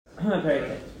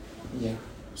Yeah.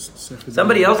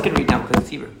 Somebody else can read now because it's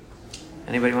Hebrew.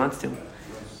 Anybody wants to?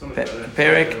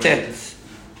 Perek Tet. It's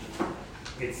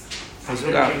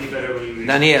significantly better when you read.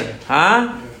 Daniel,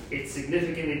 huh? It's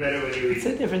significantly better when you read. What's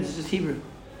the difference? It's just Hebrew.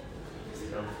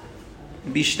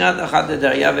 בשנת אחת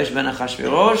לדריווש בן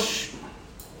אחשוורוש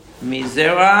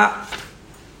מזרע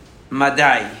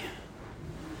מדי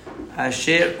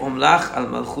אשר הומלך על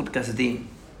מלכות כסדים.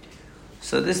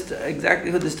 So this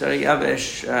exactly who this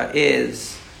Daryavesh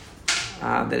is,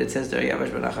 that it says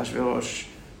Daryavesh ben Achashverosh,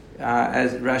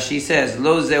 as Rashi says,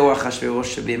 Lo zeu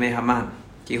Achashverosh shebimei Haman,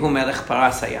 ki hu melech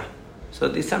paras haya. So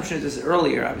the assumption is this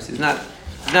earlier, obviously.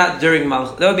 It's not during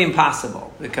Malchut. That would be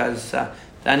impossible, because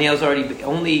Daniel's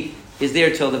only is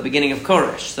there till the beginning of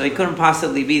Koresh. So he couldn't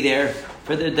possibly be there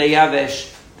for the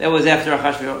Daryavesh that was after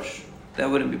Achashverosh.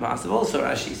 That wouldn't be possible. So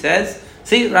Rashi says,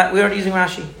 see, we're already using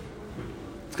Rashi.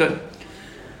 It's good.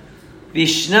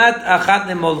 Vishnat achat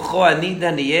lemolcho ani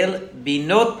Daniel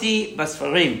binoti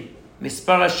basfarim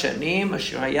mispar hashanim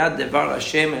asher haya devar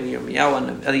Hashem el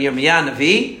Yirmiyah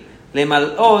Navi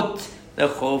lemalot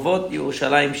lechovot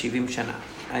Yerushalayim 70 shana.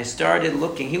 I started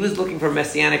looking. He was looking for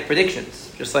messianic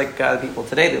predictions, just like people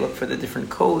today. They look for the different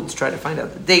codes, try to find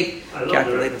out the date,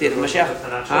 calculate the date of Mashiach.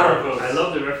 I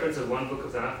love the reference of one book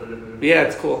of Tanakh. Yeah,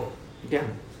 it's cool. Yeah,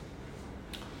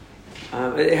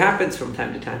 it happens from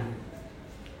time to time.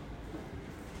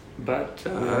 But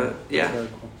yeah,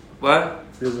 cool. what?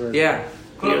 Yeah.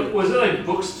 Was it like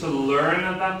books to learn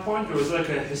at that point, or was it like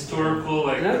a historical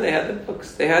like? No, they had the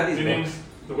books. They had these books.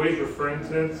 The way he's referring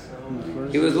to it.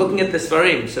 He was looking at the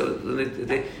Sfarim. So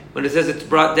when it says it's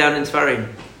brought down in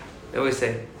Sfarim, they always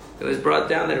say it was brought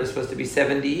down that it was supposed to be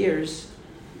 70 years,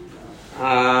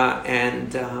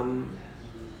 and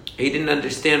he didn't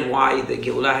understand why the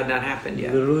Geulah had not happened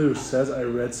yet. Literally says, I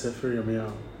read Sefer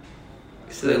Yirmiyahu.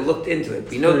 So they looked into it.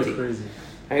 It's very crazy.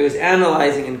 He was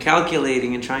analyzing and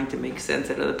calculating and trying to make sense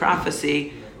out of the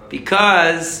prophecy,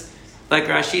 because, like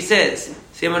Rashi says,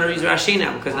 see, I'm going to use Rashi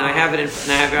now because now I have it,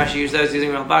 and I have Rashi used. I was using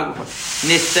Ralbag before.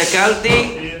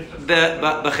 Nistakalti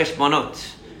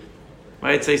b'cheshbonot.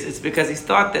 Right, so it's because he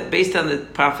thought that based on the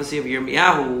prophecy of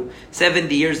Yirmiyahu,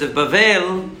 70 years of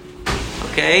Bavel.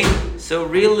 Okay, so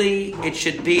really it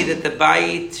should be that the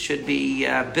Bayit should be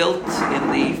built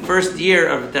in the first year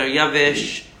of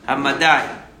Daryavesh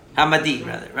Hamadi,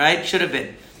 rather, right? Should have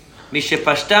been.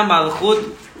 Mishepashta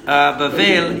Malchut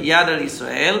Bavel Yad al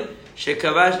Yisrael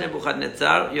Shekavash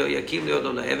Nebuchadnezzar Yoyakim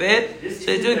Leodo Le'eved.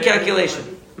 So he's doing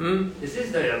calculation. This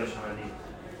is Daryavesh Hamadi.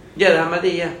 Yeah, the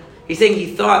Hamadi, yeah. He's saying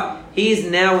he thought he's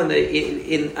now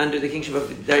in under the kingship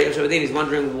of Darius Shabbatin. He's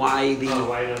wondering why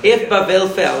if Bavel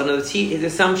fell. In other words, his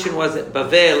assumption was that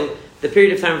Bavel, the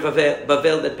period of time of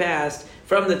Bavel that passed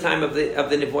from the time of the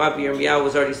Nebuah of Yirmiyahu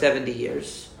was already 70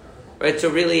 years, right? So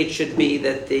really, it should be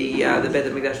that the Beit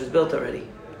HaMikdash was built already.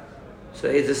 So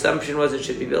his assumption was it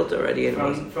should be built already,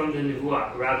 and from the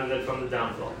Nebuah rather than from the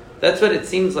downfall. That's what it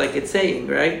seems like it's saying,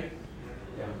 right?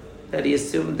 Yeah. That he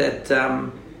assumed that.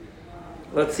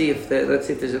 Let's see if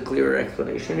there's a clearer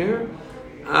explanation here.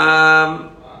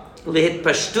 Lehit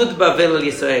pashtut Bavel al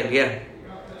Yisrael. Yeah,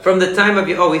 from the time of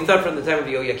we thought from the time of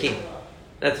Yehoyakim.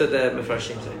 That's what the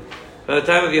Mefarshim say. From the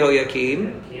time of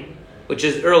Yehoyakim, which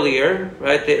is earlier,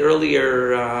 right? The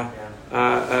earlier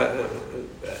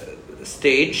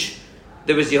stage.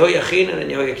 There was Yehoyachin and then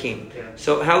Yehoyakim. Yeah.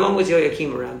 So how long was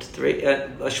Yehoyakim around?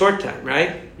 A short time,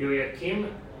 right?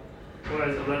 Yehoyakim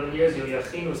was 11 years.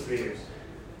 Yehoyachin was 3 years.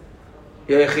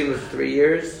 Yehoyachin was 3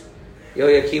 years.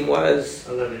 Yehoyakim was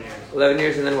 11 years. 11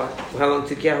 years, and then what? How long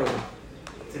Tzidkiyahu?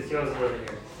 Tzidkiyahu was 11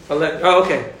 years. Oh,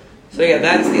 okay. So yeah,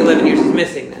 that's the 11 years he's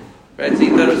missing then, right? So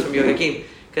you thought it was from Yehoyakim,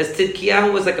 because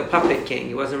Tzidkiyahu was like a puppet king.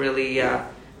 He wasn't really.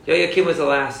 Yehoyakim was the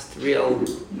last real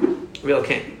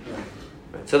king.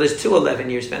 Right. So there's 2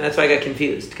 11-year spans. That's why I got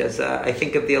confused, because I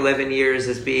think of the 11 years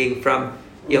as being from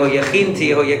Yehoyachin to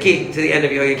Yehoyakim to the end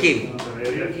of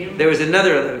Yehoyakim. There was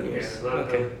another 11 years. Yeah,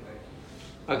 okay.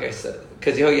 Okay, so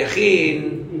because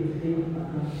Yehoyachin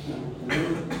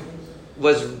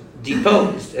was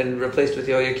deposed and replaced with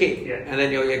Yehoyakim, and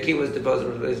then Yehoyakim was deposed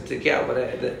and replaced with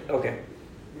Tzidkiyahu. Okay,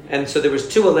 and so there was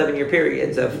 2 11-year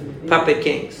periods of puppet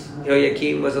kings.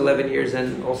 Yehoyakim was 11 years,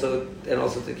 and also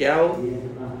Tzidkiyahu.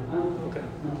 Okay,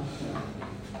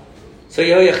 so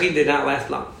Yehoyachin did not last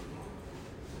long.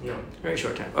 No. Very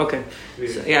short time. Okay.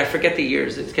 So, yeah, I forget the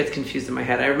years. It gets confused in my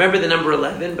head. I remember the number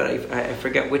 11, but I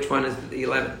forget which one is the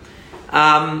 11.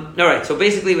 All right. So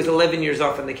basically, it was 11 years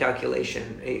off in the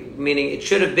calculation, meaning it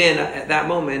should have been at that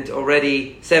moment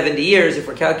already 70 years if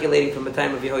we're calculating from the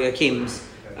time of Yehoyakim's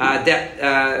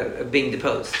being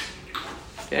deposed.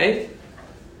 Okay.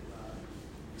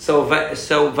 So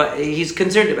he's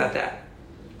concerned about that.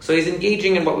 So he's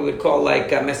engaging in what we would call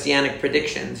like messianic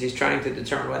predictions. He's trying to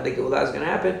determine when the Geulah is going to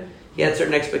happen. He had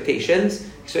certain expectations.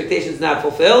 Expectations not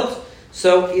fulfilled.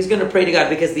 So he's going to pray to God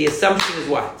because the assumption is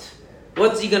what?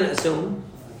 What's he going to assume?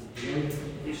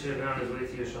 He should have gone his way to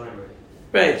Yerushalayim.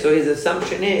 Right. So his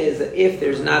assumption is that if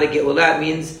there's not a Geulah, it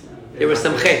means there was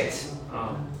some chet.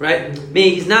 Right?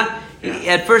 Meaning he's not.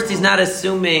 At first, he's not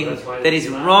assuming that he's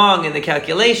wrong in the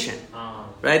calculation.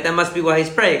 Right? That must be why he's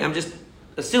praying. I'm just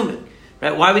assuming.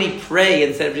 Right? Why would he pray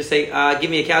instead of just say, "Give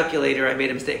me a calculator. I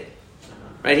made a mistake."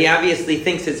 Right? He obviously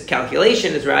thinks his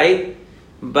calculation is right,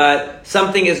 but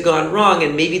something has gone wrong,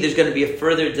 and maybe there's going to be a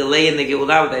further delay in the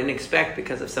Geulah that I didn't expect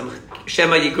because of some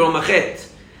Shema Yigrom Machet.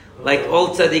 Like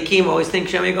old tzaddikim always think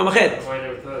Shema Yigrom Machet. I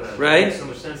never thought of that. Right? It makes so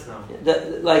much sense now.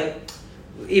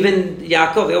 Even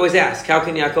Yaakov, they always ask, how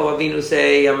can Yaakov Avinu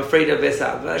say, I'm afraid of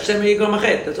Esav? Shema Yigrom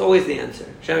Machet. That's always the answer.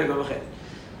 Shema Yigrom Machet.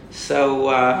 So,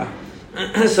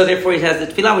 so therefore he has the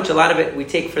tefillah, which a lot of it we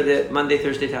take for the Monday,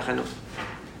 Thursday Tachanun.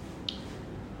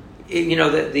 You know,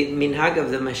 the minhag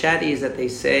of the Mashadi is that they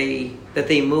say that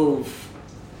they move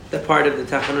the part of the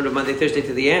Tachanun of Monday, Thursday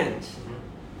to the end.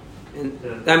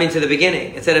 And, I mean to the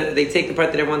beginning. Instead of, they take the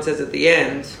part that everyone says at the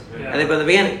end, and they put in the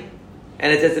beginning.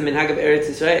 And it says the minhag of Eretz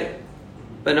Yisrael.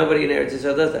 But nobody in Eretz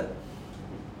Yisrael does that.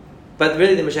 But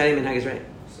really the Mashadi minhag is right.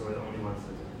 So the only one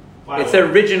It's the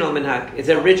original minhag. It's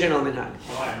original minhag.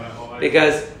 Why?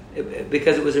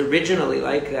 Because it was originally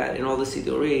like that in all the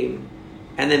Sidurim.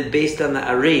 And then based on the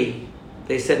Ari,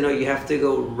 they said, no, you have to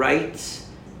go right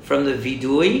from the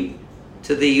Vidui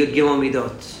to the Yud Gimel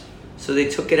Midot. So they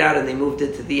took it out and they moved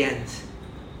it to the end,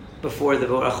 before the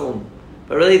Vorachum.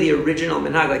 But really the original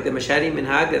minhag, like the Mashadi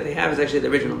minhag that they have, is actually the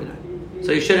original minhag.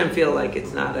 So you shouldn't feel like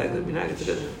it's not a good minhag, it's a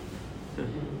good minhag.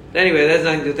 But anyway, that's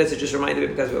nothing to do with this. It just reminded me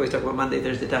because we always talk about Monday,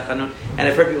 Thursday, Tachanun. And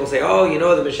I've heard people say, oh, you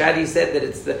know, the Mashadi said that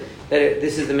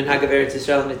this is the minhag of Eretz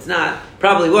Yisrael, and it's not.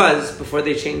 Probably was before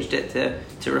they changed it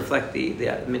to reflect the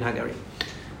minhag Ari.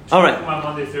 All right. On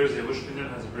Monday, Thursday, which Pinyan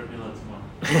has a brit milah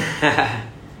tomorrow?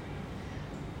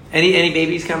 Any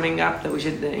babies coming up that we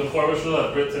should... The Chorba Shul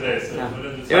had brit today, so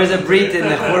there was a brit in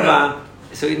the Chorba,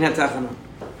 so we didn't have Tachanun.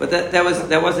 But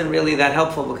that wasn't really that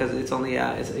helpful because it's only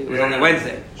it was only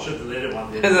Wednesday. Should delay it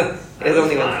one day. It was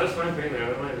only Wednesday. I was fine praying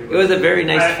there. It was a very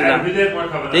nice tefillah. We did more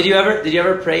covenant. Did you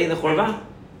ever pray in the Chorba?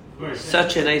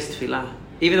 Such a nice tefillah,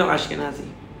 even though Ashkenazi.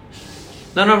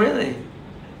 No, really.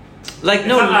 Like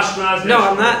no, I'm not.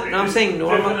 No, I'm saying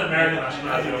normal. Different American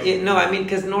Ashkenazi. No, I mean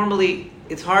because normally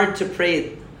it's hard to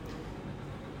pray.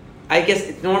 I guess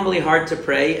it's normally hard to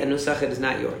pray a nusach that is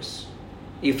not yours.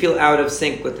 You feel out of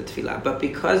sync with the tefillah. But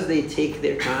because they take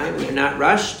their time and they're not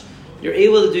rushed, you're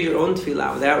able to do your own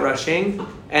tefillah without rushing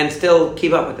and still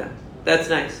keep up with them. That's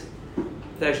nice.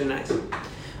 It's actually nice.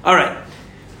 All right.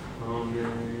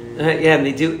 Yeah, and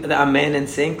they do the amen in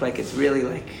sync, like it's really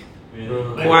like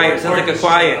choir. Sounds like a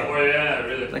choir. Yeah,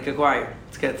 really. Like a choir.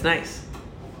 It's good. It's nice.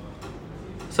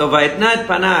 So, vayetnad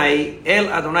panai el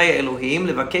Adonai Elohim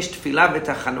levakesh tefillah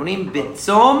v'tachanunim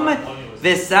b'tzom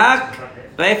v'sak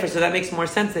v'efer. So that makes more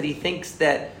sense that he thinks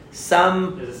that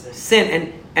some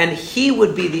sin and he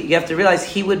would be you have to realize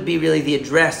he would be really the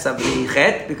address of the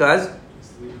chet because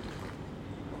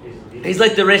he's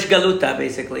like the Resh Galuta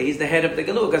basically. He's the head of the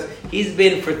Galut because he's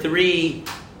been for three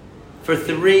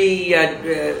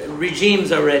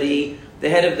regimes already. The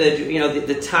head of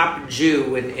the top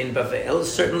Jew in Bavel.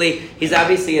 Certainly, he's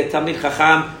obviously a Talmid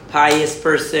Chacham, pious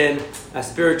person, a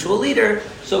spiritual leader.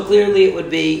 So clearly, it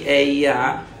would be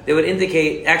they would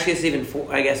indicate. Actually, it's even fourth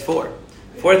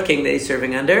king that he's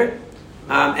serving under.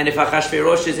 And if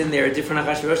Achashverosh is in there, a different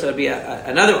Achashverosh, that would be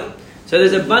another one. So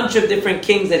there's a bunch of different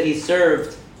kings that he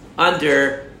served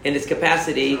under in his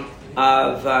capacity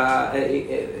of as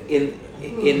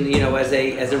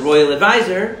a royal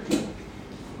advisor.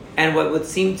 And what would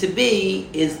seem to be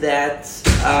is that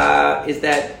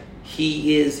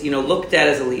he is looked at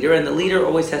as a leader, and the leader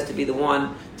always has to be the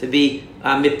one to be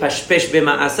mipashpesh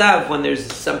b'ma'asav when there's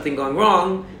something going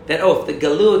wrong. That if the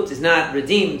galut is not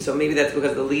redeemed, so maybe that's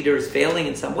because the leader is failing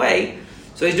in some way.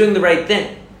 So he's doing the right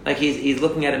thing, like he's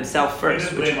looking at himself first.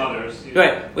 He doesn't blame others.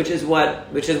 Right, which is what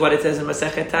it says in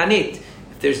Masechet Ta'anit.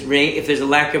 If there's rain, if there's a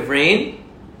lack of rain,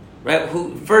 right?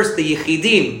 First the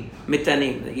yichidim.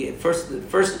 Mitanim. The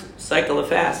first cycle of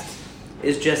fasts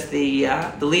is just the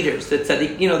leaders, the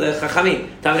tzaddik, the chachamim,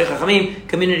 Talmidei Chachamim,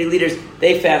 community leaders.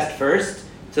 They fast first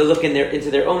to look into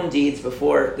their own deeds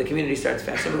before the community starts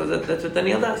fasting. Because that's what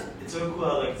Daniel does. It's so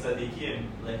cool, like tzaddikim,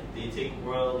 like they take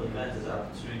world events as an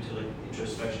opportunity to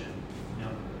introspection.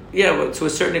 Yeah, well, to a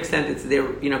certain extent, it's their.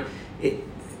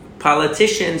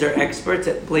 Politicians are experts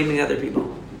at blaming other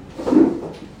people.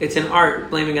 It's an art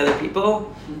blaming other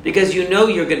people because you know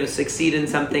you're going to succeed in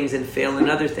some things and fail in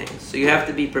other things. So you have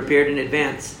to be prepared in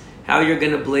advance how you're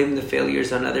going to blame the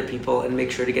failures on other people and make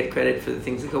sure to get credit for the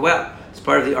things that go well. It's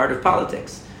part of the art of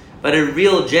politics. But a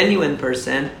real, genuine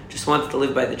person just wants to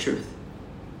live by the truth.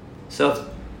 So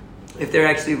if they're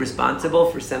actually responsible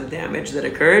for some damage that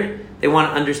occurred, they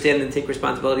want to understand and take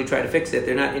responsibility, try to fix it.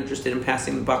 They're not interested in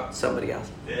passing the buck to somebody else.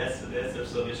 That's Rav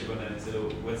Soloveitchik. So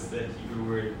what's the Hebrew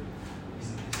word?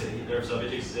 Rav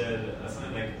Soloveitchik said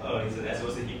something like,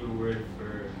 what's the Hebrew word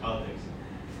for politics?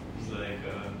 He's like,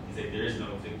 there is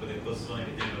no thing, but the closest one I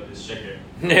can think of is sheker.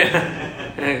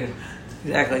 Yeah,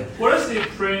 exactly. What is the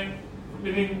praying?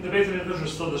 Meaning the Beit HaMikdash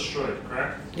is still destroyed,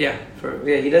 correct? Yeah,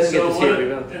 he doesn't get to see it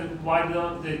rebuilt. And why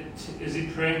don't they? Is he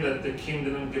praying that the king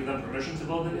didn't give them permission to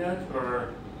build it yet,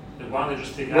 or why don't they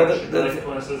just take action?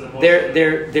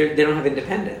 They don't have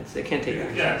independence. They can't take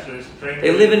action. Yeah, so he's praying.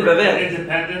 They live in Bavel.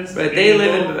 Independence. Right, they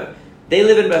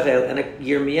live in Bavel, and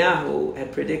Yirmiyahu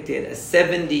had predicted a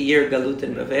 70-year galut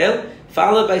in Bavel,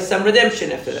 followed by some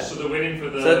redemption after that. So they're waiting for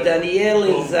the. So Daniel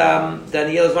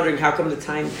is wondering how come the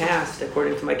time passed.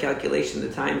 According to my calculation, the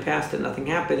time passed and nothing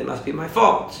happened. It must be my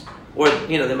fault, or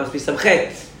there must be some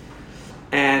chet.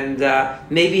 And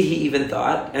maybe he even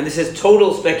thought, and this is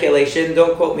total speculation.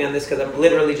 Don't quote me on this because I'm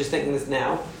literally just thinking this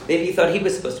now. Maybe he thought he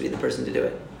was supposed to be the person to do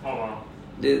it. Oh wow.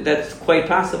 That's quite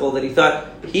possible that he thought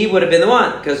he would have been the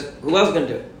one, because who else is going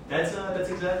to do it? That's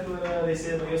exactly what they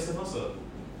say about Yosef also.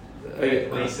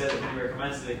 When he said when he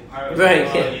recommends the part of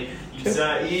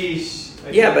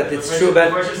Yeah, but it's true about.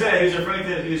 He was referring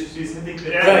to he was hinting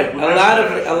that. Right, a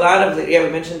lot of we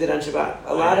mentioned it on Shabbat.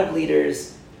 A lot of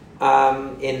leaders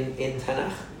in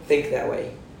Tanakh think that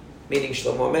way, meaning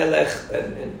Shlomo Melech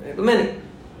and many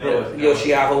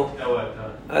Yoshiyahu.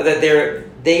 That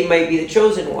they might be the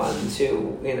chosen one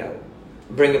to,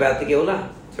 bring about the Geulah.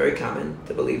 It's very common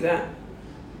to believe that.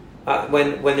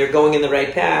 When they're going in the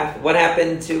right path, what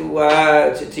happened to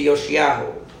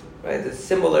Yoshiyahu? Right, the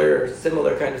similar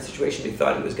kind of situation. He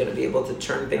thought he was going to be able to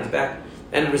turn things back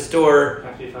and restore.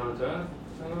 After he found the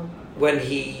When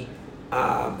he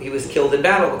was killed in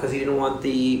battle because he didn't want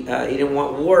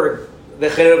war. He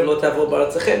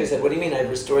said, "What do you mean? I've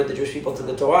restored the Jewish people to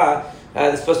the Torah.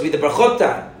 There's supposed to be the brachot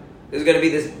time. There's going to be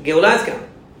this Geulah come."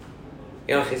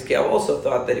 Chizkiyahu also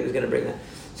thought that he was going to bring that.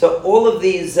 So all of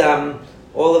these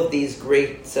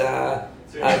great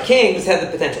kings had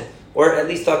the potential, or at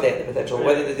least thought they had the potential.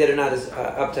 Whether they did or not is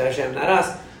up to Hashem, not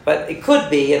us. But it could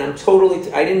be, and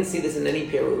I didn't see this in any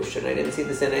pirush, and I didn't see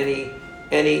this in any.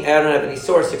 I don't have any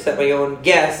source except my own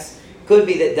guess. Could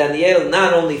be that Daniel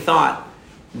not only thought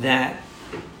that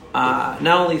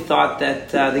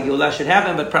the Geulah should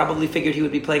happen, but probably figured he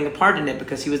would be playing a part in it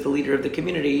because he was the leader of the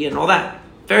community and all that.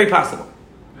 Very possible.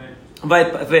 Right.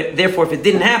 But therefore, if it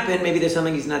didn't happen, maybe there's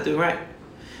something he's not doing right.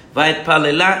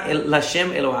 Va'etpalela el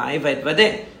Hashem Elohai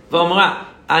va'etvadeh va'omra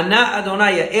ana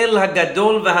Adonai el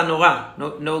hagadol v'hanora.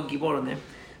 No gibor on there.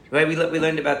 Right, we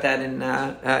learned about that in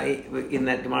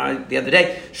that Gemara the other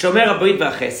day. Shomer habrit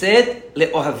v'chesed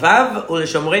leohavav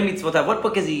u'leshomrei mitzvotav. What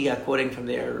book is he quoting from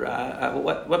there?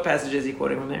 What passage is he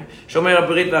quoting from there? Shomer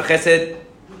habrit v'chesed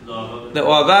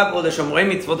leohavav u'leshomrei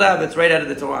mitzvotav. That's right out of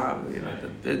the Torah.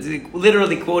 It's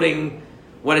literally quoting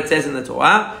what it says in the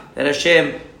Torah that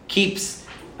Hashem keeps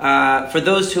for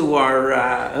those who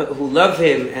love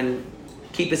Him and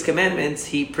keep His commandments.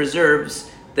 He preserves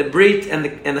the brit and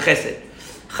the chesed.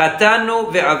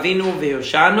 Chatanu ve'avinu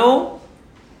ve'yoshanu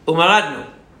umaradnu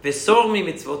ve'sor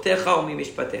mitzvotecha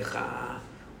u'mishpatecha.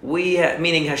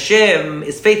 Meaning Hashem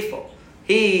is faithful.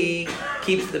 He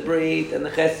keeps the brit and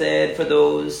the chesed for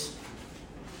those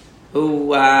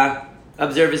who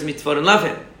observe His mitzvot and love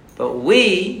Him. But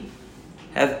we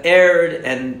have erred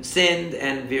and sinned,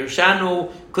 and ve'yoshanu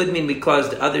could mean we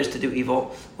caused others to do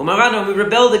evil. Umaradnu, we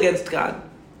rebelled against God,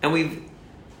 and we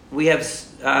have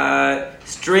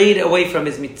strayed away from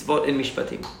His mitzvot in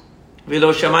mishpatim.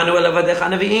 V'lo shamanu el avadecha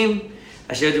nevi'im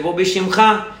asher dibu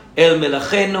b'shimcha el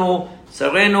melachenu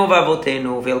sarenu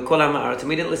v'avotenu ve'el kol ha'ma'aretz.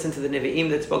 We didn't listen to the nevi'im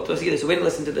that spoke to us either. So we didn't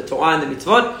listen to the Torah and the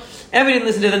mitzvot, and we didn't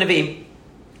listen to the nevi'im.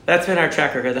 That's been our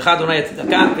track record. Decha Adonai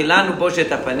tzedakah v'lanu boshet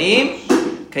hapanim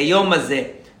kayom hazeh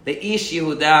le'ish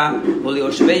Yehuda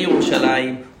u'liyoshavei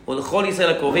Yerushalayim u'lechol Yisrael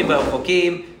הקרובים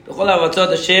והרחוקים בכל הארצות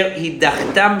אשר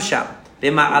הידחתם שם. So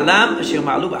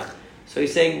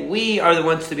he's saying we are the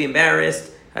ones to be embarrassed.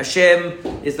 Hashem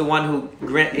is the one who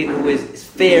is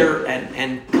fair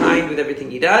and kind with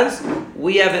everything He does.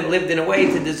 We haven't lived in a way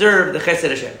to deserve the Chesed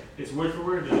Hashem. It's word for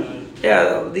word.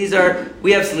 Yeah, we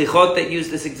have slichot that use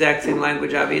this exact same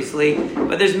language, obviously,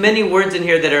 but there's many words in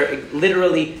here that are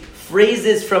literally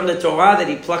phrases from the Torah that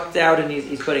he plucked out and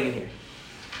he's putting in here.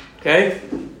 Okay?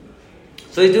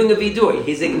 So he's doing a vidui.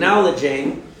 He's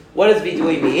acknowledging, what does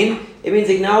vidui mean? It means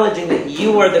acknowledging that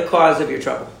you are the cause of your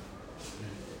trouble.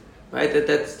 Right?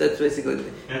 That's basically...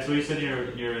 That's what you said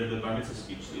in the Bar Mitzvah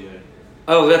speech.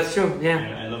 Oh, that's true,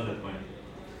 yeah. I love that point.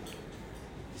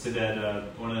 You said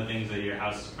that one of the things that your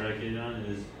house is predicated on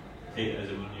is, as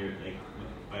when you're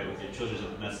with your children,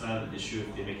 that's not an issue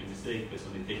if they make a mistake, but it's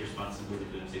when they take responsibility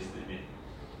for the mistakes that they made.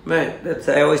 Right. That's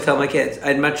I always tell my kids.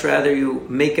 I'd much rather you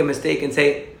make a mistake and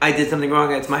say, I did something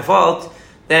wrong, it's my fault,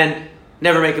 than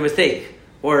never make a mistake.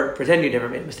 Or pretend you never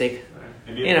made a mistake.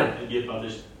 And be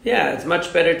published. Yeah, it's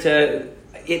much better to...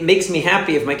 It makes me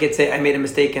happy if my kids say, I made a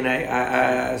mistake and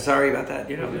I sorry about that,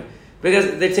 Okay.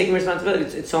 Because they're taking responsibility.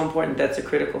 It's so important. That's a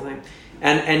critical thing.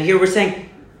 And here we're saying,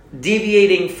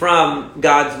 deviating from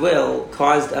God's will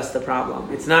caused us the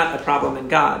problem. It's not a problem in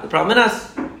God. The problem in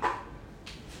us.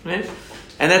 Right?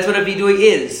 And that's what a vidui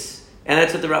is. And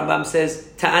that's what the Rambam says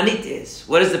ta'anit is.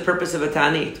 What is the purpose of a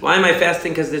ta'anit? Why am I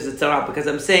fasting? Because there's a tzara. Because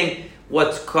I'm saying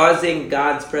what's causing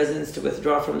God's presence to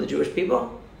withdraw from the Jewish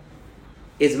people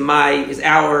is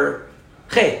our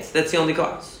chet. That's the only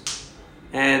cause.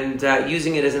 And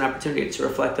using it as an opportunity to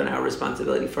reflect on our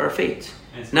responsibility for our fate.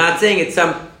 Not saying it's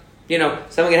something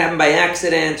can happen by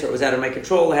accident or it was out of my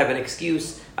control, I have an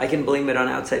excuse, I can blame it on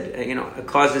outside,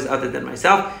 causes other than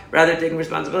myself, rather taking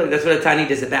responsibility. That's what a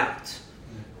ta'anit is about.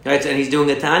 Right? And he's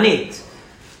doing a ta'anit.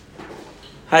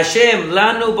 Hashem,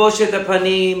 lanu boshet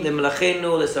apanim,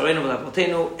 lemlachenu, lesarenu,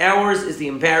 v'lavotenu. Ours is the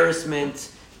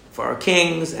embarrassment for our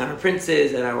kings and our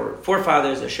princes and our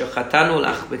forefathers, asher chatanu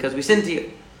lach, because we sinned to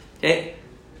you. Okay?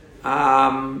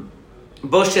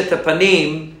 Boshet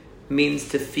apanim means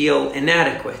to feel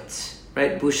inadequate,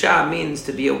 right? Busha means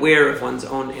to be aware of one's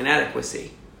own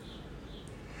inadequacy.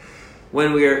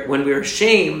 When we're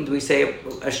ashamed, we say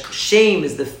shame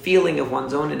is the feeling of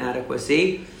one's own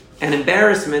inadequacy, and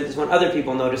embarrassment is when other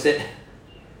people notice it.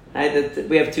 Right?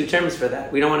 We have two terms for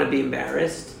that. We don't want to be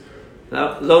embarrassed.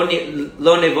 Lo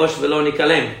nevosh velo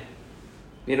nikalem.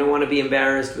 You don't want to be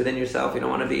embarrassed within yourself. You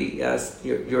don't want to be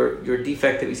your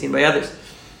defect to be seen by others.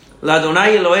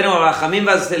 L'Adonai Eloheinu harachamim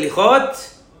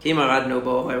v'haselichot ki maradnu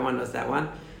bo. Everyone knows that one,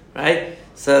 right?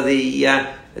 So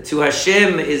to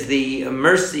Hashem is the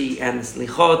mercy and the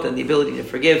slichot and the ability to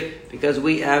forgive because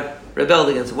we have rebelled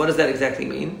against. What does that exactly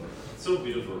mean? It's so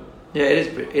beautiful. Yeah,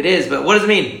 it is. But what does it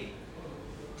mean?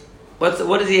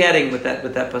 What is he adding with that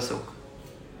pasuk?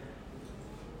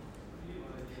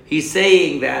 He's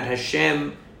saying that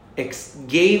Hashem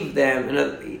gave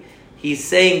them. He's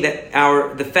saying that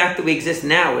the fact that we exist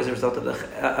now is a result of the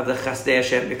Chasdei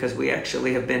Hashem because we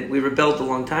actually we rebelled a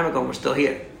long time ago and we're still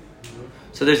here.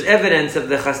 So there's evidence of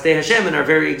the Chasdei Hashem in our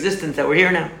very existence that we're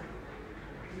here now.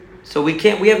 So we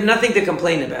have nothing to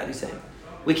complain about, he's saying.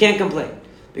 We can't complain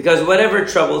because whatever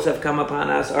troubles have come upon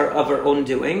us are of our own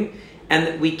doing,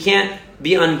 and we can't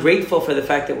be ungrateful for the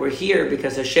fact that we're here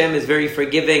because Hashem is very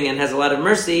forgiving and has a lot of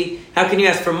mercy. How can you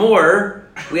ask for more?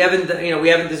 We haven't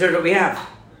deserved what we have.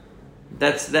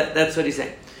 That's what he's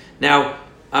saying. Now,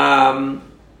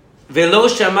 Velo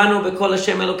shamanu bekol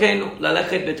Hashem Elokeinu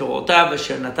lalechet betorotav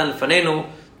asher natan lefanenu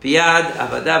biyad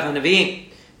avadav hanaviim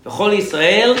v'chol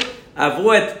Yisrael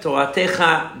avru et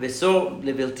toratecha v'sor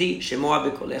levilti shemoa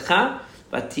bekolecha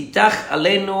v'titach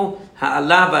alenu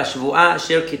ha'ala v'ashvu'a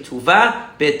asher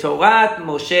ketuva betorat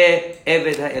Moshe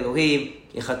eved ha'Elohim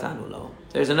yechatanu lo.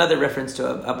 There's another reference to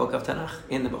a book of Tanakh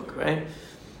in the book, right?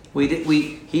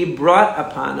 He brought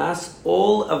upon us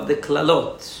all of the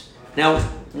klalot. Now,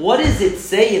 what does it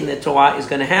say in the Torah is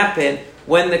going to happen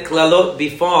when the klalot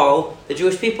befall the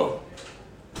Jewish people?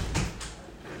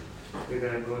 They're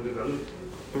going to go into Galut.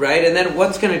 Right, and then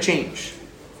what's going to change?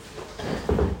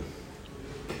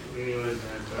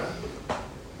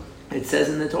 It says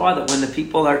in the Torah that when the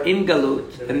people are in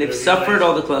Galut and they've suffered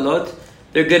all the klalot,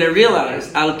 they're going to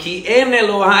realize, Al ki en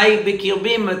Elohai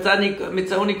b'kirbi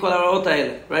mitzauni kol ha'arot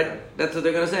ha'ele. Right? That's what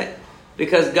they're going to say.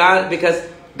 Because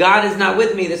God is not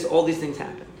with me, all these things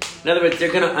happen. In other words,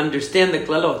 they're going to understand the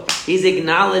klalot. He's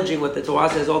acknowledging what the Torah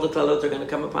says, all the klalot are going to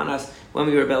come upon us when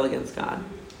we rebel against God.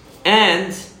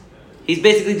 And he's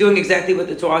basically doing exactly what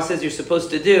the Torah says you're supposed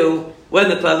to do when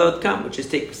the klalot come, which is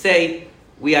say,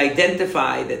 we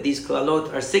identify that these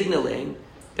klalot are signaling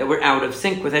that we're out of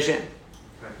sync with Hashem.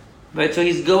 Right? So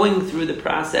he's going through the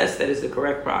process that is the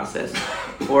correct process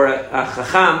for a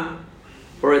chacham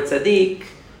or a tzaddik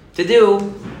to do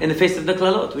in the face of the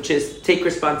klalot, which is take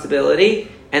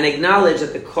responsibility and acknowledge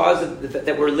that the cause of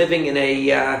that we're living in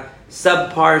a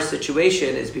subpar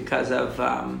situation is because of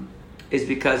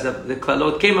the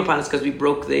klalot came upon us because we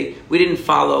didn't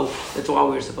follow the Torah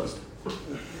we were supposed to.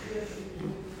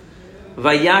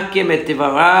 Vayakim et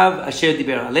divarav asher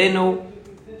diber aleinu.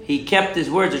 He kept his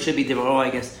words, it should be divaro, I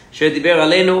guess. Asher diber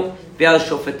aleinu ve'al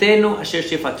shofetenu asher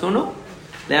shifatunu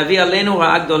le'avi aleinu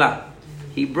ra'a gdola.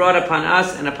 He brought upon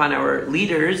us and upon our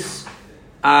leaders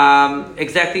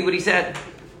exactly what he said.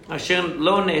 Asher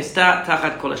lo ne'esta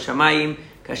tachat kol hashamayim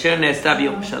kasher ne'esta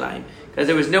b'Yerushalayim. Because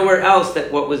there was nowhere else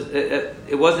that what was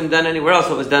it wasn't done anywhere else.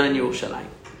 What was done in Yerushalayim,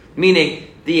 meaning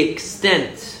the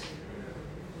extent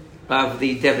of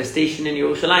the devastation in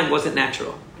Yerushalayim wasn't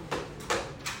natural.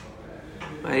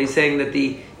 He's saying that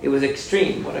it was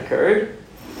extreme what occurred,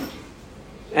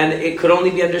 and it could only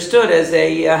be understood as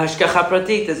a hashgacha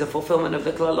pratit, as a fulfillment of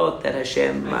the klalot that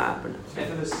Hashem. I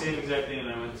did the same exact thing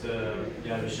when I went to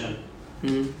Yad Vashem.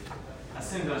 Mm-hmm. I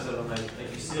think to myself, I'm like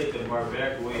you see like the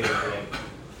barbaric way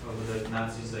of the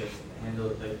Nazis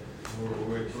handled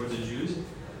war towards the Jews.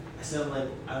 I said,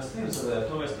 I was thinking so that I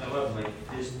told my wife, I'm like,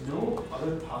 there's no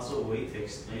other possible way to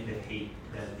explain the hate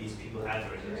that these people had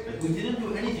towards us. Like, we didn't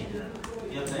do anything to them.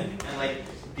 You know what I'm saying? And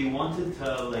they wanted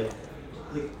to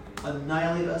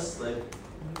annihilate us, to,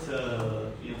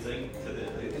 you know what I'm saying,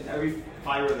 in every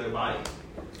fiber of their body.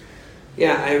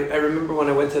 Yeah, I remember when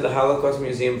I went to the Holocaust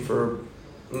Museum for,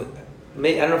 I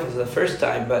don't know if it was the first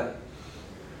time, but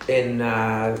in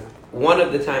one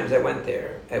of the times I went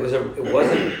there, it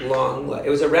wasn't long. It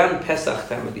was around Pesach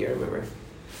time of the year, I remember,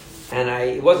 and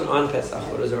it wasn't on Pesach,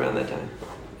 but it was around that time.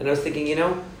 And I was thinking,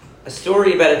 a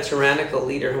story about a tyrannical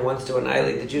leader who wants to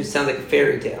annihilate the Jews sounds like a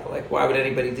fairy tale. Like, why would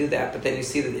anybody do that? But then you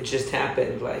see that it just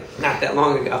happened, not that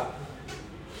long ago,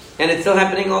 and it's still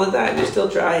happening all the time. They're still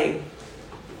trying.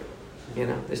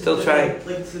 They're still trying.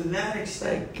 To that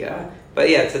extent. But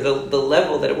yeah, to the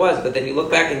level that it was. But then you look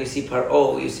back and you see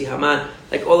Paro, you see Haman,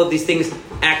 all of these things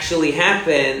actually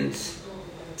happened,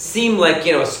 seem like,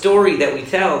 a story that we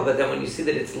tell, but then when you see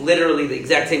that it's literally the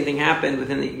exact same thing happened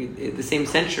within the same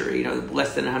century,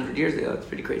 less than 100 years ago, it's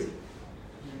pretty crazy.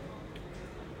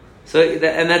 So,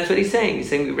 and that's what he's saying. He's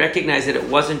saying we recognize that it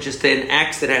wasn't just an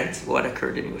accident what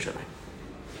occurred in Yerushalayim.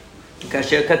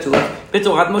 כאשר כתוב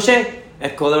בתורת משה,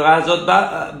 את כל הרעה הזאת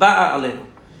באה עלינו.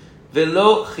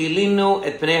 ולא חילינו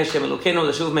את פני השם אלוקינו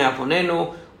לשוב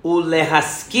מעווננו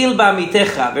ולהשכיל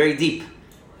בעמיתך, very deep.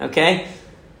 Okay?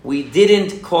 We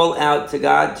didn't call out to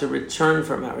God to return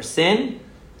from our sin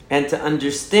and to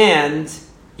understand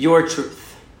your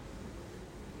truth.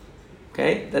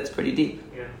 Okay? That's pretty deep.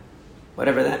 Yeah.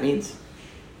 Whatever that means.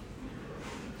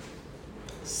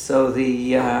 So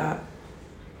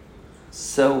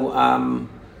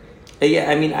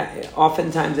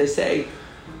oftentimes I say,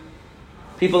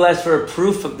 people ask for a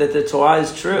proof that the Torah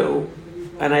is true,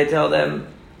 and I tell them,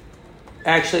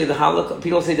 actually, the Holocaust.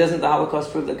 People say, doesn't the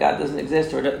Holocaust prove that God doesn't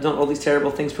exist, or don't all these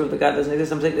terrible things prove that God doesn't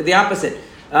exist? I'm saying the opposite.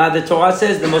 The Torah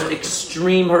says the most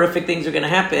extreme, horrific things are going to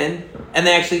happen, and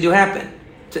they actually do happen,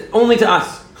 only to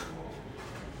us,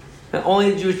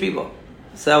 only the Jewish people.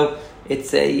 So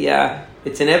it's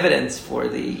an evidence for for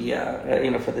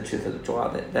the truth of the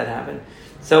Torah that happened.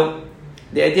 So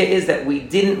the idea is that we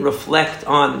didn't reflect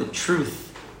on the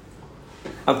truth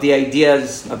of the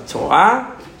ideas of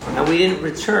Torah, and we didn't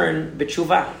return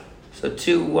b'tshuva. So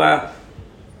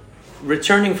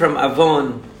returning from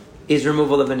avon is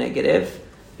removal of a negative.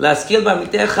 Laskil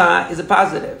b'amitecha is a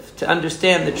positive, to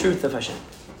understand the truth of Hashem.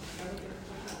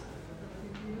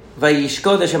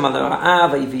 Vayishkod Hashem al ha'ara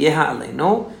vayivyeha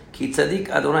aleinu ki tzadik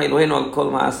Adonai Eloheinu al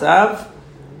kol ma'asav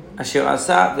asher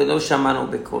asa velo shamanu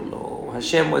bekolo.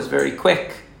 Hashem was very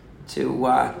quick to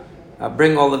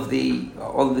bring all of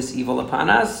this evil upon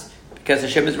us, because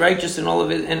Hashem is righteous in all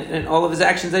of his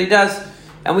actions that he does,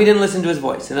 and we didn't listen to his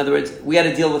voice. In other words, we had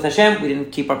to deal with Hashem, we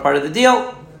didn't keep our part of the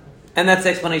deal, and that's the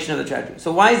explanation of the tragedy.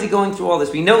 So why is he going through all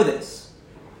this? We know this.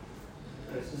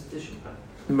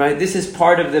 Right? This is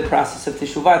part of the process of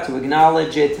Teshuvah, to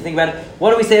acknowledge it, to think about it.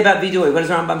 What do we say about Vidui? What does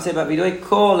Rambam say about Vidui?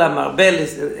 Kol ha'marbel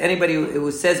is anybody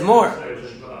who says more.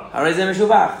 Harei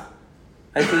meshubach.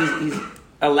 He's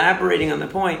elaborating on the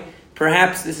point.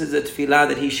 Perhaps this is a tefillah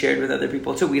that he shared with other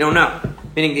people too. We don't know.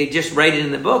 Meaning they just write it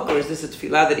in the book, or is this a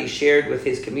tefillah that he shared with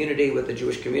his community, with the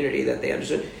Jewish community, that they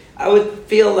understood? I would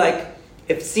feel like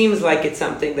it seems like it's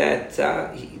something that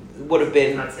he would have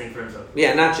been. Not saying for himself.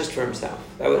 Yeah, not just for himself.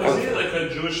 Was he like a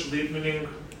Jewish lead, meaning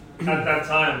at that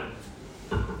time?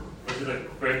 Was he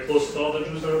very close to all the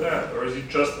Jews that were there, or is he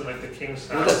just in the king's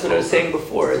house? Well, that's what I was saying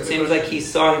before. It seems like he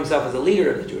saw himself as a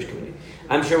leader of the Jewish community.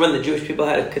 I'm sure when the Jewish people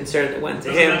had a concern that went to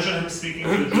him. It doesn't mention him speaking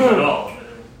to the Jews at all.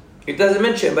 It doesn't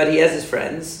mention, but he has his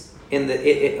friends in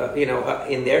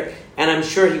there, and I'm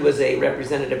sure he was a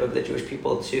representative of the Jewish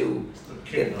people to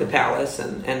the palace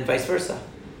and vice versa,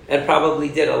 and probably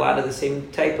did a lot of the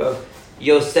same type of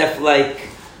Yosef-like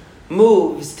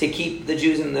moves to keep the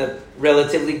Jews in the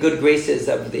relatively good graces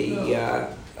of the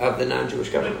non-Jewish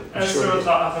government. I'm Esther sure and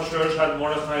Ahasuerus had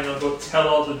Mordechai, go tell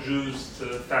all the Jews to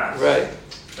fast. Right.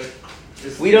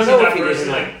 We Is don't know that if he did or person,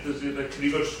 not. Could he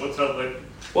go just what's up,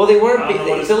 Well, they weren't. I don't know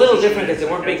what It's his a little position different is. because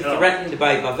they weren't I being can't tell. threatened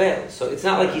by Bavel. So it's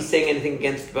not like he's saying anything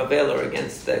against Bavel or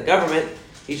against the government.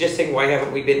 He's just saying, why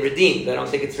haven't we been redeemed? I don't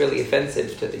think it's really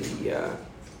offensive to the.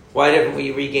 Why haven't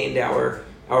we regained our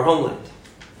homeland?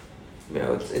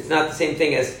 It's not the same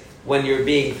thing as when you're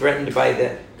being threatened by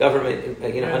the government,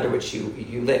 under which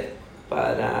you live.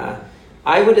 But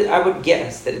I would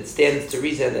guess that it stands to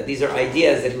reason that these are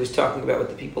ideas that he was talking about with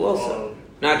the people also,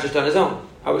 not just on his own.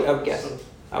 I would guess.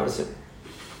 I would assume.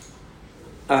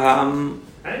 I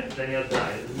think Daniel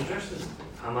died. The Midrash says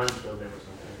Haman killed him or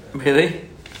something like that. Really?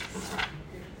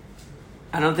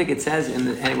 I don't think it says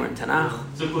anywhere in Tanakh.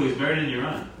 So cool, he's buried in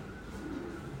Iran.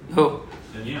 Who?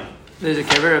 Daniel. There's a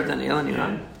kever of Daniel in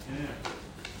Iran.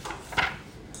 Yeah.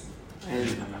 And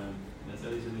That's how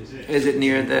they say it. is it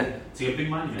near the? It's a big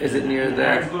monument. Is it near the-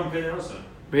 I have to go and pray there also.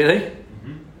 Really?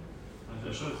 Mm-hmm.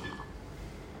 I'll show it to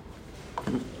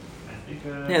you. I think.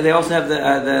 Yeah, they also have the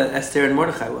Esther and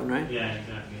Mordechai one, right? Yeah,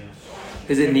 exactly.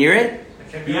 Yeah. Is it near it?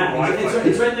 It can't be on Yeah, Wi-Fi.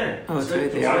 it's right there. Oh, it's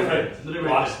right The there. Wi-Fi It's literally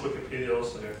right blocks Wikipedia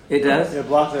also there. It does. It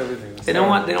blocks everything. They don't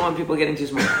want people getting too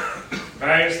smart.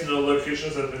 Various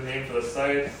locations have been named for the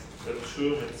site. The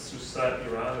tomb in Susa,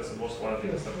 Iran, is the most widely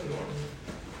accepted one.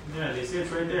 Yeah, they say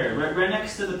it's right there, right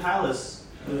next to the palace.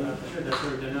 I'm sure that's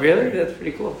where Daniel. Really? That's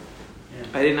pretty cool. Yeah.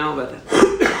 I didn't know about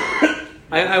that.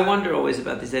 I wonder always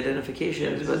about these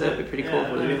identifications, but that'd be pretty cool. I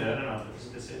don't know.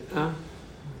 This is it. Oh.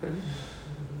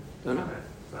 Don't know.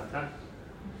 It's not that.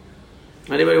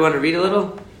 Anybody want to read a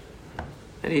little?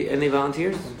 Any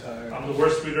volunteers? I'm tired. I'm the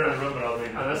worst reader in the room, but I'll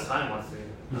read. Unless Chaim wants to.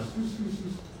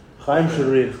 Chaim should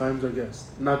read. Chaim's our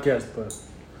guest. Not guest, but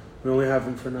we only have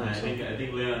him for now. I So. think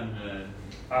Leon.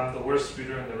 I'm the worst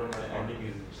reader in the room. I think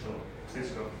he's. So, please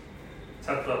go.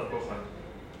 Tetvav, go Chaim.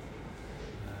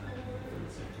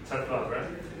 Tetvav, right?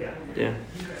 Yeah. Yeah.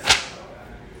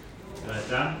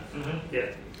 Done. Mm-hmm.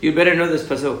 Yeah. You better know this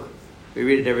pasuk. We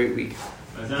read it every week.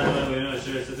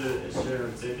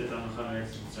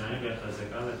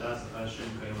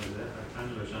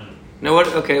 Now what?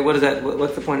 Okay, what is that?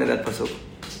 What's the point of that pasuk?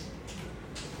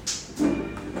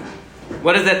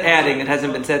 What is that adding? It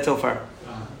hasn't been said so far.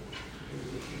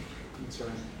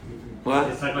 What?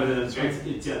 It's like it's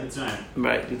right.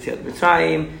 Right. Yetziat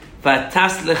Mitzrayim.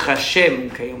 Vatas lechashem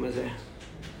kayom hazeh.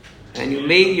 And you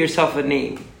made yourself a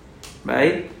name,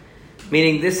 right?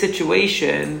 Meaning this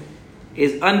situation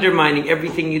is undermining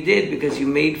everything you did because you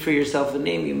made for yourself a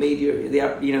name. You made you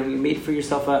made for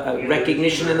yourself a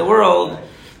recognition in the world.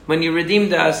 When you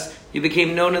redeemed us, you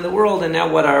became known in the world. And now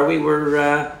what are we?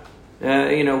 We're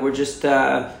just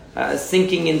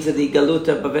sinking into the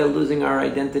galuta, Bavel, losing our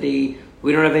identity.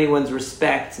 We don't have anyone's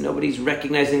respect. Nobody's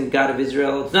recognizing the God of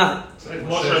Israel. It's nothing. It's like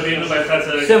Moshe Rabbeinu by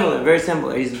Tzaddik. Similar, very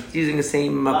similar. He's using the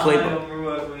same playbook.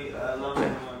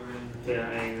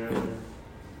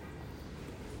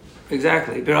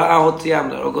 Exactly. Or the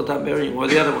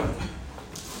other one.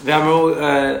 V'amru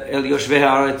el yoshvei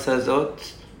haaretz hazot.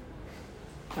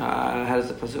 How does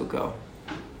the pasuk go?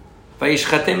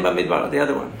 Vayishchatem b'midbar. The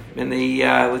other one, in the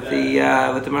with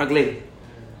the marglim.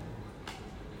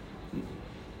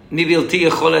 Nivilti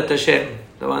yecholet Hashem.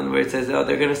 The one where it says, they're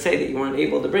going to say that you weren't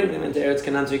able to bring them into Eretz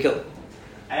Canaan, so you killed them.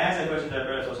 I asked that question to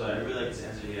Brett also. I really like this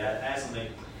answer. I asked him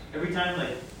every time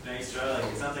in Israel,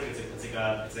 it sounds like it's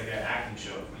like an acting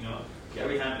show,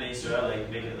 Every time in Israel,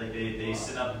 make it they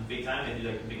sit up big time and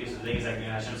do biggest things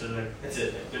Hashem says that's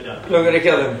it, they're done. We're going to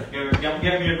kill them. Get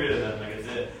rid of them, that's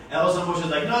it. And also Moshe's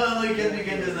no, you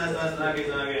can't do this, that's not good,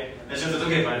 it's not okay. And Hashem says,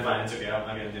 okay, fine, it's okay, I'm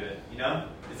not going to do it.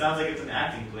 It sounds like it's an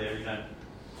acting play every time.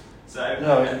 So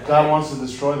if God wants to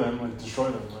destroy them, destroy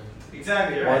them.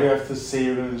 Exactly, right. Why do you have to say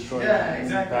you're going to destroy them? Yeah,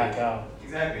 exactly. Back out.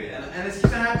 Exactly, and it's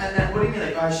keeps on happening. And what do you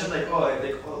mean, Hashem,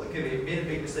 okay, they made a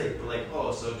big mistake,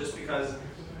 but so just because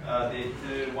they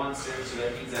did one sin, so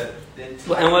that means that then.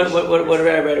 And what did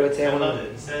I read? What's I love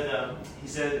it. He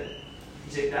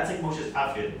said that's like Moshe's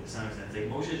outfit to some extent. It's like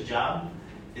Moshe's job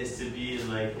is to be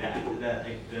like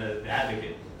the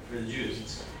advocate for the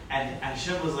Jews. And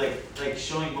Hashem was like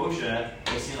showing Moshe,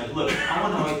 saying look, I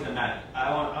want to wipe them out. I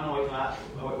want to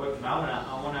wipe them out, and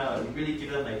I want to really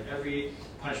give them every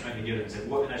punishment I can give them. It's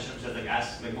what? And Hashem said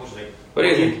ask Moshe what do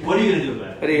you think? What are you gonna do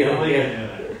about it? What are you gonna do yeah.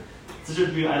 about it?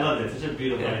 I love it. Such a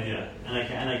beautiful idea. And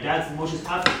that's Moshe's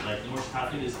path. Moshe's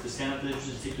path is to stand up to the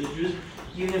Jews, to the Jews,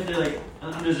 even if they're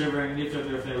undeserving,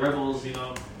 even if they're rebels, in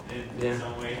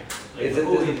some way. It's a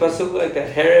pasuk like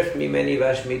that. Heref mimeni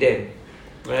vashmidem,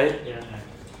 right? Yeah.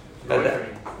 But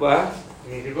what?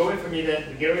 You need to go away from me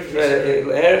then. Get away from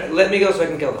me. Let me go so I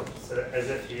can kill him. So as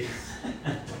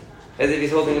if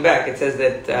he's holding him back. It says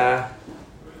that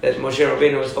Moshe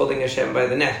Rabbeinu was holding Hashem by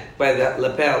the neck, by the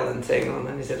lapel, and saying,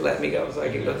 and he said, "Let me go so I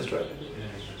can go destroy him."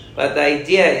 But the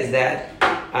idea is that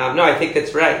no, I think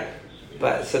that's right.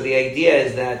 But so the idea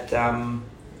is that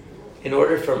in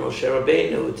order for Moshe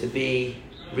Rabbeinu to be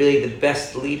really the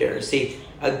best leader, see,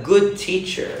 a good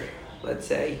teacher, let's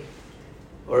say,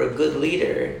 or a good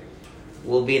leader,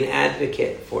 will be an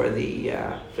advocate for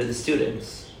the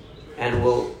students, and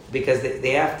will, because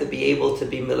they have to be able to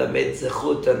be milamed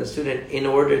zechut on the student in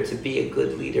order to be a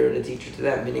good leader and a teacher to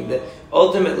them. Meaning that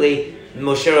ultimately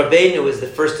Moshe Rabbeinu is the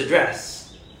first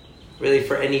address, really,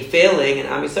 for any failing in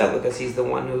Am Yisrael, because he's the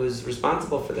one who is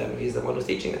responsible for them. He's the one who's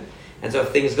teaching them, and so if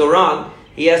things go wrong,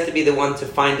 he has to be the one to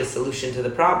find a solution to the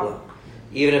problem,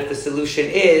 even if the solution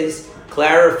is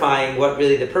clarifying what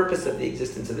really the purpose of the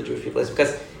existence of the Jewish people is.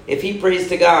 Because if he prays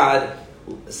to God,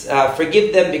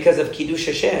 forgive them because of Kiddush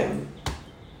Hashem,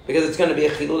 because it's going to be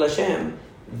a Chilul Hashem,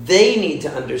 they need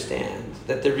to understand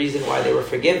that the reason why they were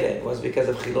forgiven was because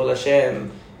of Chilul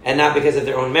Hashem and not because of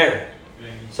their own merit.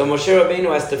 So Moshe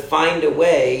Rabbeinu has to find a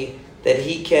way that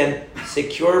he can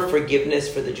secure forgiveness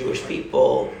for the Jewish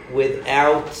people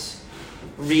without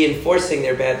reinforcing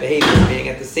their bad behavior, meaning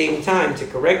at the same time to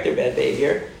correct their bad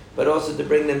behavior, but also to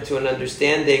bring them to an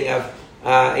understanding of,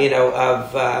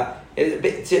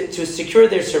 to secure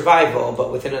their survival,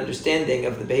 but with an understanding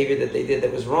of the behavior that they did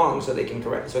that was wrong, so they can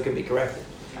correct, so it can be corrected.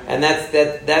 And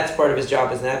that's part of his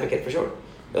job as an advocate for sure.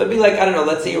 It would be like, I don't know,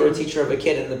 let's say you were a teacher of a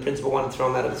kid and the principal wanted to throw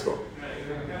him out of the school,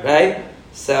 right?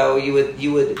 So you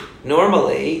would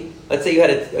normally, let's say you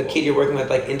had a kid you're working with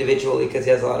like individually because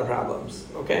he has a lot of problems,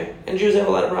 okay? And Jews have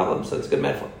a lot of problems, so it's a good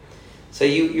metaphor. So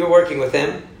you're working with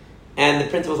him, and the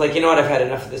principal's like, you know what, I've had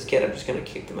enough of this kid, I'm just going to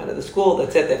kick them out of the school,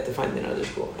 that's it, they have to find another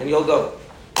school. And you'll go,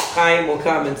 Chaim will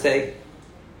come and say,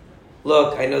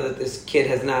 look, I know that this kid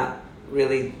has not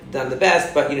really done the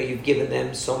best, but you've given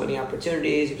them so many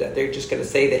opportunities, they're just going to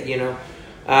say that,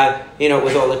 it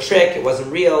was all a trick, it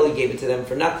wasn't real, you gave it to them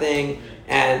for nothing,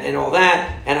 and all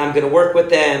that, and I'm going to work with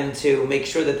them to make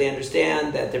sure that they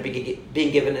understand that they're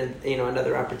being given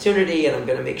another opportunity, and I'm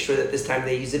going to make sure that this time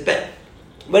they use it better.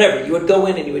 Whatever, you would go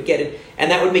in and you would get it,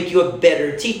 and that would make you a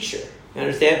better teacher. You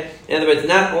understand? In other words,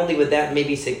 not only would that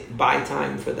maybe say buy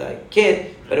time for the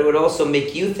kid, but it would also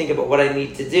make you think about what I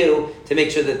need to do to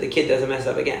make sure that the kid doesn't mess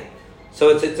up again. So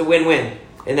it's a win-win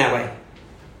in that way.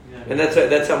 Yeah. And that's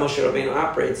how Moshe Rabbeinu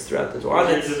operates throughout the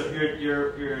Torah.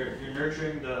 You're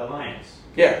nurturing the alliance.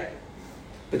 Yeah,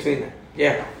 between them.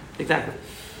 Yeah, exactly.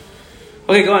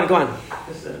 Okay, go on.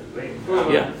 Wait.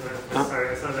 Yeah. Sorry,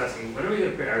 I was asking. When are we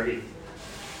going to pray Arvit?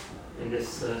 In this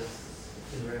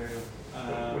scenario?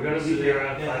 We're going to be here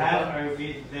around 5 o'clock. Have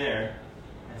Arvit there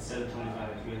at 7:25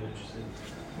 if you're interested.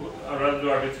 I'd rather do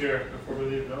Arvit here before we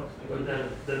leave, no? But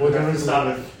then What we have time to is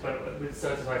stop it? it. But it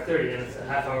starts at 5:30 and it's a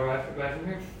half hour ride from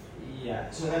here? Yeah,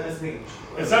 so that's the thing.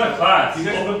 It's not a class. You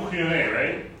It's guys- open Q&A,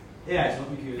 right? Yeah, it's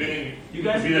open Q&A. Meaning You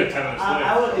guys be there 10 minutes late.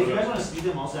 I would, if you guys want to speak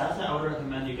them also after, I would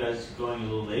recommend you guys going a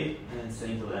little late and then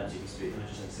staying till then so you can speak and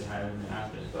just like say hi to them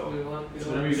after. But we want So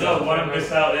whenever you So I want to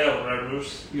miss out, when I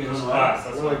Roos You goes know class.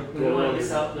 That's We're why. like- we don't want to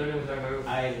miss out learning with our group.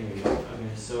 I hear you.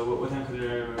 Okay, so what time could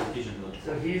our teaching go?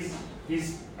 So he's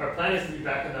our plan is to be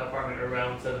back in the apartment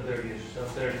around 7:30ish.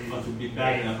 7:30. Oh, to be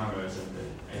back in that apartment at 7:30.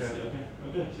 I see, okay.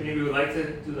 Okay. So maybe we would like to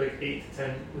do like 8 to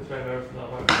 10 with my member from the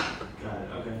apartment. Got it,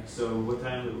 okay. So what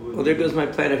time would... Well, there goes my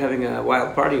plan of having a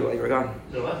wild party while you were gone.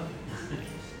 So what?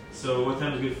 So what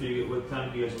time is good for you? What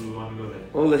time do you guys would want to go there?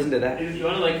 We'll listen to that. If you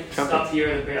want to like Trumpet. stop here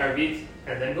and pray Arvit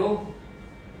and then go,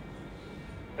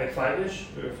 like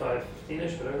 5ish or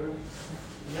 5:15ish, whatever.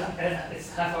 Yeah, and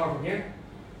it's half hour from here.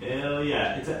 Hell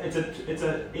yeah! It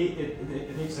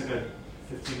takes like a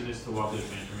 15 minutes to walk to the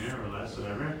train from here or less,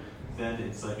 whatever. Then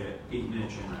it's like an 8-minute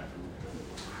train ride from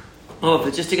here. Oh, if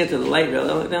it's just to get to the light rail,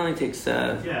 that only takes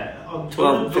Yeah,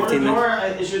 12, 15 door,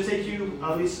 it should take you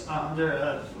at least under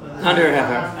a half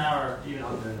hour. an hour, even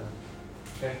under.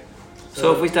 Okay.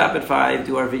 So if we stop at 5,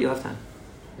 do our video left time.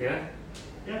 Yeah.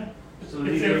 Yeah. So It's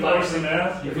leave here in five. course in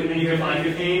math. You If we could leave here 5.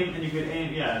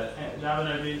 aim, yeah, down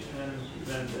and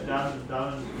then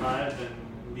down 5, then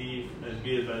leave as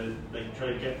be it, but like try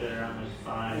to get there around like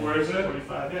 5. Where is it?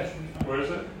 45. Yeah, Where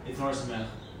is it? it's North Smith.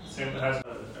 Same has.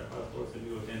 Supposed to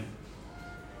be within.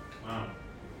 Wow.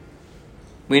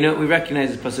 We recognize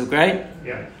this pasuk, right?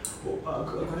 Yeah.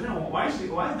 Question: Why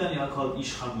is Daniel called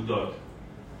Ish Hamudot?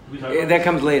 That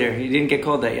comes later. He didn't get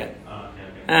called that yet.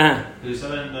 Okay. Uh-huh. You saw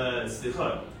that in the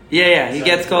Slichot. Yeah, he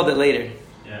gets called it later.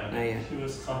 Yeah. Yeah. He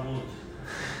was Hamud.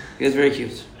 He was very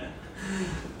cute.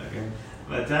 Okay.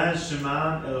 ואתה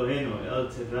שמע אלוהינו אל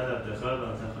תיבת עבדך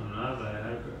ואל תחנונה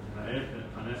והאר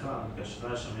פניך המקשך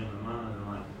שמים למען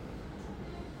אדוני.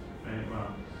 Right, wow.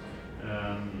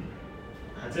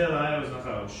 חצי אליי אוזנך,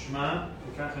 שמע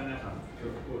וקח עיניך,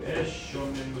 ואש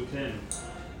שוממותנו,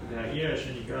 והעיר אשר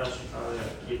נקרא שמך עליה,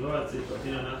 כי לא עצית אותי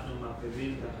אנחנו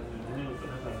מרחיבים תחת ממנו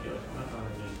ופניך כי לפניך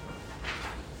עליהם.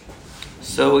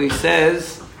 So he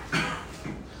says,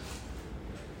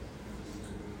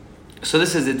 so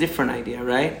this is a different idea,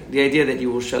 right? The idea that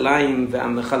Yerushalayim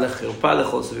ve'amecha lechirpa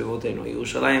lechol sevivotenu,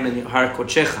 Yerushalayim and Har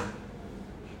Kodshecha,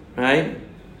 right?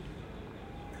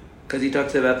 Because he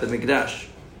talks about the Mikdash.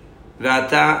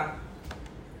 Ve'ata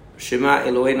shema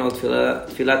Eloheinu tfilat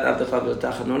avdecha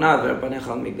v'tachanona ve'arpanecha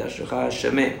al mikdashecha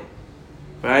shemeh,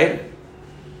 right?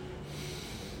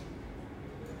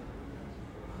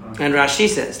 And Rashi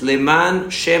says, Leman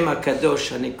Shem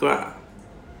HaKadosh HaNikra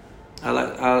al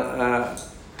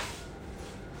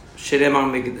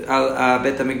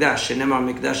Bet HaMikdash Shenemar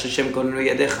Mikdash Hashem Konenu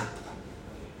Yadecha.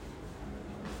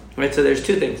 Right, so there's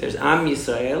two things. There's Am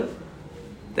Yisrael,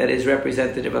 that is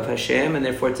representative of Hashem, and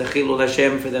therefore it's a Chilul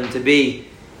Hashem for them to be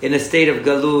in a state of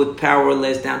Galut,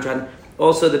 powerless, downtrodden.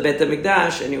 Also, the Bet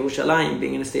HaMikdash and Yerushalayim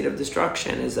being in a state of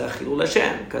destruction is a Chilul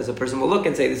Hashem, because a person will look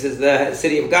and say, this is the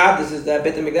city of God, this is the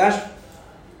Bet HaMikdash.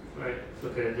 Right,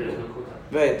 look at it, there's no kota.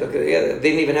 Right, okay, yeah, they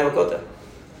didn't even have a kota.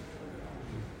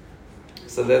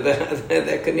 So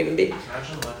that couldn't even be.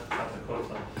 Imagine without the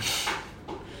kota.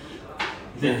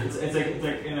 It's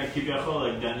like in a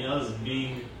Kibyachol, like Daniel is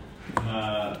being...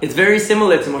 It's very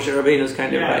similar to Moshe Rabbeinu's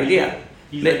kind of idea.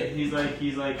 He's like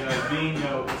being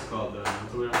what's called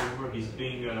what's the word I'm looking for? He's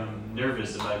being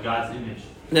nervous about God's image.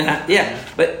 Yeah,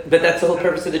 but that's the whole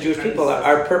purpose of the Jewish people.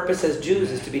 Our purpose as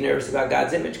Jews is to be nervous about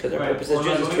God's image, because our purpose as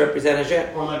Jews is to represent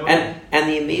Hashem. And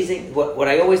the amazing, what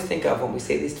I always think of when we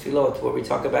say these tefillot, where we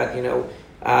talk about,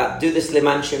 do this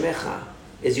leman shemecha,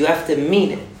 is you have to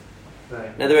mean it.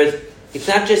 Right. In other words, it's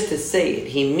not just to say it;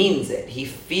 he means it. He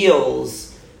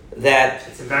feels that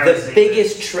the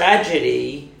biggest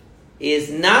tragedy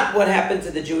is not what happened to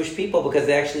the Jewish people, because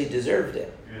they actually deserved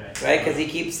it. Right? Because he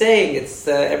keeps saying it's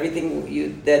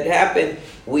everything that happened,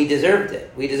 we deserved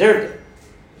it. We deserved it.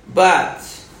 But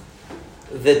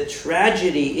the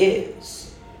tragedy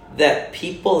is that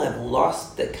people have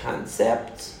lost the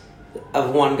concept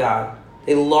of one God.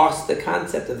 They lost the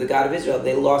concept of the God of Israel.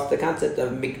 They lost the concept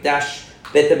of Mikdash,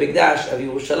 Bet HaMikdash, of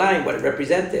Yerushalayim, what it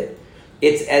represented.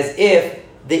 It's as if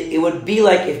it would be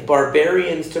like if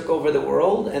barbarians took over the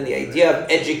world and the idea of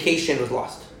education was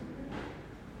lost.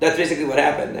 That's basically what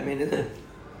happened. I mean,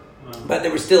 but they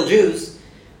were still Jews.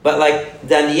 But like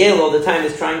Daniel all the time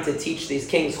is trying to teach these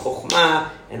kings chokhmah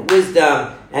and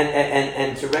wisdom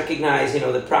and to recognize,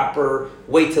 the proper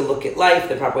way to look at life,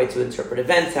 the proper way to interpret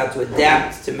events, how to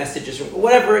adapt to messages,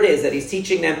 whatever it is that he's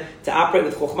teaching them to operate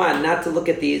with chokhmah, and not to look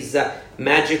at these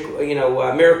magic,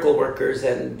 miracle workers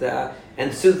and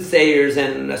soothsayers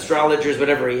and astrologers,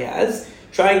 whatever he has,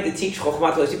 trying to teach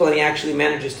chokhmah to those people, and he actually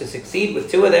manages to succeed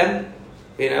with two of them.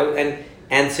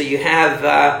 And so you have,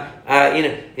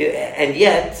 and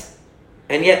yet,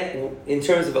 in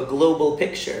terms of a global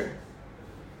picture,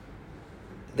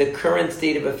 the current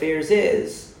state of affairs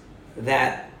is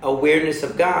that awareness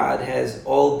of God has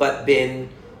all but been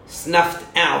snuffed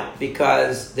out,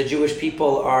 because the Jewish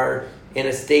people are in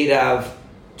a state of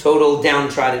total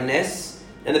downtroddenness,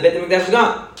 and the Beit HaMikdash is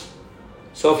gone.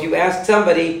 So if you ask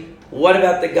somebody, what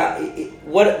about the God?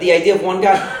 What the idea of one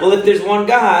God? Well, if there's one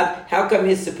God, how come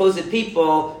his supposed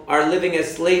people are living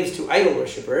as slaves to idol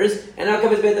worshippers? And how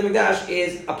come his Beit HaMikdash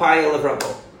is a pile of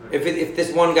rubble? If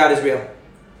this one God is real,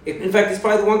 in fact, it's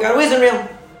probably the one God who isn't real.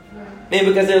 Maybe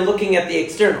because they're looking at the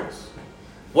externals.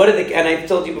 And I've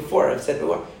told you before. I've said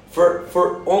before.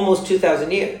 For almost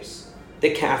 2,000 years, the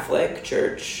Catholic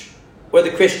Church or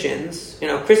the Christians,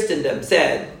 Christendom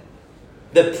said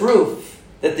the proof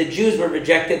that the Jews were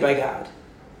rejected by God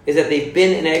is that they've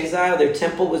been in exile. Their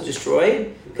temple was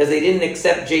destroyed because they didn't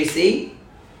accept JC.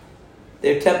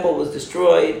 Their temple was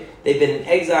destroyed. They've been in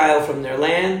exile from their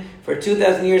land for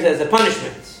 2,000 years as a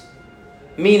punishment.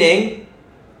 Meaning,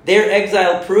 their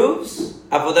exile proves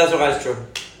Avodah Zarah is true.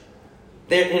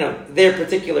 Their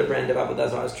particular brand of Avodah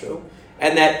Zarah is true,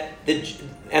 and that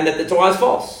the Torah is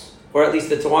false, or at least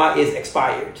the Torah is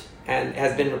expired and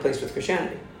has been replaced with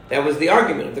Christianity. That was the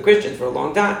argument of the Christians for a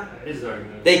long time. That is the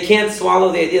argument. They can't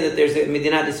swallow the idea that there's a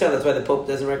Medinat Israel. That's why the Pope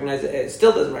doesn't recognize it.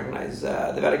 Still doesn't recognize,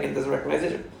 the Vatican doesn't recognize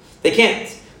Israel. They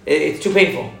can't. It's too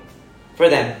painful for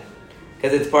them.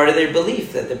 Because it's part of their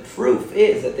belief that the proof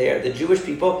is that the Jewish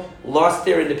people lost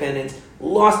their independence,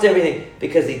 lost everything,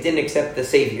 because they didn't accept the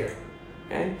Savior.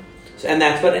 Okay? And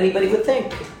that's what anybody would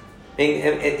think.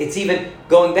 It's even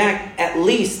going back, at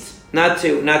least, not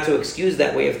to excuse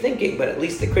that way of thinking, but at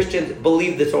least the Christians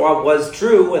believed the Torah was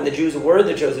true and the Jews were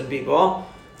the chosen people.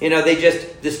 They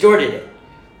just distorted it.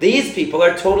 These people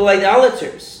are total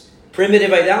idolaters,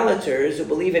 primitive idolaters who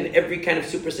believe in every kind of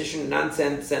superstition,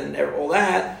 nonsense, and all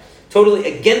that,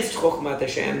 totally against Chokhmat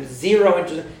Hashem, zero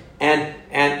interest, and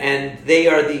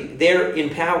they're in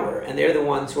power, and they're the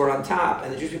ones who are on top,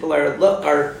 and the Jewish people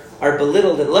are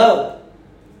belittled and low.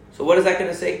 So what is that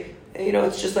going to say?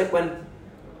 It's just like when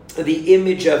the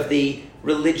image of the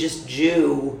religious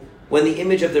Jew,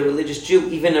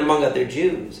 even among other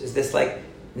Jews, is this like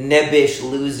nebbish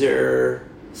loser,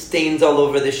 stains all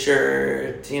over the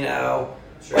shirt,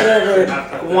 whatever.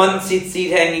 One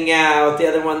seat hanging out, the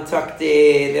other one tucked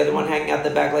in, the other one hanging out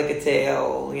the back like a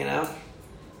tail,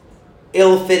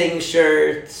 ill-fitting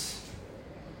shirts,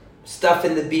 stuff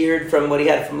in the beard from what he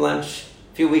had from lunch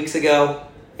a few weeks ago.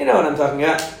 You know what I'm talking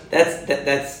about.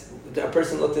 That's a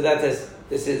person looked at that as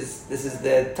this is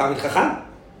the Talmid Chacham.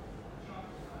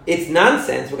 It's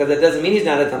nonsense because that doesn't mean he's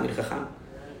not a Talmid Chacham.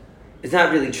 It's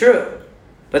not really true,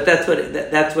 but that's what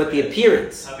the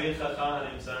appearance.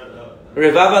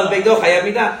 Revav al Beigdo Chayav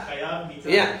Midah.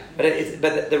 Yeah, but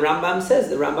the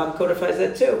Rambam codifies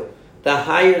that too. The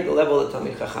higher the level of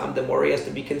Talmid Chacham, the more he has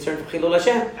to be concerned for Chilul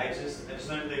Hashem. I just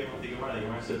learned the Gemara. The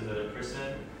Gemara says that a person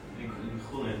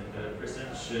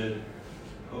should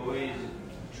always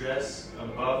dress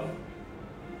above,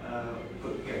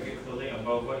 get clothing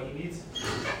above what he needs.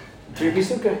 To your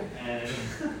Bisuka.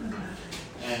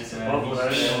 And so Above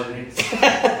what anyone needs. I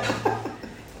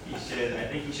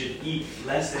think he should eat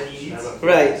less than he needs.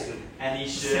 Right. And he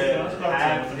should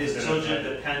have his children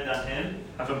depend on him.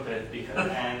 Haven't paid. Because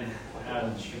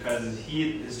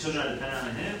his children are dependent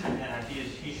on him, and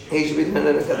he should be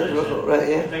dependent on Kadosh Baruch Hu, right?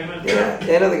 Yeah.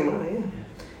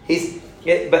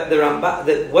 But the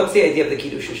Rambam, what's the idea of the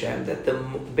Kiddush Hashem?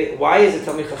 Why is a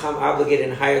Talmid Chacham obligated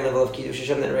in a higher level of Kiddush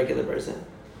Hashem than a regular person?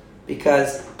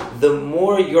 Because the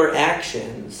more your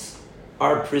actions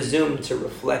are presumed to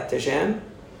reflect Hashem,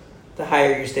 the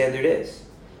higher your standard is.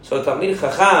 So a Talmid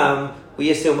Chacham,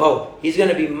 we assume, he's going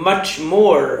to be much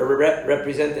more a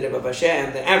representative of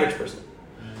Hashem than average person.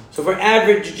 So for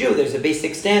average Jew, there's a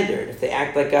basic standard. If they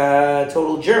act like a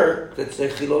total jerk, that's a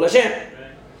Chilul Hashem.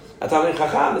 A Talmid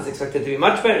Chacham is expected to be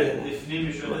much better than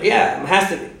that. Yeah, it has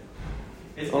to be.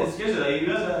 It's good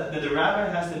that the rabbi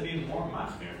has to be more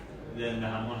machmir than the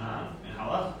Hamon Ha'am in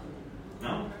Halach.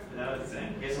 No? Is that what it's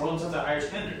saying? He has to hold himself to a higher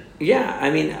standard. Yeah,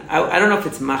 I mean, I don't know if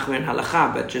it's machmir in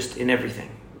halacha, but just in everything.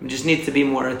 It just needs to be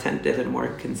more attentive and more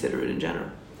considerate in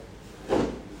general.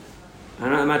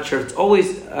 I'm not sure if it's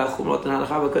always chumrot in halacha,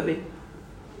 but it could be.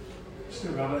 Should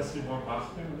the rabbi be more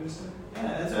machmir? What do you say?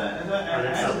 Yeah,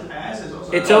 that's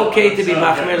what it's okay to be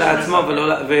machmir la'atzmo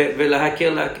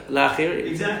v'lahakir la'achirim.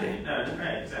 Exactly.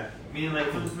 Right, exactly. I mean, like,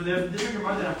 for the different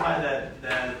Gemara that apply that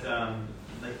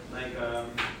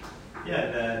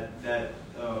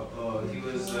he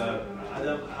was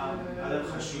Adam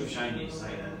Chashuv Shinies,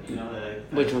 like that.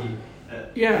 Which one?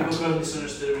 Yeah. People could have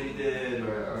misunderstood what he did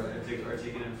or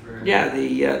taken him for. Yeah,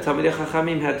 the Talmidei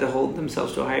Chachamim had to hold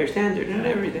themselves to a higher standard in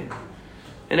everything.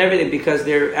 Because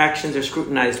their actions are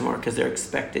scrutinized more because they're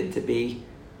expected to be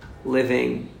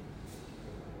living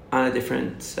on a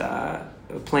different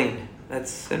plane.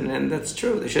 That's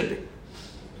true. They should be.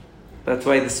 That's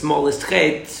why the smallest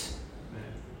chet,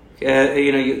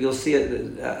 you'll see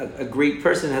a great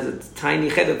person has a tiny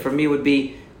chet that for me would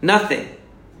be nothing.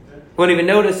 Won't even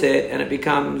notice it, and it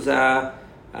becomes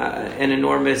an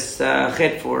enormous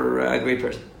chet for a great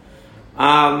person.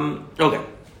 Okay,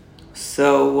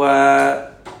 so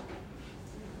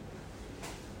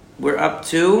we're up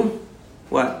to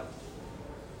what?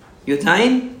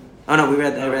 Yutain? Oh no, I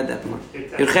read that before.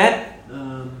 Yurchet?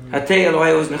 Hatei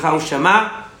Elohai Oznecha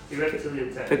Ushama.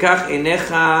 וכך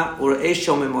עיניך וראה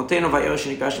שוממותינו והעיר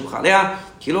שנקרא שמך עליה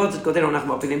כי לא צדקותינו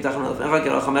אנחנו מפילים תחת לפניך כי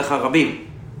רחמיך רבים.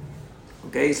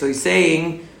 Okay, so he's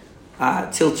saying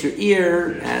tilt your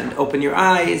ear and open your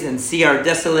eyes and see our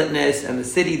desolateness and the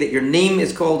city that your name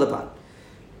is called upon.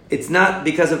 It's not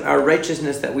because of our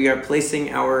righteousness that we are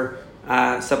placing our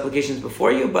supplications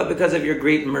before you, but because of your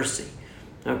great mercy.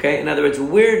 Okay, in other words,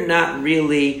 we're not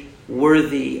really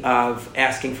worthy of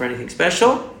asking for anything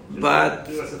special. But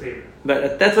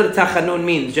that's what a tachanun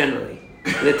means generally.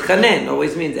 The tchanen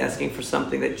always means asking for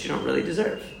something that you don't really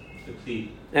deserve.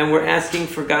 And we're asking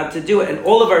for God to do it. And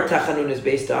all of our tachanun is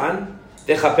based on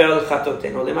v'chaper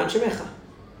l'chatotenu leman shemecha.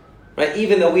 Right?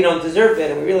 Even though we don't deserve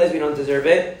it, and we realize we don't deserve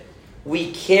it,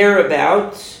 we care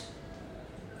about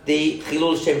the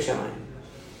chilul shem shamayim.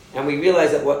 And we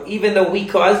realize that even though we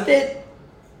caused it,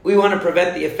 we want to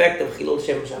prevent the effect of chilul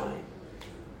shem shamayim.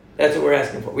 That's what we're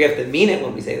asking for. We have to mean it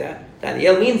when we say that.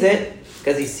 Daniel means it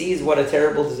because he sees what a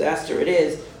terrible disaster it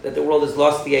is that the world has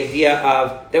lost the idea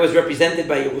of that was represented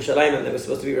by Yerushalayim and that was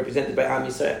supposed to be represented by Am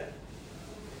Yisrael.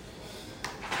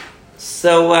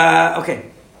 So, okay.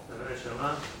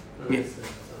 Yeah.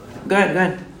 Go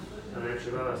ahead.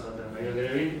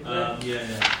 Yeah.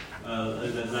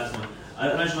 The last one.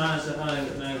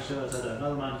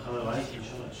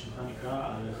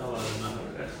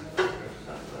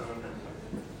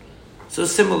 So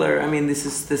similar, I mean, this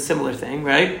is the similar thing,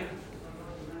 right?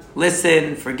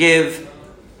 Listen, forgive,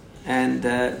 and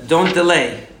don't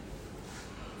delay.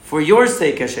 For your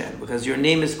sake, Hashem, because your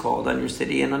name is called on your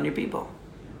city and on your people.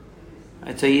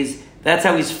 Right, so that's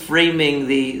how he's framing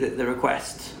the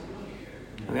request.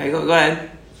 Okay, go ahead.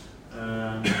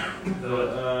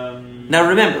 Now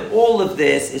remember, all of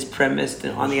this is premised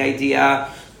on the idea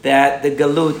that the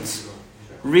Galut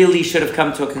really should have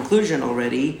come to a conclusion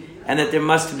already, and that there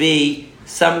must be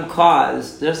some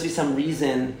cause, there must be some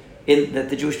reason that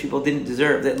the Jewish people didn't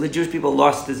deserve, that the Jewish people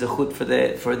lost the zechut for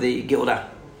the Geulah.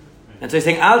 And so he's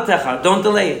saying, Al techar, don't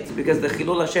delay it, because the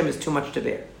Chilul Hashem is too much to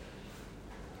bear.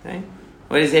 Okay?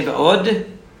 What does he say? V'od?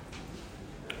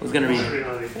 Who's going to read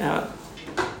it? Yeah.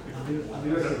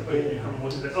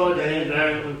 ועוד אני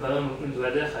נער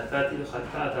ונדוודך חטאתי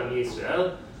וחטאת עמי ישראל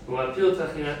ומפיל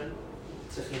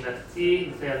תחינתי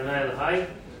לפני אדוני אלוהי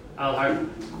על הר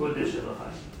קודש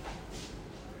אלוהי.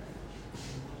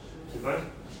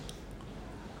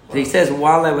 So he says,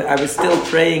 while I was still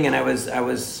praying and I was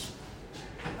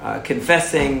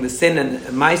confessing the sin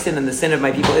and my sin and the sin of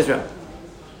my people Israel.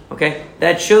 Okay,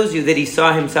 that shows you that he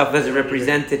saw himself as a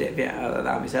representative.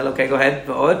 Yeah, okay, go ahead.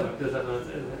 ועוד.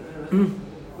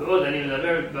 ועוד אני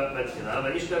מדבר בתחילה,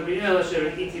 ואיש גבריאל אשר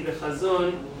ראיתי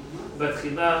בחזון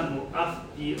בתחילה מואף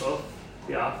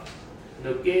ביאף,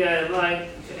 נוגע אליי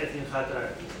כעת מנחת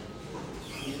הארץ.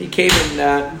 He came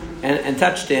and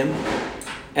touched him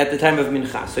at the time of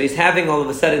Mincha. So he's having all of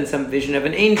a sudden some vision of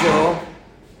an angel,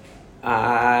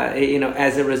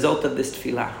 as a result of this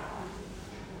tefillah.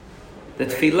 The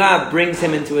tefillah brings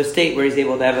him into a state where he's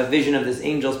able to have a vision of this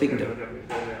angel speaking to him.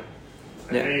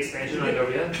 Yeah. Any expansion on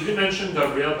Gabriel? Did you mention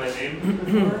Gabriel by name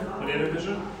when you had a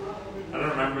vision? I don't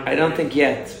remember. I don't think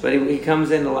yet, but he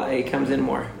comes in a lot. He comes in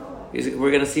more.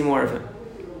 We're going to see more of him.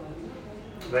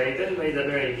 ויתן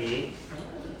וידבר עמי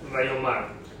ויאמר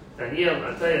דניאל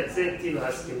אתה יצאתי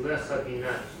להשכיל לך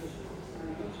בינה.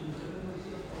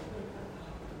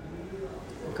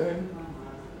 Okay.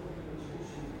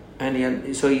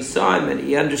 And so he saw him and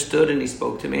he understood and he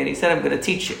spoke to me and he said, I'm going to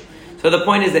teach you. So the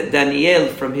point is that Daniel,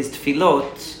 from his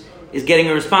tefillot, is getting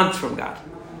a response from God.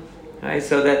 Right?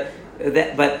 So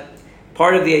but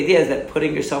part of the idea is that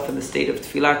putting yourself in the state of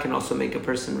tefillah can also make a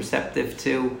person receptive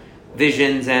to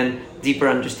visions and deeper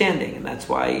understanding. And that's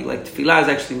why, tefillah is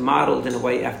actually modeled in a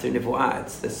way after nivuah.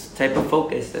 It's this type of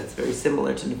focus that's very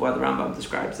similar to nivuah. The Rambam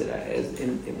describes it as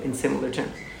in similar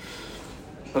terms.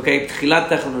 Okay, תחילת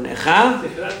תחנונך.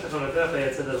 תחילת תחנונך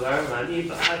יצא דבר, ואני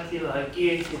באתי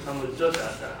להגיד כי חמודות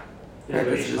אתה.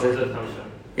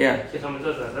 Yeah. כי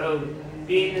חמודות אתה,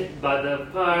 ובין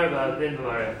בדבר והבן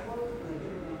במערך.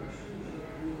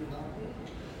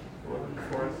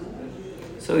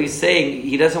 So he's saying,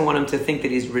 he doesn't want him to think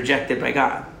that he's rejected by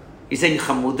God. He's saying,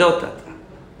 chamudot ata.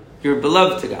 You're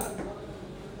beloved to God.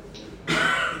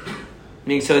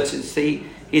 Meaning, so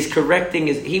he's correcting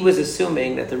he was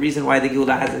assuming that the reason why the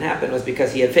Geulah hasn't happened was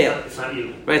because he had failed. It's not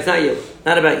you. Right, it's not you.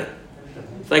 Not about you.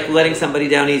 It's like letting somebody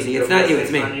down easy. It's not you,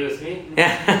 it's me. It's not you, it's me?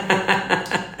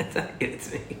 Yeah. It's not you,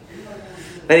 it's me.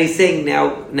 But he's saying,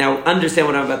 now understand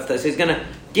what I'm about to tell you. So he's going to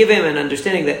give him an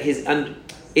understanding that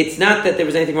it's not that there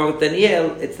was anything wrong with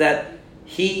Daniel, it's that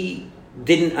he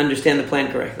didn't understand the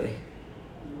plan correctly.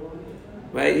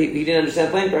 Right? He didn't understand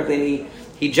the plan correctly, and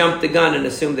he jumped the gun and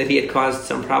assumed that he had caused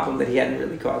some problem that he hadn't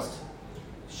really caused.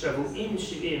 Shavuim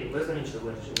Shivim. What does that mean,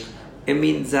 Shavuim? It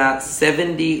means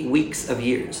 70 weeks of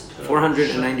years.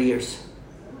 490 years.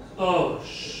 Oh,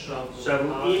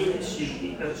 Shavuim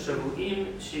Shivim.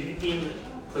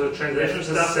 So the translation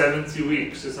says 70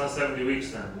 weeks. It's not 70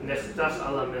 weeks then. נחתך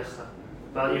על עמך,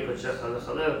 בל יקודשך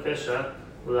לחלל פשע,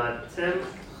 ולאטם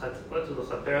חטאות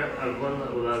ולכפר עוון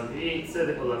ולהביא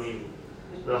צדק עולמים,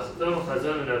 ולחתום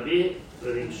חזון הנביא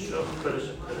ולמשוך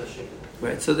חדשים.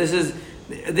 Right. So this is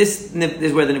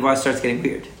where the Nebuah starts getting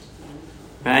weird.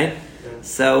 Right? Yeah.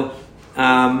 So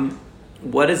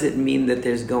what does it mean that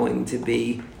there's going to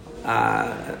be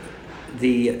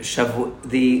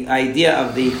the idea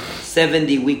of the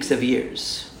 70 weeks of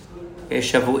years?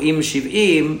 Shavuim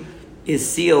Shiv'im is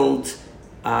sealed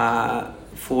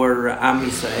for Am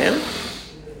Yisrael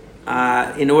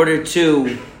in order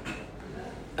to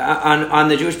on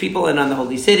the Jewish people and on the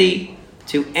holy city,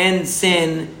 to end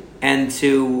sin and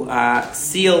to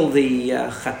seal the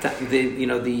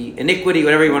iniquity,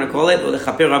 whatever you want to call it, or the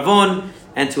chaper avon,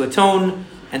 and to atone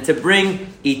and to bring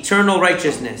eternal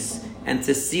righteousness and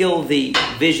to seal the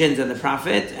visions of the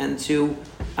prophet and to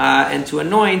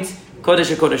anoint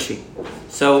Kodesh HaKodeshim.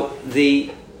 So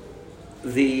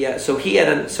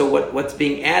what's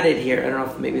being added here? I don't know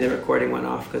if maybe the recording went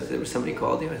off because there was somebody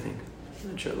called you. I think. I'm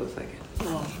not sure. It looks like it.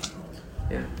 Oh.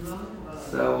 Yeah.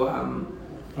 So.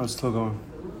 Oh, it's still going.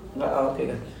 Oh, okay,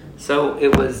 good. So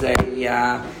it was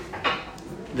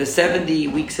the 70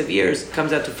 weeks of years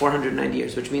comes out to 490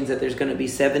 years, which means that there's going to be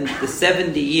the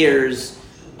 70 years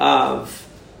of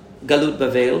Galut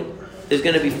Bavel. There's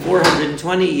going to be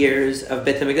 420 years of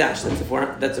Bet HaMikdash.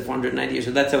 That's a 490 years.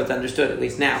 So that's how it's understood, at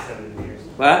least now. 70 years.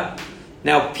 What?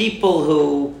 Now, people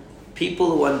who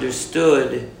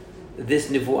understood this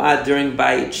Nivu'ah during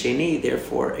Bayit Sheni,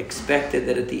 therefore expected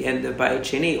that at the end of Bayit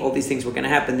Sheni, all these things were going to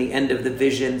happen, the end of the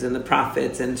visions and the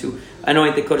prophets, and to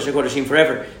anoint the Kodesh HaKodeshim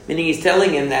forever. Meaning he's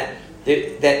telling him that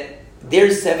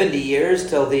there's 70 years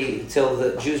till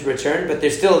the Jews return, but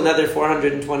there's still another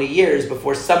 420 years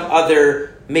before some other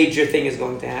major thing is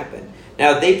going to happen.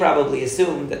 Now, they probably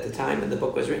assumed at the time when the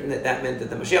book was written that meant that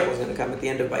the Mashiach was going to come at the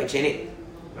end of Bayit Sheni,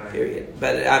 period.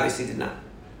 But it obviously did not.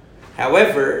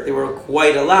 However, there were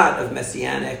quite a lot of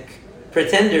messianic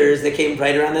pretenders that came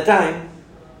right around the time,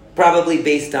 probably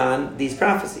based on these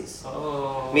prophecies.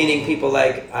 Oh. Meaning people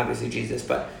like, obviously Jesus,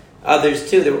 but others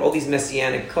too. There were all these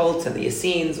messianic cults and the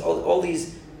Essenes, all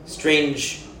these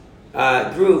strange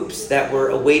groups that were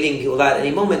awaiting Geulah at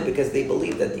any moment because they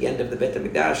believed at the end of the Bet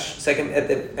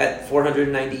HaMikdash, at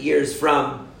 490 years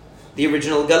from the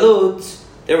original Galut,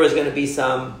 there was going to be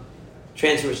some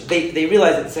transformation. They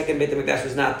realized that the second Beit HaMikdash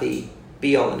was not the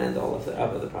be-all and end-all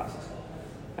of the process.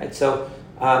 Right? So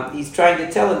he's trying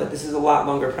to tell him that this is a lot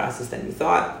longer process than you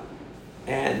thought,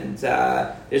 and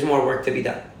there's more work to be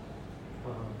done.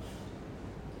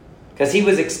 Because he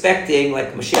was expecting,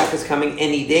 like, Mashiach is coming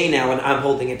any day now, and I'm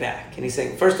holding it back. And he's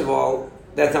saying, first of all,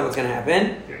 that's not what's going to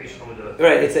happen.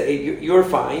 Right? You're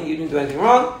fine. You didn't do anything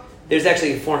wrong. There's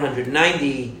actually a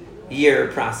 490-year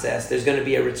process. There's going to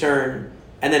be a return,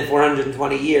 and then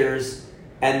 420 years,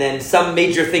 and then some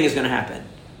major thing is going to happen.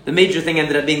 The major thing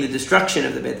ended up being the destruction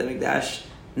of the Beit HaMikdash,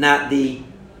 not the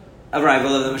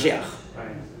arrival of the Mashiach.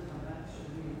 Right.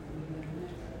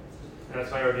 That's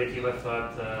why Rabbi Akiva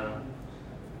thought...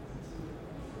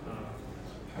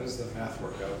 How does the math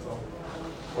work out, though?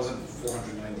 Wasn't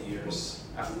 490 years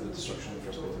after the destruction of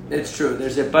the first Beit HaMikdash? It's true.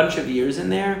 There's a bunch of years in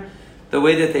there. The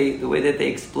way that they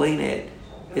explain it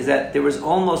is that there was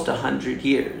almost 100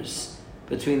 years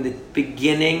between the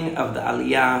beginning of the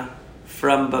Aliyah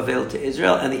from Bavel to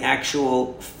Israel and the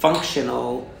actual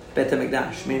functional Beit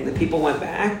HaMikdash. Meaning the people went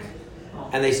back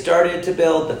and they started to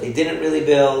build, but they didn't really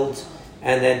build,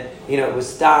 and then it was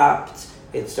stopped.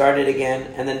 It started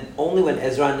again, and then only when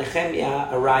Ezra and Nehemiah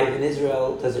arrive in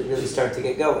Israel does it really start to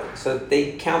get going. So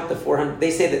they count the 400.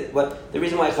 They say that the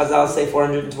reason why Chazal say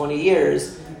 420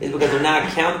 years is because they're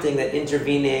not counting that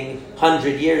intervening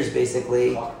 100 years,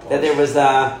 basically. That there was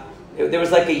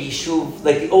like a yishuv,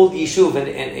 like the old yishuv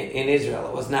in Israel.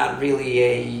 It wasn't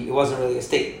really a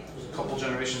state. There was a couple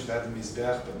generations that had the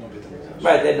Mizbeach, but no Beit HaMikdash.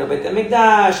 Right, they had no Beit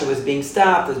HaMikdash. It was being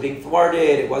stopped. It was being thwarted.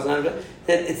 It wasn't.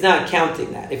 It's not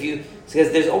counting that.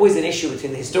 Because there's always an issue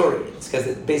between the historians, because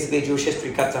basically Jewish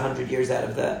history cuts 100 years out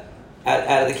of the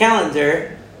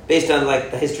calendar based on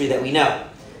like the history that we know.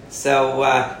 So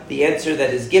the answer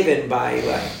that is given by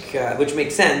which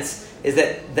makes sense, is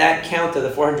that count of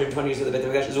the 420 years of the Beit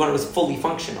HaMikdash is when it was fully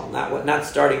functional, not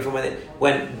starting from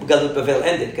when Galut Bavel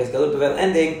ended. Because Galut Bavel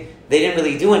ending, they didn't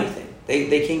really do anything.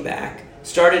 They came back,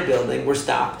 started building, were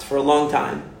stopped for a long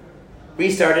time,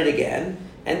 restarted again.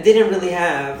 And didn't really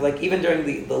have, even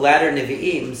during the latter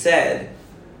Nevi'im said,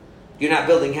 you're not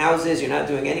building houses, you're not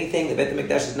doing anything, the Beit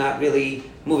HaMikdash is not really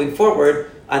moving forward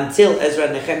until Ezra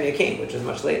and Nehemiah came, which was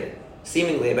much later,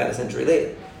 seemingly about a century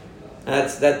later. And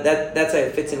that's how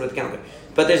it fits in with the calendar.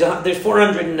 But there's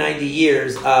 490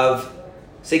 years of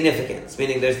significance,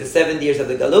 meaning there's the 70 years of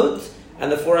the Galut,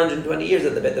 and the 420 years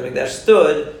that the Beit HaMikdash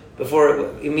stood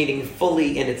before, meaning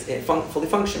fully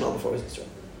functional before it was destroyed.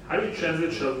 How do you translate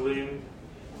Shavuim?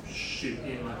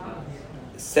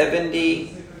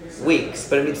 70 weeks,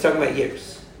 but it's talking about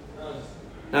years.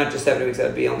 Not just 70 weeks, that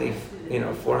would be only,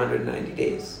 490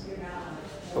 days.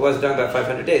 I wasn't talking about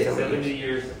 500 days. 70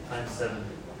 years times 7.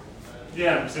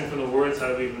 Yeah, I'm saying for the words, how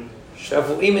do we even...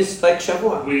 Shavuim is like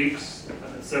Shavuot. Weeks.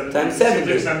 70. Times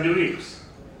 70. 70 weeks.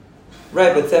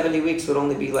 Right, but 70 weeks would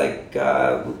only be like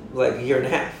a year and a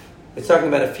half. It's talking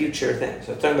about a future thing.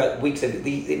 So it's talking about weeks of,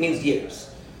 it means years.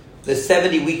 The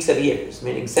 70 weeks of years,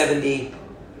 meaning 70,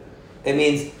 it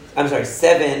means,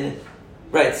 70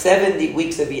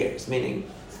 weeks of years, meaning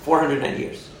 409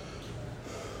 years.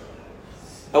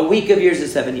 A week of years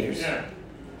is 7 years. Yeah.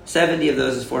 70 of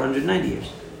those is 490 years.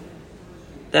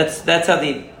 That's how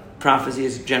the prophecy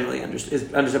is generally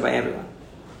understood by everyone.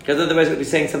 Because otherwise it would be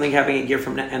saying something happening a year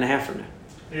and a half from now.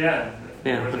 Yeah.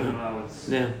 Yeah. It's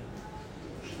Yeah.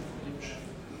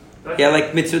 Yeah,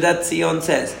 like Mitzudat Tzion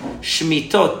says,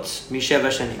 Shmitot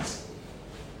Misheva Shanim.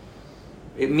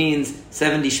 It means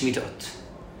 70 Shmitot.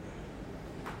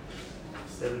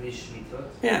 70 Shmitot?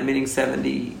 Yeah, meaning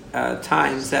 70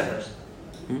 times 7.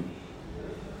 Hmm? Okay.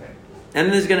 And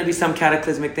then there's going to be some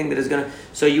cataclysmic thing that is going to...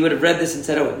 So you would have read this and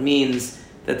said, it means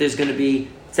that there's going to be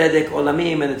Tzedek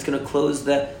Olamim and it's going to close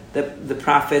the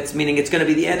prophets, meaning it's going to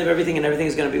be the end of everything and everything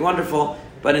is going to be wonderful.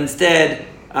 But instead,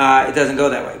 it doesn't go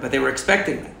that way. But they were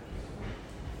expecting that.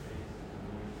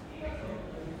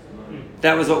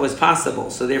 That was what was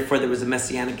possible. So therefore there was a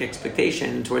messianic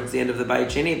expectation towards the end of the Bayit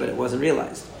Sheni, but it wasn't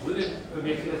realized. Would it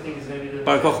make you think it's going to be the...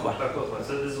 Bar Kokhba. Bar Kokhba.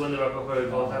 So this is when the Bar Kokhba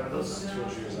revolt happened also?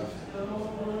 200 years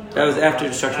after. That was after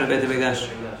destruction of Beit HaMikdash.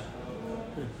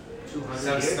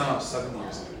 200 years? No, 7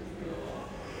 years.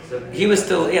 He was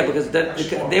still, because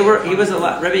he was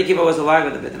alive. Rabbi Akiva was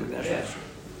alive at the Beit HaMikdash. Yeah.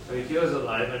 Rabbi Akiva was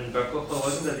alive and Bar Kokhba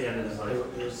wasn't at the end of his life.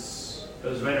 It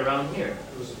was right around here.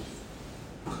 It was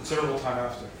a considerable time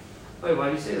after. Wait, why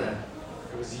do you say that?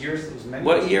 It was years. It was many.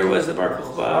 What years. year was the Bar Bar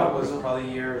Kokhba? was probably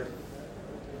a year.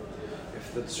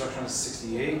 If the destruction was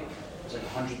 68, it was like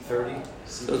 130.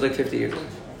 So it was like 50 years.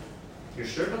 You're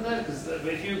sure about that? Because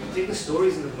if you take the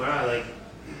stories in the Gemara, like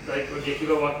Rabbi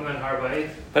Akiva walking on Har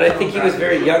Bayit. But I think he was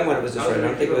very young when it was destroyed. I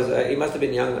don't think it was. He must have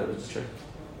been young when it was destroyed.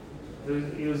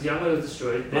 He was young when it was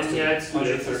destroyed. Then he had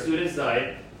students. The students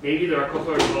died. Maybe the Bar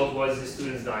Kokhba revolt was his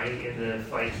students dying in the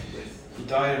fight with. He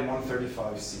died in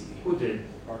 135 CE. Who did?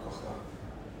 Bar Kokhba.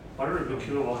 Why did Rabbi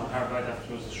Akiva walk on Har Bayit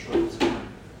after it was destroyed?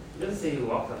 He doesn't say he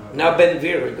walked on Har Bayit. Now Ben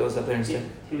Vir goes up there and says,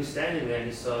 He was standing there and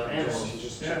he saw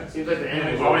animals. Yeah. Seems like the Yeah,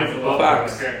 animals. he's already walking above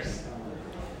Fox. the cares.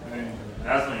 I mean,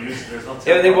 that's no use. There's no.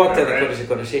 yeah, they walked down the right? Kodesh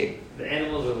HaKodashim. The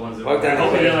animals were the ones that Walked were. down I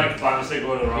hope the he didn't like by mistake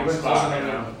go to the wrong went spot. close You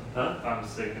enough. know? Huh? By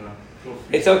mistake, you know. Feel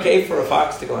free. It's okay for a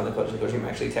fox to go on the Kodesh HaKodashim.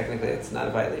 Actually, technically, it's not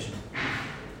a violation.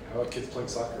 How about kids playing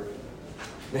soccer?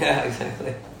 Yeah,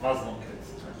 exactly. Muslim kids.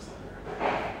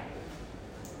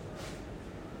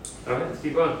 Alright, let's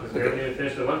keep going. Because we haven't even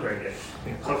finished the one part yet.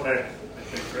 Okay. I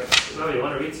think right. No, you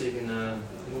want to read so you can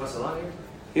move us along here?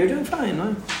 You're doing fine,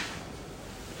 no?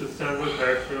 Just stand with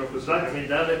character of בשבט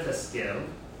מידה ותסקר,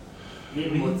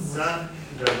 ממוצא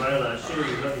דבר להשאיר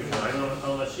ולבנות ירושלים,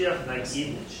 על משיח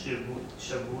נגיד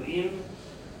שבועים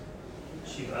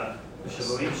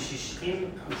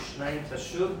 62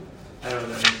 תשוב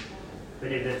העולמים,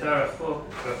 ונבנתה רחוב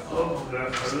וחרוץ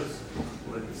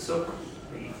ובצוק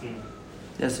לעיתים.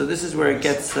 Yeah, so this is where it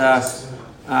gets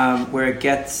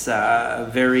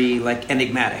very like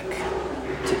enigmatic.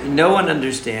 No one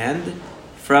understand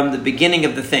from the beginning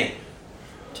of the thing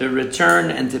to return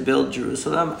and to build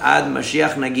Jerusalem ad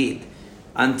Mashiach Nagid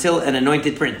until an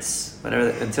anointed prince,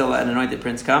 until an anointed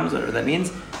prince comes, whatever that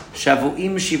means.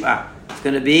 Shavuim Shiva. It's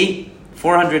going to be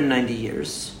 490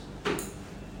 years,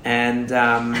 and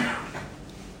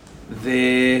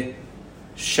the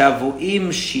Shavuim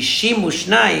Shishim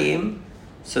Ushnaim.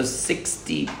 So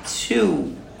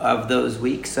 62 of those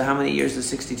weeks. So how many years is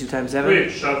 62 times 7? Wait,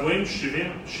 Shavuim,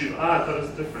 Shivim, Shiva, I thought it was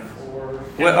different.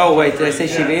 Wait, did I say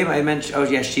Shivim? I meant,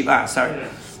 Shiva, sorry. Yeah.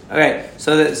 Okay,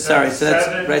 so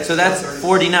that's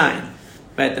 49.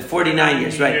 Right, the 49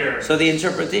 years, right. years. So the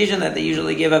interpretation that they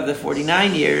usually give of the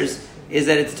 49 years is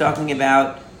that it's talking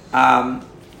about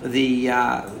the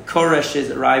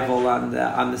Koresh's arrival on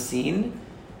the scene,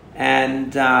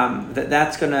 and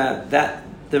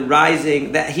the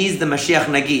rising, that he's the Mashiach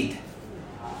Nagid.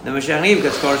 The Mashiach Nagid,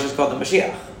 because Koresh is called the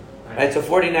Mashiach. Right, so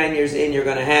 49 years in, you're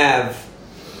going to have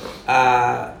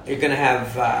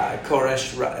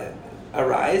Koresh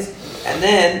arise, and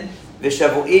then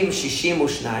Vishavuim Shishim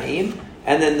Ushnaim,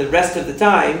 and then the rest of the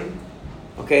time,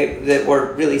 okay, that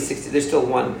were really 60. There's still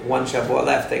one Shavua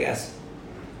left, I guess.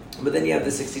 But then you have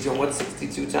the 62. And what's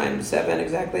 62 times 7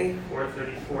 exactly?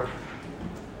 434.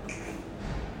 Is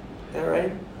that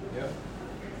right? Yeah.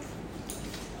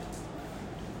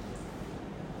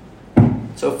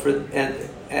 So for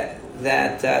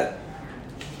that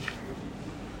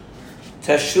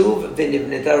Tashuv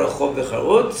v'nivneta rechov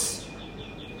v'charutz,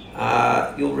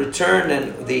 you'll return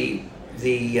and the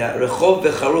rechov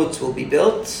v'charutz will be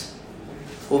built.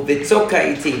 U'vitzok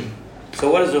ha'itim, So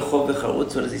what is Rechov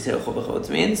v'charutz? What does he say Rechov v'charutz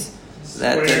means?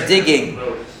 That Square digging.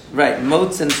 moats. Right,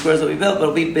 moats and squares will be built, but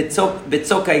it'll be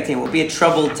bitzokaitim, will be at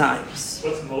troubled times.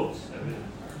 What's moats?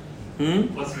 I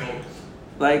mean, what's moats?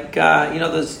 Like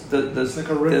those It's like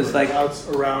a river. there's like out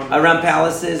around. around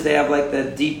palaces they have like the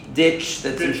deep ditch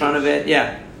that's in front of it,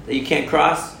 that you can't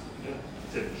cross. Yeah.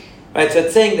 Ditch. Right, so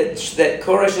it's saying that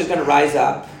Koresh is going to rise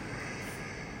up,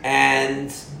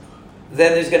 and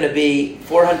then there's going to be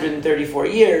 434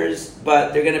 years,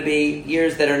 but they're going to be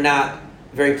years that are not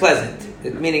very pleasant.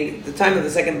 Meaning, the time of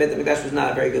the second Beit HaMikdash was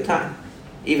not a very good time,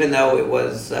 even though it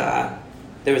was there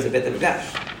was a Beit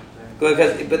HaMikdash. But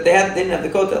they didn't have the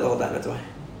Kotel the whole time. That's why.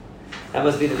 That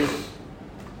must be the reason.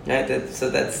 Right. So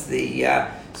that's the.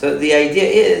 So the idea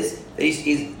is that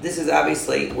this is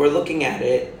obviously we're looking at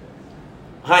it,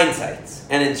 hindsight,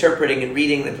 and interpreting and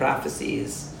reading the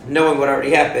prophecies, knowing what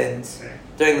already happened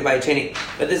during the Bayit Sheni.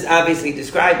 But this is obviously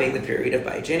describing the period of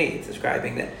Bayit Sheni. It's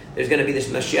describing that there's going to be this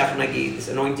Mashiach Nagid, this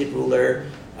anointed ruler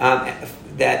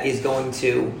that is going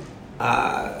to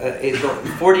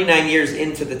 49 years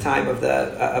into the time of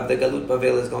the Galut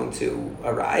Bavel is going to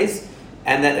arise,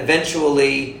 and that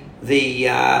eventually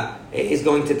is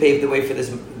going to pave the way for this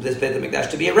Beit HaMikdash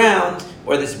to be around,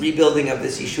 or this rebuilding of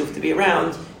this Yishuv to be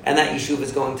around, and that Yishuv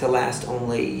is going to last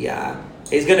only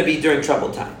is going to be during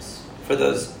troubled times for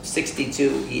those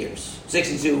 62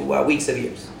 weeks of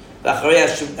years.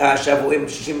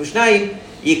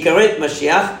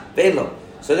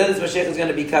 So then this Mashiach is going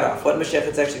to be cut off. What Mashiach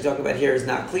it's actually talking about here is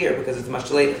not clear because it's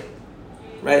much later,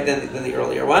 right, than the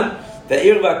earlier one. So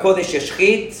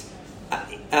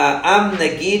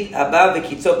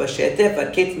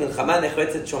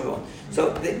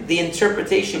the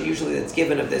interpretation usually that's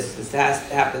given of this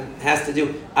has to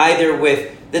do either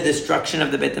with the destruction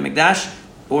of the Beit HaMikdash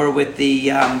or with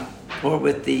the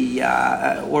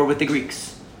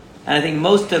Greeks. And I think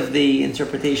most of the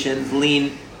interpretations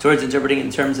lean towards interpreting in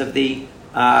terms of the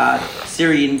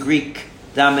Syrian Greek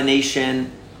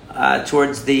domination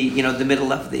towards the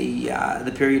middle of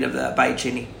the period of the Bayit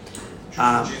Sheni.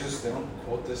 Jesus, they don't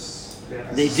quote this.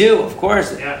 They do, of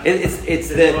course. Yeah.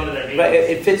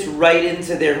 It fits right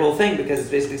into their whole thing because it's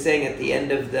basically saying at the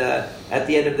end of the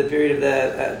period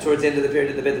of towards the end of the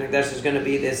period of the Beit HaMikdash there's going to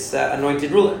be this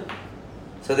anointed ruler.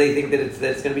 So they think that it's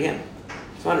going to be him. I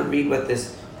just want to read what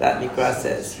that Mikra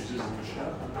says.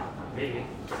 Maybe.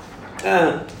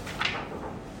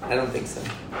 I don't think so.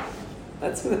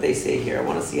 That's what they say here. I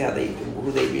want to see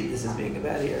who they read this as being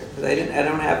about here because I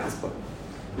don't have this book.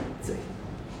 Let's see. It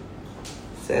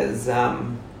says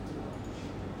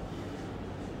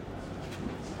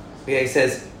he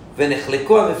says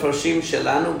ונחלקו המפרשים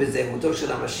שלנו בזהותו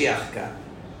של המשיח כאן.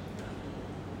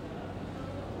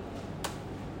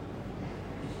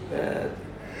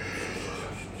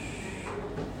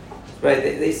 Right,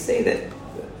 they say that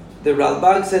the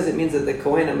Ralbag says it means that the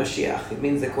Kohen HaMashiach, it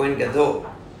means the Kohen Gadol.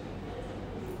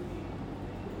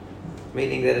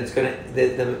 Meaning that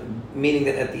meaning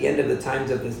that at the end of the times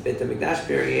of this Beit HaMikdash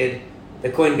period, the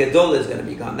Kohen Gadol is going to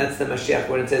be gone. That's the Mashiach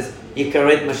when it says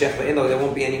Yikaret Mashiach Ve'eno, there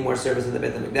won't be any more service in the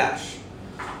Beit HaMikdash.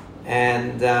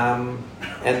 And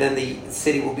then the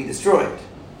city will be destroyed.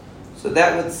 So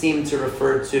that would seem to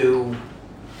refer to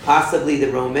possibly the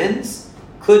Romans.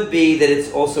 Could be that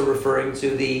it's also referring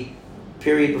to the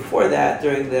period before that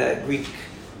during the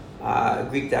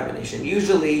Greek domination.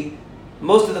 Usually,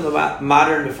 most of them about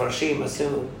modern Mefarshim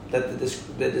assume that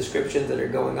the descriptions that are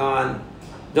going on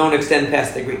don't extend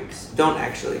past the Greeks, don't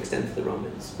actually extend to the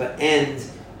Romans, but end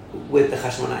with the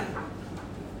Hashmonaim.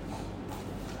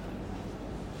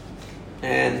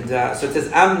 And so it says,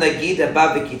 Am Nagid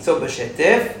Abba V'Kitzo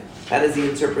B'Shetef. How does he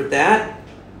interpret that?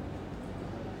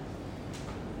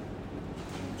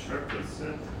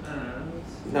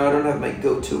 No, I don't have my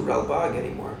go-to Ralbag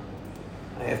anymore.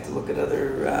 I have to look at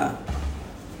other...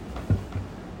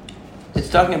 It's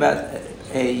talking about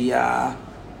a...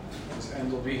 And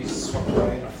will be swept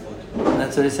away in a flood.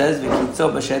 That's what it says.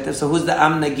 V'kitzo b'shetef. So who's the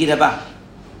Am Nagid Abba?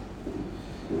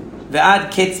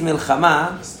 Ve'ad Ketz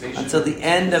Milchama, until the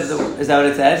end of the... Is that what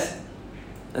it says?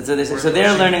 That's what they say. So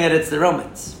they're learning that it's the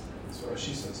Romans. That's what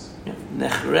she says.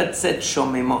 Nechretzet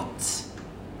Shomemot.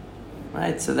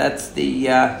 Right? So that's the...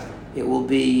 it will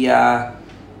be a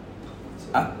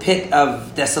pit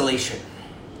of desolation.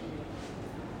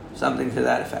 Something to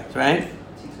that effect, right?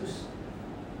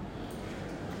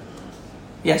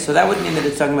 Yeah, so that would mean that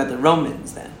it's talking about the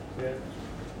Romans then. Yeah.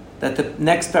 That the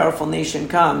next powerful nation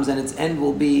comes and its end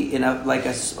will be in a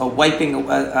wiping,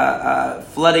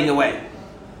 flooding away.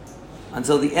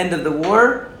 Until the end of the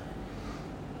war,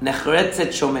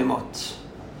 Nechretzet Shomemot.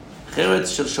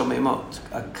 Cheretz shel Shomemot,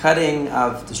 a cutting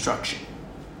of destruction.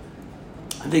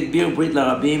 והגביר ברית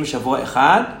לרבים שבוע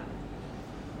אחד,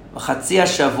 וחצי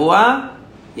השבוע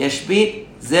ישבית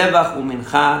זבח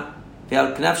ומנחה,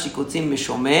 ועל כנף שיקוצים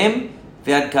משומם,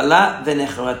 ועד כלה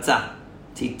ונחרצה.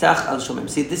 תיתח על שומם.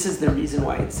 See, this is the reason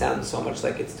why it sounds so much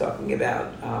like it's talking about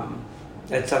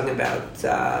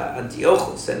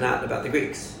Antiochus and not about the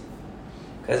Greeks.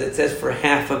 Because it says for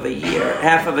half of a year,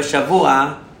 half of a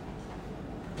shavua,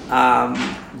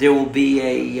 there will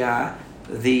be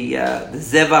the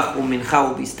zevach u'mincha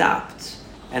will be stopped,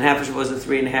 and half of shavua is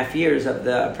the 3.5 years of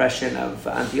the oppression of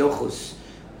Antiochus,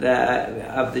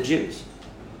 of the Jews.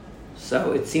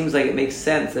 So it seems like it makes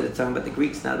sense that it's talking about the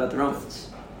Greeks, not about the Romans.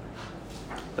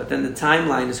 But then the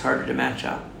timeline is harder to match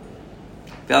up.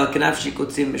 And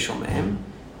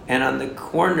on the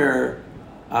corner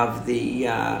of the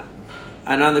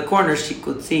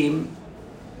shikutzim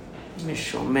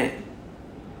mishomem,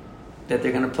 that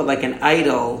they're going to put like an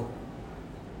idol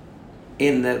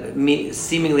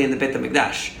seemingly in the Beit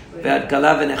HaMikdash. Ve'ad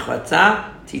kala v'nechratza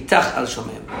titach al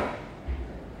shomem.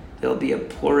 There'll be a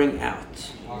pouring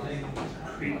out.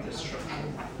 Decreed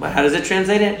destruction. Well, how does it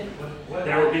translate it?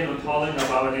 There will be an appalling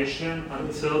abomination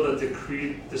until the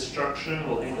decreed destruction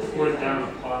will be poured down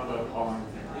upon the appalling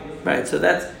thing. Right, so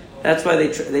that's why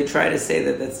they try to say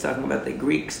that that's talking about the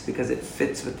Greeks, because it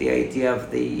fits with the idea of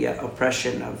the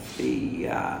oppression of the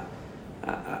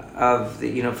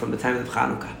from the time of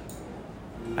Chanukah.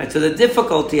 Right, so the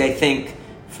difficulty, I think,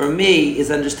 for me,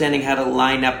 is understanding how to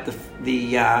line up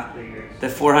the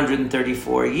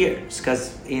 434 years,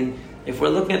 because if we're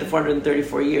looking at the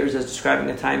 434 years as describing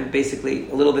a time, basically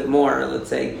a little bit more,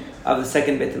 let's say, of the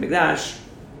second Beit HaMikdash,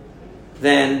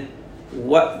 then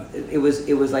it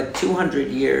was like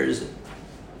 200 years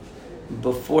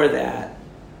before that,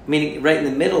 meaning right in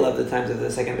the middle of the times of the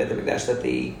second Beit HaMikdash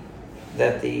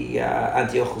that the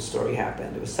Antiochus story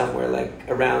happened. It was somewhere like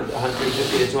around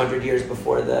 150 to 200 years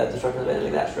before the destruction of the Beit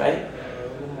HaMikdash, right?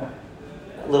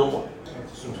 A little more.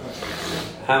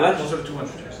 How much? Closer to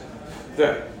 200 years.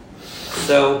 Very.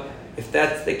 So, if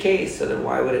that's the case, so then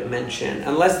why would it mention,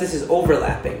 unless this is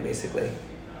overlapping, basically.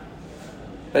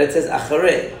 But it says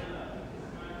acharei.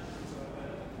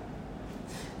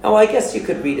 Oh, I guess you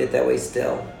could read it that way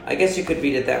still. Because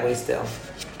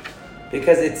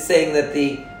it's saying that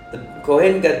the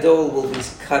Kohen Gadol will be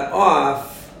cut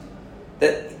off,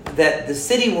 that the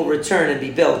city will return and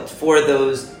be built for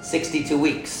those 62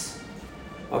 weeks.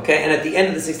 Okay, and at the end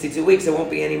of the 62 weeks, there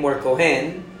won't be any more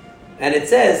Kohen. And it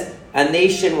says, a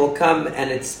nation will come and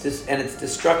its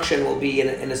destruction will be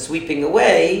in a sweeping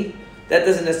away. That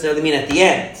doesn't necessarily mean at the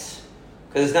end,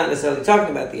 because it's not necessarily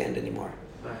talking about the end anymore.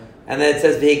 Right. And then it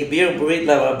says, "V'higbir brit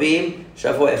larabim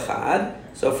shavua echad."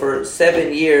 So for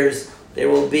 7 years there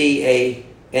will be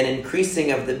an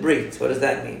increasing of the brit. What does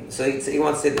that mean? So he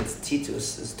wants to say that it's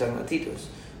Titus. It's talking about Titus,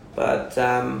 but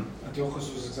Antiochus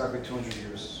was exactly 200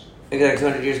 years. Exactly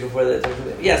 200 years before the.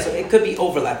 Yeah, so it could be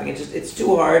overlapping. It's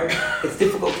too hard. It's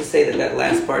difficult to say that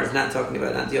last part is not talking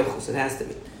about Antiochus. It has to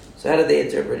be. So how do they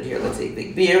interpret it here? Let's see.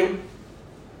 Big beer.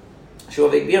 Shua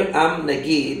big beer. Am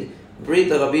nagid brit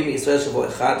l'rabim Yisrael shavu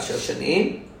echad shel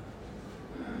shanim.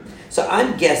 So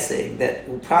I'm guessing that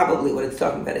probably what it's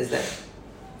talking about is that.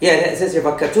 Yeah, it says here,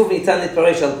 "Vakatuv nitan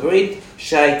litparesh al brit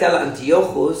shayita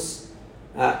Antiochus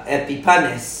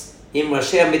epipanes im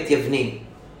rashi mityavnim."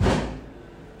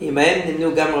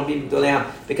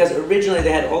 Because originally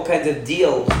they had all kinds of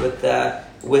deals with the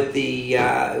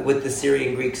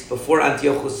Syrian Greeks before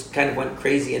Antiochus kind of went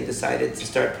crazy and decided to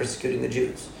start persecuting the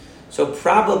Jews. So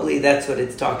probably that's what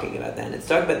it's talking about then. It's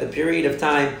talking about the period of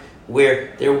time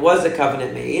where there was a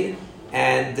covenant made,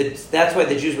 and that's why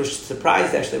the Jews were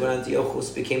surprised actually when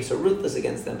Antiochus became so ruthless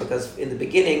against them, because in the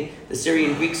beginning the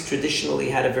Syrian Greeks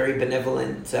traditionally had a very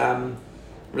benevolent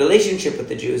relationship with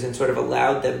the Jews and sort of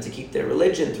allowed them to keep their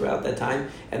religion throughout that time.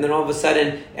 And then all of a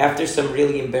sudden, after some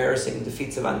really embarrassing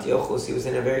defeats of Antiochus, he was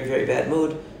in a very, very bad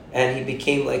mood, and he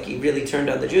became like he really turned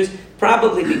on the Jews.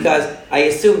 Probably because, I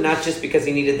assume, not just because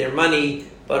he needed their money,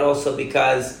 but also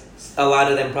because a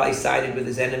lot of them probably sided with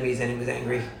his enemies and he was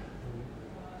angry.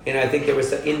 I think there was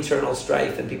some internal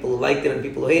strife and people who liked him and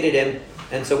people who hated him.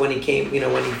 And so when he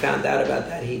found out about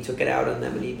that, he took it out on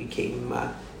them and he became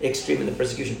extreme in the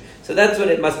persecution. So that's what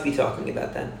it must be talking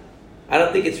about then. I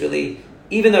don't think it's really,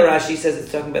 even though Rashi says it's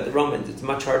talking about the Romans, it's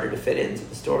much harder to fit into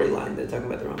the storyline than talking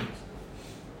about the Romans.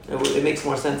 It makes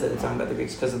more sense that it's talking about the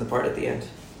Greeks because of the part at the end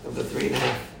of the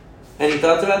 3.5. Any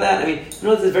thoughts about that? I mean,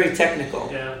 this is very technical.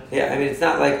 Yeah, I mean, it's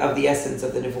not like of the essence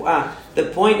of the Nevuah. The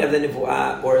point of the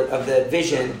Nevuah, or of the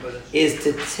vision, is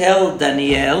to tell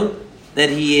Daniel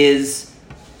that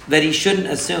he shouldn't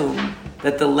assume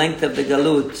that the length of the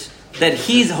Galut that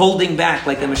he's holding back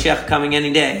like the Mashiach coming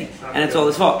any day, and it's all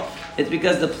his fault. It's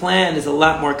because the plan is a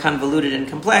lot more convoluted and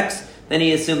complex than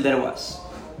he assumed that it was.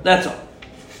 That's all.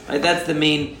 Right? That's the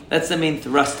main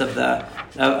thrust of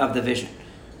the vision.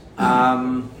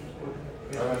 I'm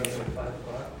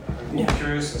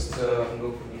curious as to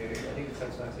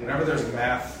whenever there's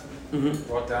math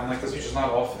brought down like this, which is not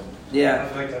often. Yeah. I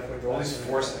feel like all these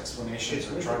forced explanations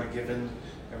are trying to give in.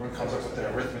 Everyone comes up with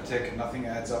their arithmetic and nothing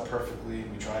adds up perfectly.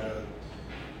 We try to.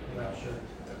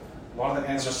 A lot of the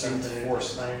answers seem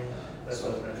forced.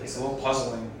 So it's a little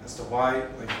puzzling as to why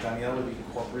like Daniel would be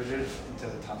incorporated into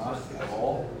the Tanakh at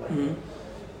all,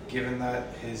 given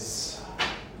that these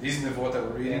nevuot that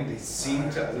we're reading, they seem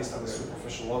to, at least on the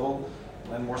superficial level,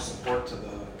 lend more support to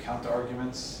the counter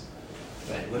arguments,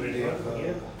 the validity of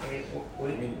the.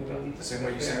 The same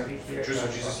way you say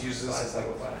Jesus uses as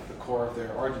like the core of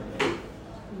their argument.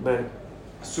 But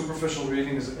a superficial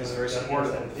reading is very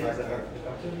supportive of the fact that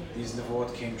these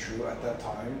nevuot came true at that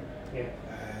time, and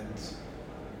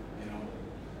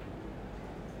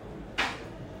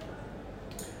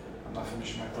I'm not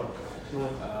finishing my thought.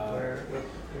 We're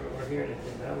here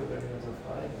now. We're going to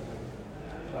 5, and then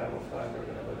 5:05. We're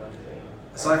going to go down to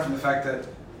 8. Aside from the fact that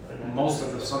most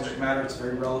of the subject matter is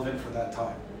very relevant for that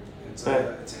time, it's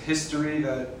a history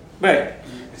that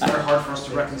it's very hard for us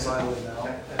to reconcile it now.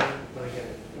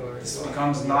 This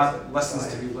becomes not lessons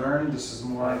to be learned. This is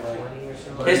more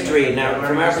like history. Now,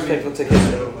 from our perspective, it's like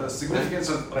history. The significance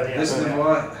of this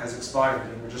nevuah has expired,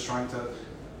 and we're just trying to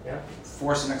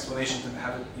force an explanation to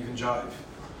have it even jive.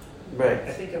 Right.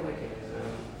 I think I like it.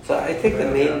 So I think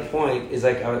the main point is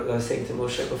like I was saying to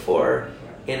Moshe before.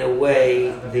 In a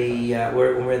way, when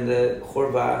we're in the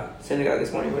Chorva synagogue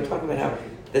this morning, we're talking about how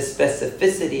the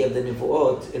specificity of the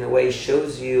Nevuot, in a way,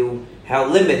 shows you how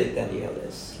limited Daniel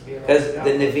is. Because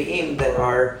the Nevi'im that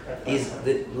are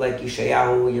like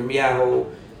Yeshayahu, Yirmiyahu,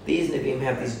 these Nevi'im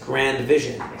have these grand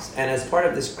visions. And as part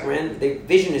of this the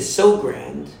vision is so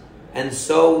grand and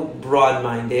so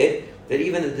broad-minded that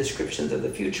even the descriptions of the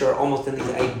future are almost in these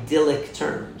idyllic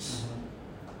terms.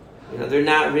 They're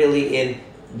not really in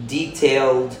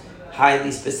detailed,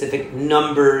 highly specific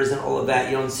numbers and all of that.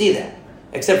 You don't see that.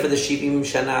 Except for the Shivim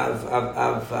Shana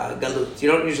of Galut. You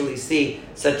don't usually see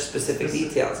such specific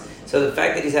details. So the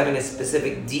fact that he's having a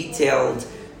specific detailed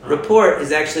report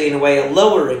is actually in a way a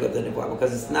lowering of the Nebuah,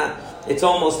 because it's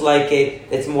almost like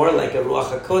it's more like a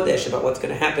Ruach HaKodesh about what's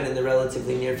going to happen in the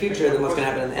relatively near future than what's going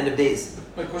to happen at the end of days.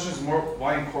 My question is more,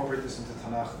 why incorporate this into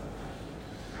Tanakh?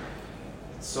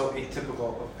 It's so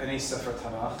atypical of any Sefer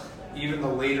Tanakh, even the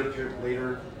later,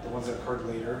 the ones that occurred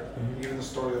later, even the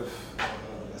story of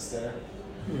Esther.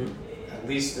 At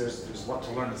least there's a lot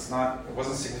to learn. It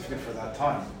wasn't significant for that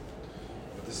time,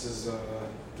 but this is a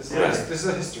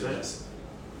history lesson.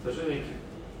 Especially,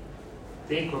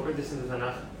 they incorporate this into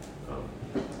Tanakh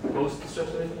post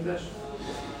destruction of Mikdash.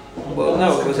 Well,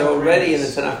 no, it was already in the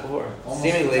Tanakh before. Almost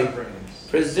Seemingly,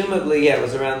 presumably, it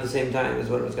was around the same time as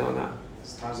what was going on.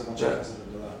 It's times of Mashiach.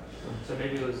 So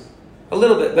maybe it was a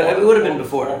little bit, but it would have been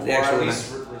before the actual. Or at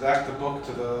least redact the book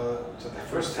to the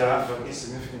first half of the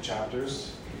significant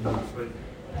chapters.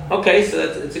 Okay, so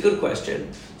it's a good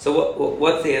question. So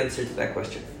what's the answer to that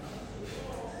question?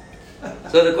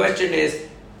 So the question is,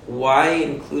 why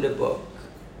include a book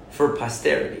for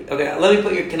posterity? Okay,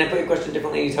 can I put your question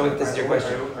differently and you tell me if this is your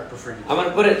question? I prefer you. I'm going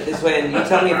to put it this way and you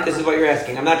tell me if this is what you're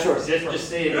asking. I'm not sure. Just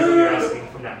say it is what you're asking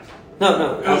from now.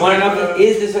 No. I want to know,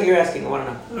 is this what you're asking? I want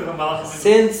to know.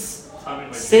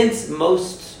 Since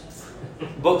most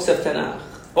books of Tanakh,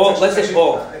 let's say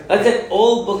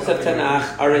all books of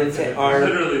Tanakh are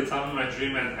literally telling my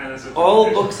dream and all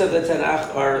books of the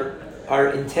Tanakh are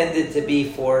intended to be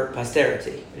for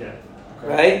posterity. Yeah.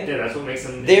 Right? Yeah, that's what makes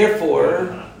them.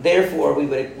 Therefore, we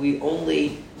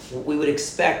would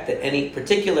expect that any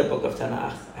particular book of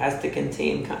Tanakh has to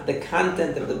contain the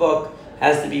content of the book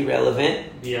has to be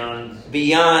relevant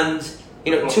beyond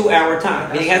 2 hour time.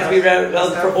 Meaning it has to be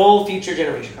relevant for all future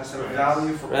generations. Has to have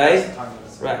value for right? time.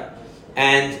 Right.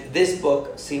 And this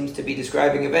book seems to be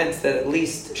describing events that at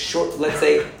least let's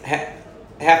say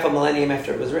half a millennium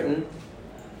after it was written,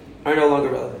 are no longer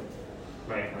relevant.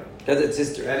 Right. Because it's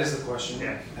history. That is the question.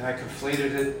 Yeah. And I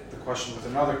conflated the question with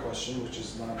another question, which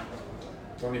is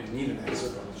don't even need an answer,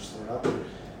 but I'll just throw it out there,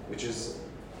 which is,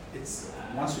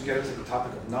 once we get into the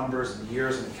topic of numbers and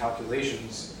years and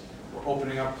calculations, we're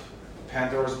opening up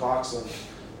Pandora's box of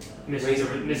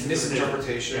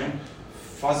misinterpretation,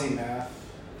 fuzzy math,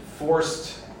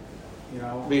 forced,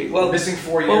 missing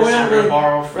 4 years, we're not going to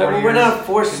borrow 4 years. We're not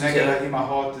forced to.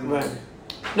 Right.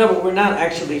 No, but we're not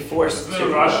actually forced to.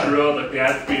 Rashi wrote like they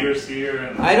had 3 years here.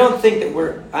 And I don't think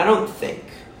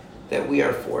that we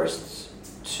are forced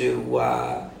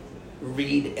to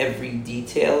read every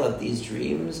detail of these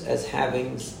dreams as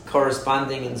having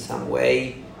corresponding in some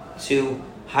way to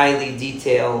highly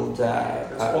detailed.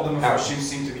 All the Mepharshim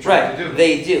seem to be trying to do.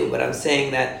 They do, but I'm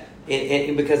saying that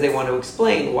because they want to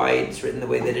explain why it's written the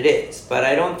way that it is. But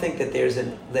I don't think that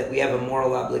that we have a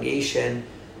moral obligation.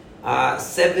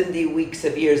 70 weeks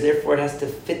of years, therefore it has to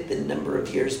fit the number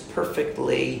of years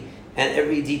perfectly, and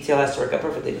every detail has to work out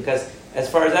perfectly. Because as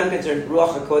far as I'm concerned,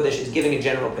 Ruach HaKodesh is giving a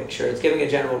general picture. It's giving a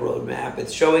general roadmap.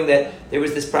 It's showing that there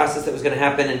was this process that was going to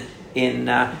happen in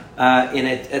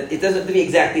it doesn't have to be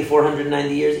exactly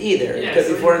 490 years either. Yeah, it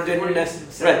could be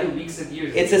 470 weeks of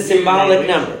years. It's a symbolic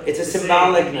number. It's a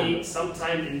symbolic number.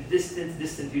 Sometime in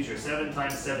distant future, 7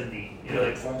 times 70.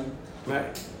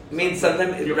 Right. Means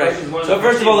sometimes right. So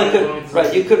first of all,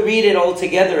 you could read it all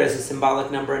together as a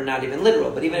symbolic number and not even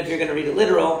literal. But even if you're going to read it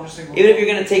literal, even if you're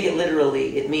going to take it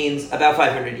literally, it means about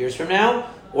 500 years from now,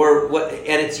 or what?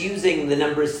 And it's using the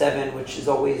number 7, which is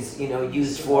always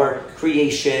used for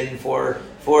creation, for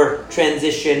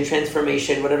transition,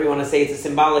 transformation, whatever you want to say. It's a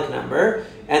symbolic number,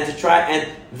 and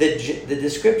the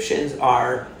descriptions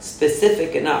are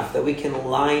specific enough that we can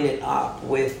line it up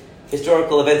with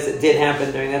historical events that did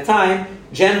happen during that time,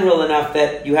 general enough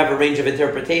that you have a range of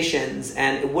interpretations,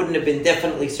 and it wouldn't have been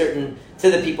definitely certain to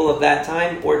the people of that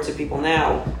time or to people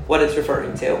now what it's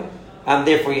referring to.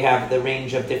 Therefore, you have the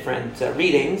range of different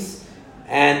readings.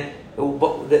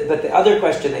 But the other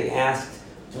question that you asked,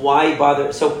 why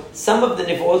bother? So some of the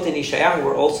Nevuot in Yeshayahu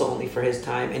were also only for his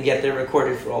time, and yet they're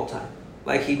recorded for all time.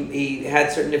 Like he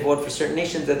had certain Nevuot for certain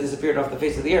nations that disappeared off the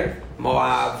face of the earth.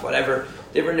 Moab, whatever,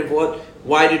 different Nevuot.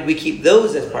 Why did we keep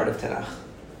those as part of Tanakh?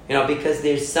 Because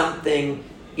there's something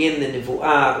in the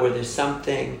Nevuah, or there's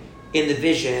something in the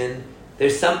vision,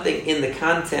 there's something in the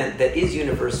content that is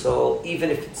universal,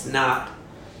 even if it's not,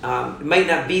 it might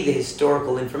not be the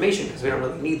historical information, because we don't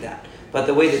really need that, but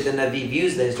the way that the Navi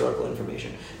views the historical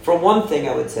information. For one thing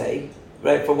I would say,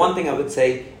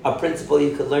 a principle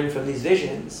you could learn from these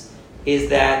visions is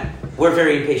that we're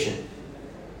very impatient.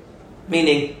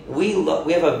 Meaning, we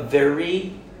have a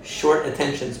very short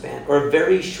attention span, or a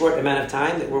very short amount of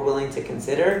time that we're willing to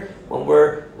consider when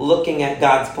we're looking at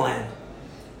God's plan.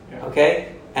 Yeah.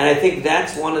 Okay? And I think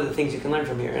that's one of the things you can learn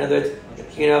from here. In other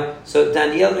words, so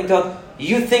Daniel being told,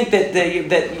 you think that the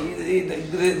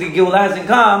Geulah hasn't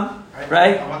come,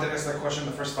 right? I wanted to ask that question in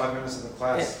the first 5 minutes of the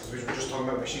class, because we were just talking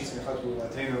about Meshitz Mechad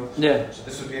Geulateinu. Yeah. So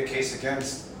this would be a case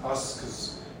against us,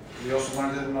 because we also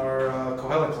learned it in our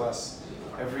Kohelet class.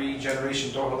 Every generation,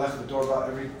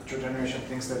 every generation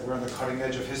thinks that we're on the cutting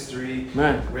edge of history.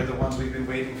 Right. We're the ones we've been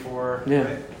waiting for.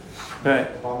 Yeah.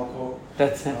 Right. Obama quote.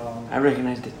 That's it. I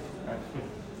recognized it. Right.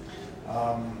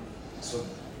 So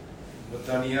what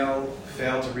Daniel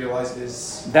failed to realize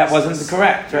is that wasn't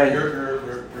correct, right? You're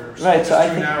right. So I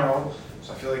think narrow.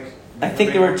 So I feel like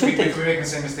there were two things. We're making the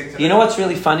same mistake today. You know what's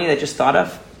really funny that I just thought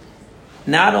of?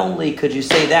 Not only could you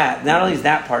say that, not only is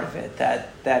that part of it,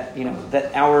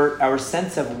 that our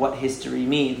sense of what history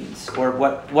means, or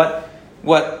what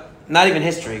not even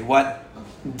history, what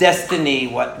destiny,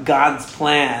 what God's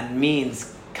plan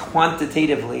means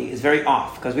quantitatively is very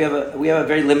off, because we have a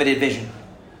very limited vision.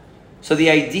 So the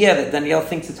idea that Daniel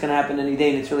thinks it's going to happen any day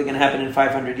and it's really going to happen in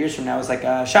 500 years from now is like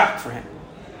a shock for him.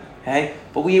 Okay,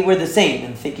 but we were the same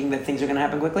in thinking that things are going to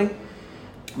happen quickly.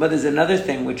 But there's another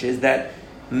thing, which is that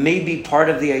maybe part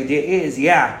of the idea is,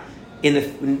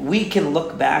 we can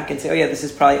look back and say, this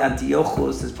is probably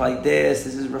Antiochus, this is probably this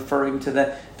is referring to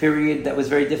the period that was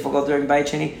very difficult during Bayit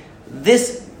Sheni.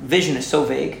 This vision is so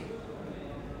vague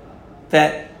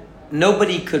that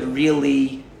nobody could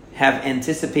really have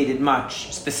anticipated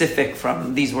much specific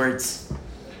from these words,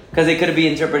 because they could be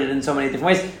interpreted in so many different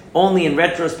ways. Only in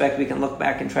retrospect we can look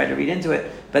back and try to read into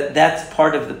it, but that's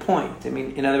part of the point. I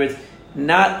mean, in other words,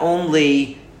 not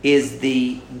only is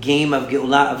the game of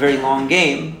Geulah a very long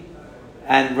game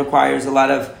and requires a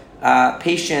lot of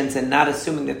patience and not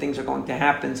assuming that things are going to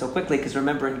happen so quickly, because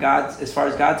remember, as far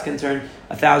as God's concerned,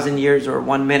 1,000 years or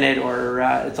 1 minute or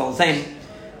it's all the same.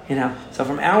 So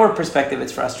from our perspective,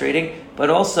 it's frustrating, but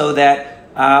also that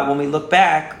when we look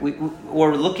back,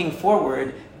 we're looking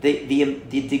forward, the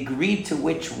degree to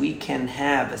which we can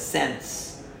have a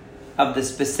sense of the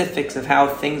specifics of how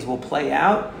things will play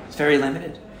out is very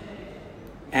limited.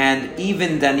 And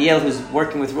even Daniel, who's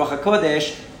working with Ruach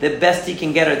HaKodesh, the best he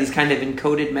can get are these kind of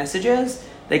encoded messages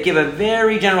that give a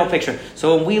very general picture.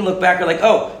 So when we look back, we're like,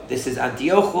 this is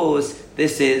Antiochus,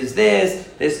 this is this,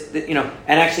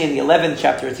 and actually in the 11th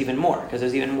chapter it's even more, because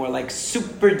there's even more like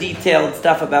super detailed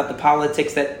stuff about the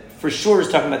politics that for sure is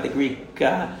talking about the Greek,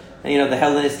 the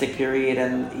Hellenistic period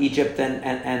and Egypt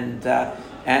and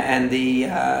and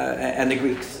the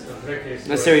Greeks,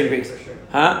 the Syrian Greeks,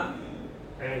 huh?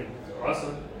 I mean,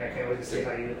 awesome. I can't wait to see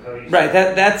how you. Right.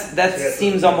 That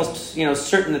seems almost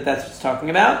certain that that's what it's talking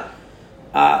about.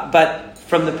 But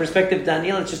from the perspective of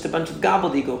Daniel, it's just a bunch of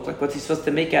gobbledygook. Like, what's he supposed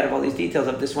to make out of all these details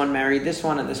of this one married this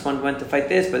one and this one went to fight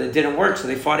this, but it didn't work, so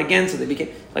they fought again, so they became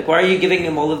like. Why are you giving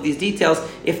him all of these details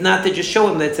if not to just show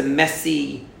him that it's a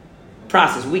messy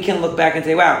process? We can look back and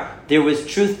say, wow, there was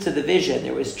truth to the vision,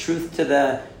 there was truth to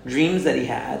the dreams that he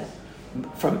had.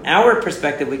 From our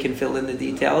perspective, we can fill in the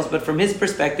details, but from his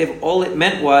perspective, all it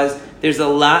meant was there's a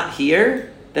lot here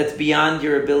that's beyond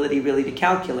your ability really to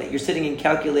calculate. You're sitting and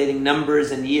calculating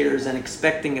numbers and years and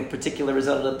expecting a particular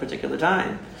result at a particular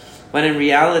time, when in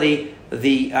reality,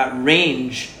 the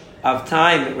range of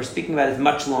time that we're speaking about is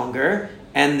much longer,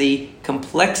 and the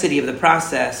complexity of the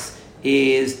process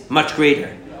is much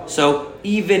greater. So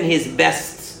even his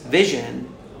best vision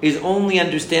is only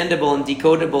understandable and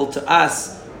decodable to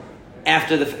us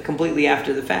completely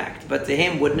after the fact. But to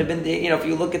him, wouldn't have been. If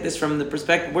you look at this from the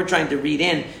perspective, we're trying to read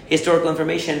in historical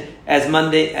information as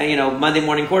Monday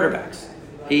morning quarterbacks.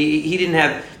 He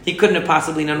couldn't have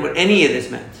possibly known what any of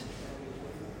this meant,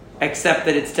 except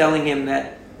that it's telling him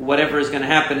that whatever is going to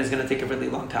happen is going to take a really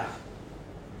long time.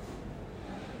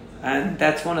 And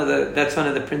that's one of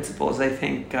the principles I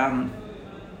think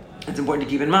it's important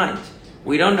to keep in mind.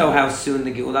 We don't know how soon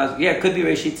the Geulah. It could be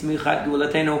Reshit Tzmichat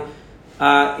Geulatenu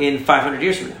in 500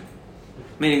 years from now.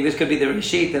 Meaning this could be the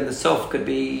Reshit and the Sof could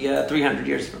be 300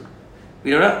 years from now.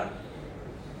 We don't know.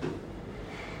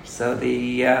 So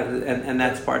and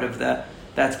that's part of the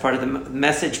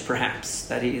message perhaps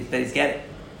that he's getting.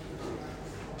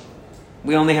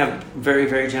 We only have very,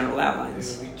 very general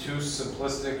outlines. It would be too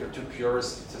simplistic or too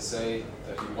purist to say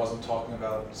that he wasn't talking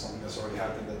about something that's already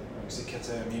happened, that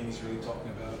Ketzei Amim he's really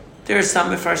talking about. There are some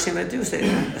Mefarshim that do say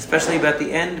that, especially about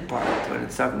the end part, when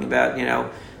it's talking about,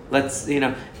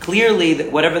 clearly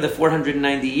that whatever the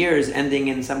 490 years ending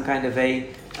in some kind of a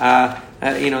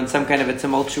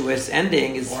tumultuous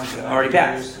ending is already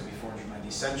passed. Could be 490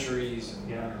 centuries.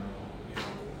 And,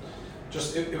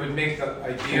 just it would make the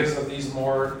ideas of these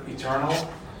more eternal.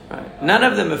 Right. None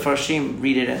of the Mefarshim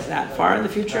read it as that far in the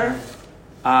future.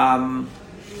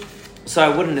 So I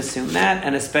wouldn't assume that,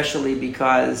 and especially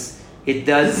because it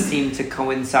does seem to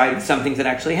coincide with some things that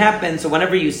actually happen. So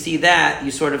whenever you see that,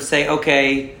 you sort of say,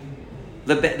 okay,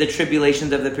 the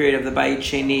tribulations of the period of the Bayit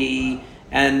Sheni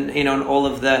and all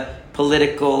of the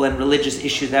political and religious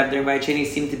issues that happen during Bayit Sheni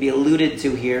seem to be alluded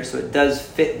to here. So it does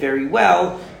fit very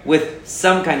well with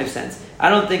some kind of sense. I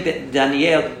don't think that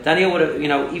Daniel would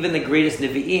have, even the greatest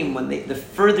Nevi'im, when the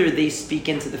further they speak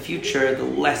into the future,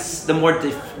 the more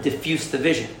diffuse the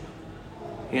vision.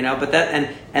 But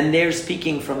that and they're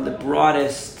speaking from the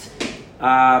broadest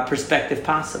perspective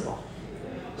possible.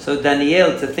 So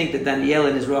to think that Daniel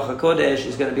in his Ruach HaKodesh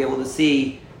is going to be able to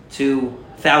see to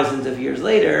thousands of years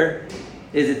later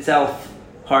is itself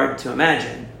hard to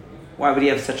imagine. Why would he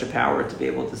have such a power to be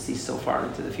able to see so far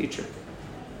into the future?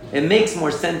 It makes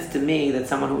more sense to me that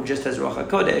someone who just has Ruach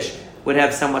HaKodesh would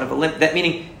have somewhat of a limp. That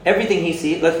meaning everything he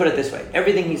sees. Let's put it this way: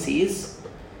 everything he sees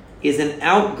is an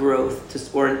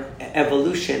outgrowth or an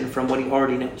evolution from what he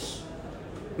already knows.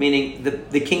 Meaning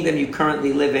the kingdom you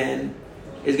currently live in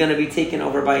is going to be taken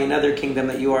over by another kingdom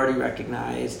that you already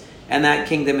recognize, and that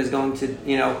kingdom is going to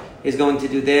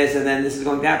do this, and then this is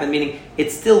going to happen. Meaning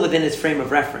it's still within his frame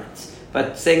of reference.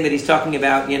 But saying that he's talking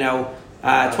about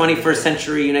 21st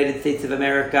century United States of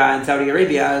America and Saudi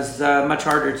Arabia is much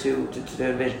harder to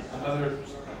envision. Another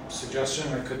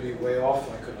suggestion, I could be way off.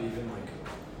 I could be even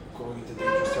going into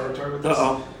dangerous territory with this.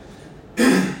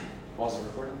 Pause the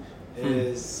recording.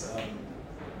 Is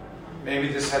maybe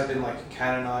this had been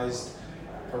canonized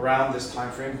around this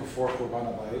time frame before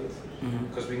Churban HaBayit,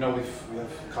 because we know we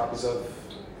have copies of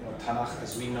Tanakh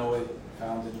as we know it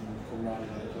found in Qumran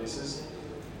and other places,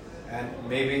 and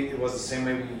maybe it was the same.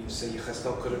 Maybe you say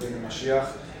Yechezkel could have been the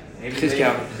Mashiach.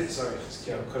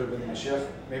 Chizkiyahu could have been the Mashiach.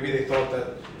 Maybe they thought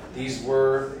that these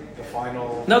were the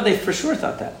final. No, they for sure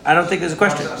thought that. I don't think there's a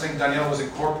question. I'm saying Daniel was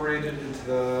incorporated into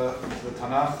the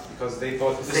Tanakh because they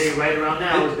thought this. Say right around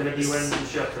now is going to be when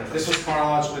Mashiach. This was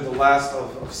chronologically the last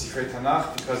of Sifrei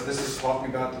Tanakh, because this is talking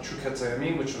about the true Ketzei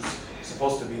Amim, which was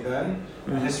supposed to be then,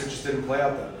 and history just didn't play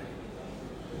out that way.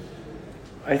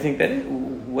 I think that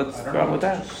what's wrong with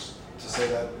that? To say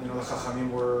that the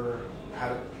Chachamim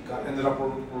ended up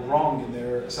wrong in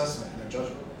their assessment, in their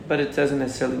judgment. But it doesn't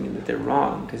necessarily mean that they're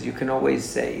wrong, because you can always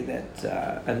say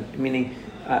that, meaning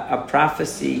a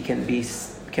prophecy can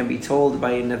be told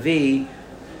by a Navi,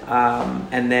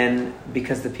 and then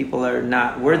because the people are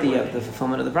not worthy of the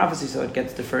fulfillment of the prophecy, so it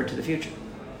gets deferred to the future.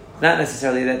 not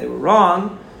necessarily that they were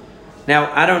wrong.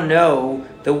 Now, I don't know,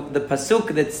 the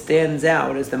pasuk that stands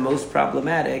out as the most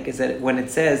problematic is that when it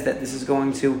says that this is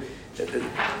going to,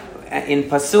 in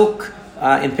pasuk,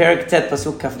 in Perek Tet,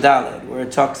 pasuk Kaf Daled, where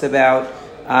it talks about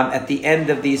at the end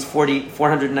of these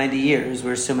 490 years,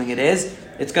 we're assuming it is,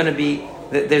 it's going to be,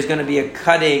 there's going to be a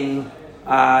cutting,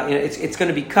 it's going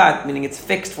to be cut, meaning it's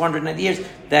fixed 490 years,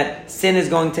 that sin is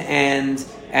going to end,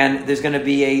 and there's going to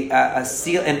be a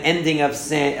seal, an ending of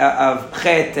sin, of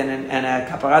chet and a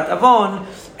kaparat avon,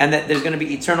 and that there's going to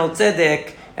be eternal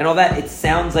tzedek and all that. It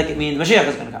sounds like it means Mashiach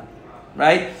is going to come,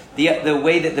 right? The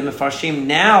way that the Mefarshim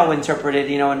now interpret it,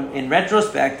 in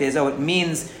retrospect, is it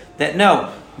means that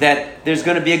that there's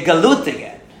going to be a galut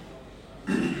again.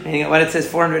 Meaning when it says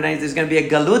 490, there's going to be a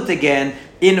galut again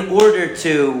in order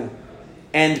to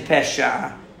end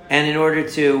pesha and in order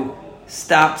to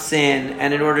stop sin,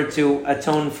 and in order to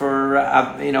atone for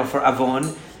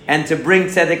avon, and to bring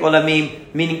tzedek olamim,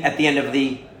 meaning at the end of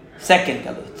the second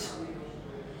galut.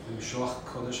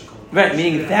 Right,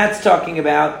 meaning that's talking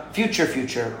about future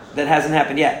that hasn't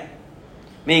happened yet.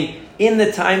 Meaning, in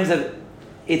the times of,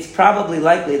 it's probably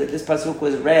likely that this pasuk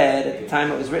was read at the time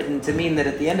it was written to mean that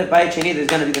at the end of Bayit Sheni there's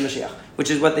going to be the Mashiach,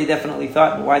 which is what they definitely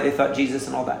thought and why they thought Jesus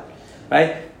and all that.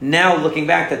 Right? Now looking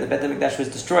back that the Beit HaMikdash was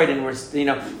destroyed, and we're,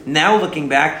 now looking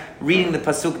back, reading the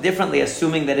pasuk differently,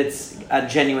 assuming that it's a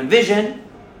genuine vision,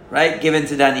 right, given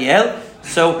to Daniel.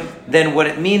 So then what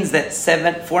it means that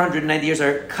 490 years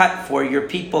are cut for your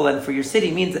people and for your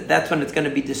city means that that's when it's going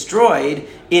to be destroyed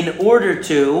in order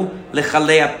to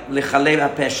lechalei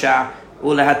hapesha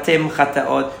ulehatem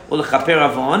chataot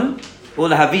ulechaper avon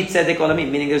ulehavit tzedek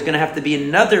olamim, meaning there's going to have to be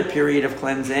another period of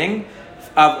cleansing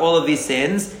of all of these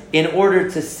sins in order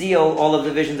to seal all of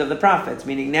the visions of the prophets.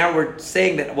 Meaning now we're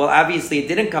saying that, well, obviously it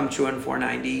didn't come true in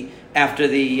 490 after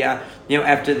the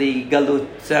after the Galut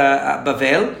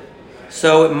Bavel.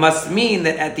 So it must mean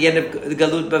that at the end of the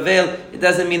Galut Bavel, it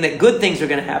doesn't mean that good things are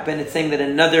going to happen. It's saying that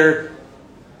another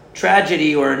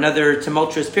tragedy or another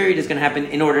tumultuous period is going to happen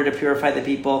in order to purify the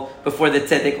people before the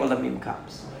Tzedek Olamim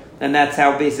comes. And that's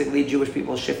how basically Jewish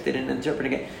people shifted and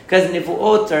interpreted it. Because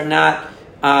Nivuot are not...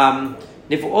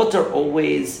 Nivuot are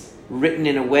always written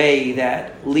in a way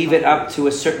that leave it up to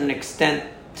a certain extent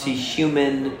to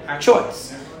human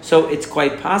choice. So it's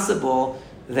quite possible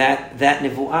that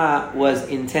Nivu'ah was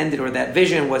intended, or that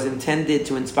vision was intended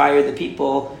to inspire the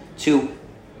people to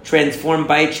transform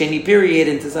Bayit Sheni period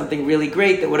into something really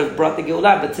great that would have brought the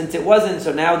Geulah. But since it wasn't,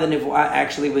 so now the Nivu'ah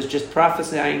actually was just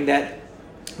prophesying that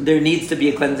there needs to be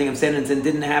a cleansing of sin, and sin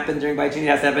didn't happen during Bayit Sheni, it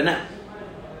has to happen now.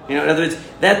 In other words,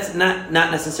 that's not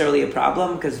necessarily a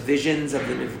problem, because visions of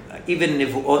even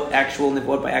nivuot, actual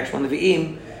nivuot by actual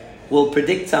nevi'im, will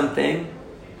predict something,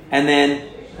 and then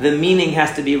the meaning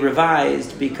has to be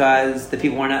revised because the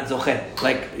people are not zocheh.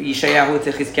 Like Yeshayahu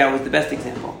to Chizkiyahu was the best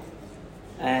example,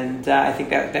 and I think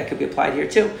that could be applied here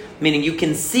too. Meaning you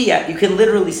can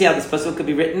literally see how this pasuk could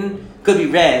be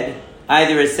read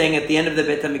either as saying at the end of the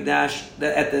Beit HaMikdash,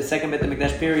 at the second Beit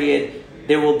HaMikdash period,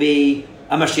 there will be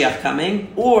a Mashiach coming,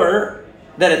 or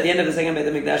that at the end of the second Beit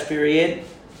HaMikdash period,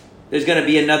 there's going to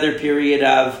be another period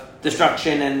of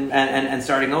destruction and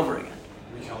starting over again.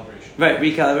 Recalibration. Right,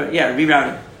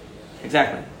 rerouting.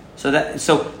 Exactly. So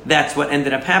that's what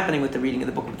ended up happening with the reading of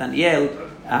the book of Daniel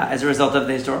as a result of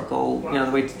the historical,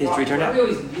 the way history turned out.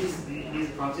 These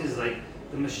prophecies, like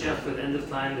the Mashiach for the end of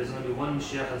time, there's going to be one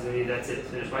Mashiach, and going to be that's it,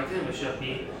 finished. Why can't Mashiach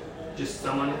be just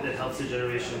someone that helps the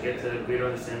generation get to a greater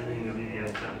understanding of the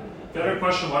time? Better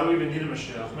question, why do we even need a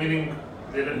Mashiach? Meaning,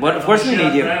 Of course we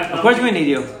need you. Of course we need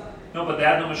you. No, but they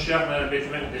had no Mashiach, and they had a Beit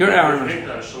HaMikdash. You're our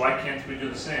Mashiach. So why can't we do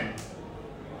the same?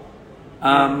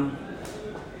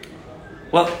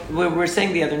 Well, we were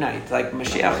saying the other night, like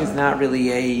Mashiach is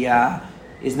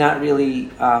not really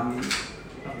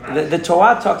the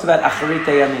Torah talks about Acharit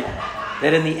Hayamim,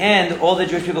 that in the end all the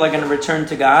Jewish people are going to return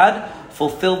to God,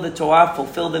 fulfill the Torah,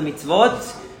 fulfill the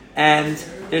mitzvot, and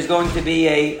there's going to be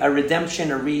a redemption,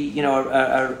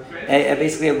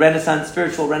 basically a renaissance,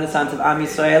 spiritual renaissance of Am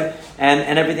Yisrael,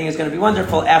 and everything is going to be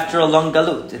wonderful after a long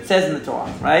galut. It says in the Torah,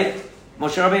 right?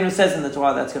 Moshe Rabbeinu says in the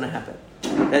Torah that's going to happen.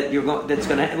 That's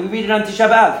going to. We read it on Tisha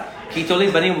B'Av.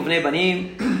 Kitoli banim uvnei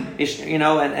banim,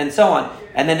 and so on.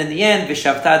 And then in the end,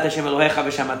 v'shavta Hashem Elohecha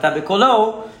v'shamata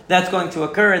b'kolo. That's going to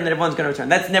occur, and then everyone's going to return.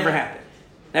 That's never happened.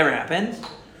 Never happened.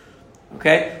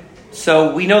 Okay,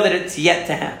 so we know that it's yet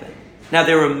to happen. Now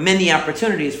there were many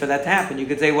opportunities for that to happen. You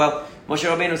could say, well, Moshe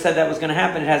Rabbeinu said that was going to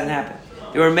happen. It hasn't happened.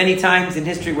 There were many times in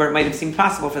history where it might have seemed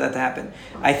possible for that to happen.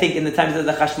 I think in the times of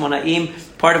the Chashmonaim,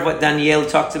 part of what Daniel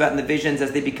talks about in the visions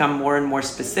as they become more and more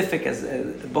specific as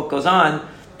the book goes on,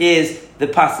 is the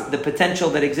potential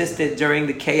that existed during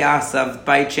the chaos of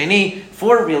Beit Sheni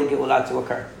for real Geulah to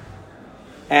occur.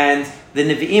 And the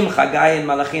Nevi'im, Chagai and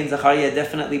Malachi and Zechariah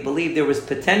definitely believed there was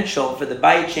potential for the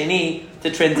Beit Sheni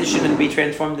to transition and be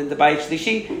transformed into Beit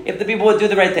Shlishi if the people would do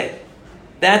the right thing.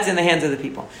 That's in the hands of the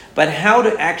people. But how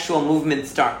do actual movements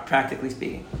start, practically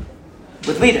speaking?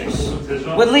 With leaders.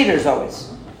 With leaders always.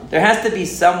 There has to be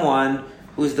someone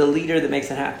who's the leader that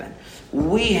makes it happen.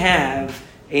 We have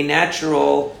a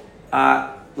natural,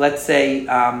 let's say,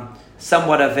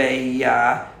 somewhat of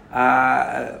a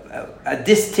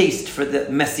distaste for the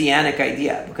messianic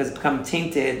idea because it's become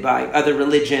tainted by other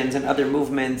religions and other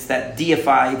movements that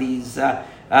deify these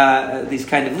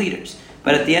kind of leaders.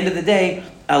 But at the end of the day,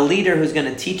 a leader who's going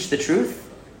to teach the truth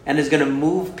and is going to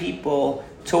move people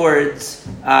towards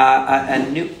a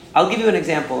new. I'll give you an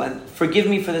example, and forgive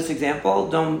me for this example.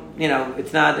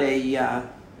 It's not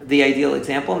the ideal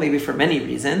example, maybe for many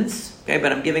reasons. Okay,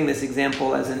 but I'm giving this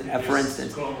example as for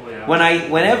instance,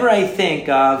 whenever I think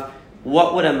of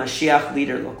what would a Mashiach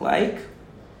leader look like,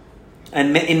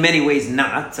 and in many ways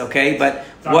not. Okay, but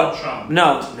Donald Trump.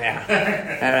 No,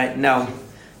 yeah, all right, no,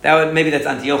 that's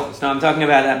Antiochus. No, I'm talking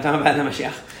about the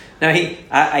Mashiach. No,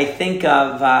 I think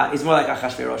of he's more like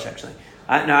Achashverosh actually.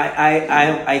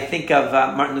 I think of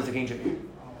Martin Luther King Jr.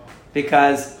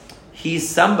 because he's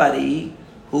somebody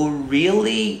who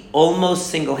really almost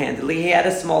single-handedly, he had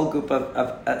a small group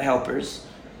of helpers,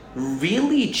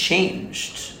 really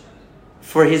changed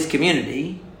for his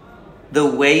community the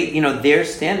way, their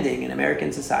standing in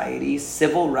American society,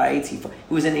 civil rights. He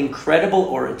was an incredible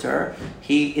orator.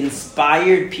 He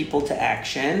inspired people to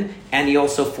action, and he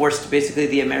also forced basically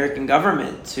the American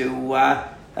government to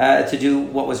do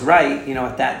what was right,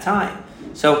 at that time.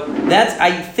 So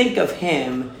I think of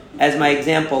him as my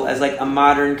example, as like a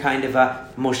modern kind of a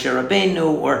Moshe Rabbeinu,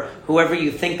 or whoever you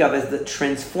think of as the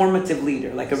transformative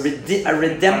leader, like a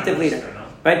redemptive leader,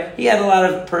 right? He had a lot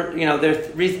of, there are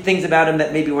things about him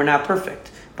that maybe were not perfect.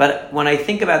 But when I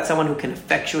think about someone who can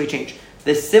effectuate change,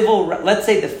 let's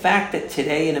say the fact that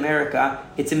today in America,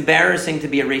 it's embarrassing to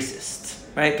be a racist,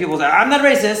 right? People say, I'm not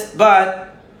racist,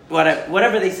 but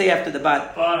whatever they say after the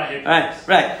but.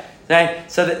 Right.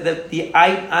 So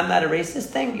I'm not a racist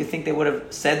thing, you think they would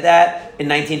have said that in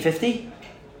 1950?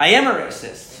 I am a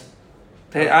racist.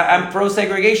 I'm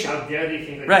pro-segregation. How dare you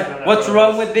think right. What's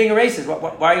wrong with being a racist?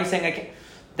 Why are you saying I can't?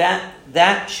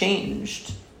 That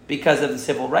changed because of the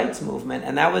civil rights movement,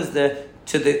 and that was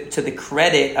to the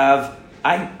credit of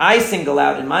I single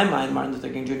out in my mind Martin Luther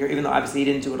King Jr., even though obviously he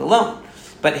didn't do it alone.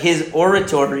 But his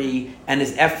oratory and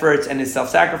his efforts and his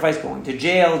self-sacrifice, going to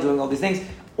jail, doing all these things,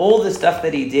 all the stuff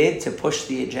that he did to push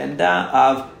the agenda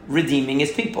of redeeming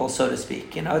his people, so to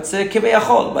speak. It's a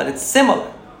kivayachol, but it's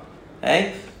similar.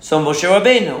 Okay? So Moshe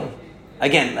Rabbeinu,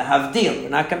 again, lahavdil, we're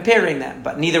not comparing them,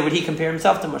 but neither would he compare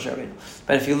himself to Moshe Rabbeinu.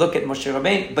 But if you look at Moshe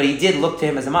Rabbeinu, but he did look to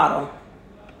him as a model,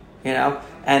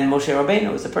 and Moshe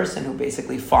Rabbeinu was a person who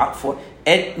basically fought for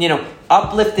it,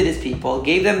 uplifted his people,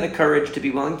 gave them the courage to be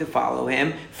willing to follow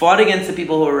him, fought against the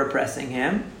people who were repressing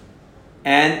him,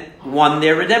 and won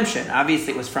their redemption.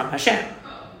 Obviously, it was from Hashem,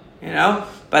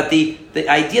 But the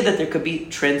idea that there could be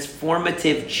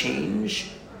transformative change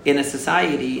in a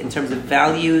society in terms of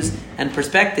values and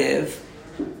perspective,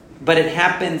 but it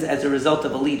happens as a result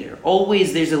of a leader.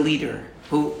 Always there's a leader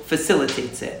who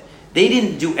facilitates it. They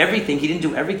didn't do everything. He didn't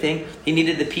do everything. He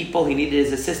needed the people. He needed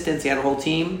his assistants. He had a whole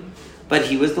team. But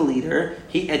he was the leader.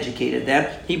 He educated them.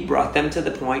 He brought them to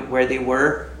the point where they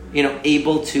were,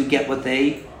 able to get what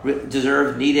they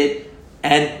deserved, needed.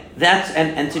 And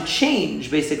to change,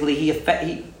 basically,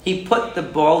 he put the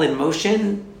ball in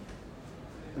motion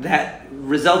that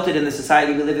resulted in the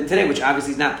society we live in today, which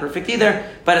obviously is not perfect either,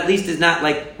 but at least is not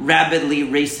like rabidly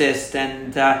racist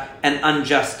and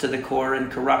unjust to the core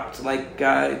and corrupt like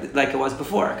it was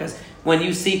before. Because when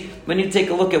you take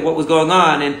a look at what was going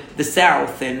on in the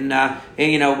South and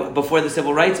before the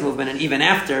civil rights movement and even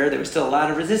after, there was still a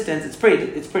lot of resistance. It's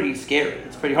pretty scary.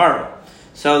 It's pretty horrible.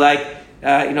 So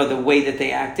the way that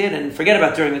they acted, and forget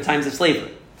about during the times of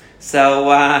slavery.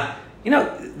 So.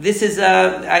 This is,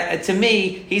 to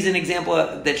me, he's an example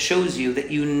that shows you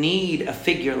that you need a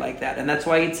figure like that. And that's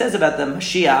why it says about the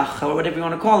Mashiach, or whatever you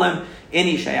want to call him, in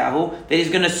Yeshayahu, that he's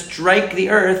going to strike the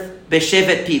earth,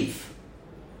 b'shevet piv.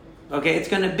 Okay, it's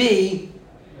going to be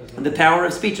the power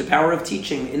of speech, the power of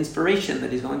teaching, the inspiration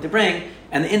that he's going to bring,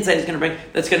 and the insight he's going to bring,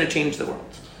 that's going to change the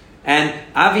world. And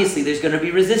obviously there's going to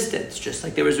be resistance, just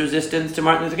like there was resistance to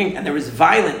Martin Luther King, and there was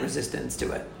violent resistance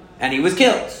to it. And he was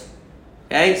killed.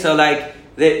 Okay, so the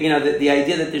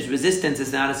idea that there's resistance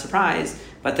is not a surprise,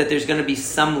 but that there's going to be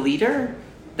some leader,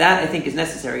 That I think is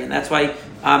necessary, and that's why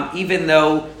even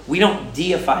though we don't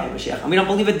deify a Mashiach, and we don't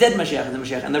believe a dead Mashiach is the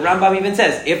Mashiach, and the Rambam even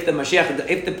says if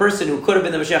the person who could have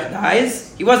been the Mashiach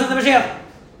dies, he wasn't the Mashiach.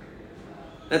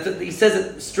 That's what, he says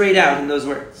it straight out in those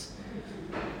words.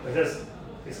 Like this,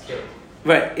 he's killed.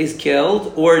 Right, is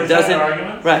killed or Is that doesn't. their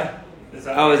argument? Right. Is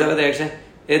that Is that what they actually?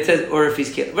 It says or if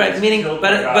he's killed. Right, He's meaning, killed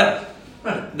by God.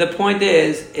 but the point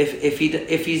is,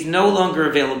 if he's no longer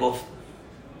available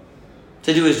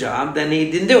to do his job, then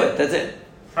he didn't do it. That's it.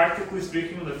 Practically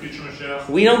speaking, the future Mashiach.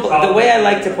 We don't. The way I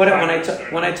like to put it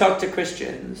when I talk to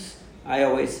Christians, I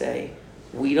always say,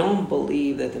 we don't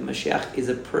believe that the Mashiach is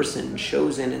a person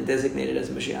chosen and designated as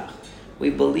Mashiach. We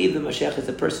believe the Mashiach is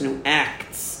a person who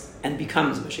acts and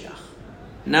becomes Mashiach.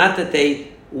 Not that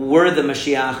they were the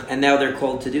Mashiach and now they're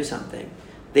called to do something.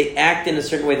 They act in a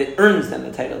certain way that earns them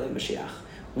the title of Mashiach.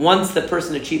 Once the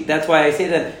person achieved, that's why I say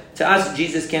that to us,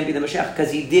 Jesus can't be the Mashiach,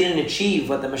 because he didn't achieve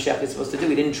what the Mashiach is supposed to do.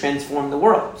 He didn't transform the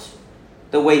world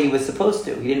the way he was supposed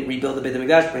to. He didn't rebuild the Beit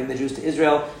HaMikdash, bring the Jews to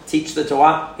Israel, teach the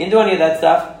Torah. He didn't do any of that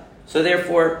stuff. So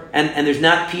therefore, and there's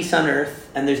not peace on earth,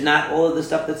 and there's not all of the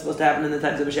stuff that's supposed to happen in the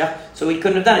times of Mashiach, so he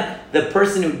couldn't have done it. The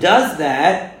person who does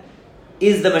that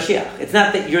is the Mashiach. It's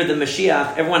not that you're the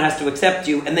Mashiach, everyone has to accept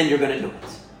you, and then you're going to do it.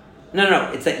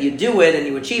 No. It's that you do it and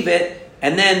you achieve it,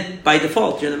 and then, by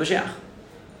default, you're the Mashiach.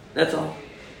 That's all.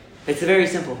 It's very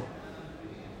simple.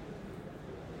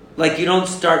 Like, you don't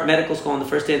start medical school on the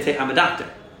first day and say, I'm a doctor.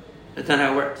 That's not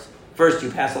how it works. First,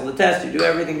 you pass all the tests, you do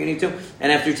everything you need to,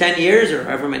 and after 10 years, or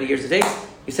however many years it takes,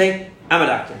 you say, I'm a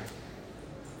doctor.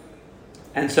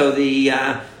 And so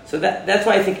that's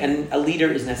why I think a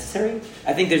leader is necessary.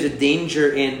 I think there's a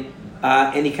danger in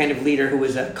any kind of leader who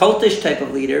is a cultish type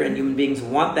of leader, and human beings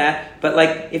want that. But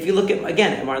like, if you look at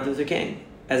Martin Luther King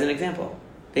as an example,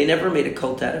 they never made a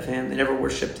cult out of him. They never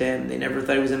worshipped him. They never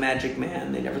thought he was a magic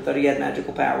man. They never thought he had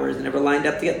magical powers. They never lined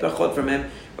up to get brachot from him,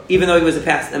 even though he was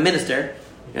a minister.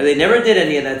 They never did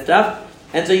any of that stuff.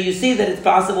 And so you see that it's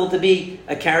possible to be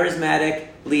a charismatic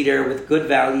leader with good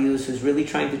values who's really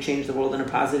trying to change the world in a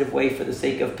positive way for the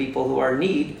sake of people who are in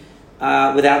need,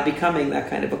 without becoming that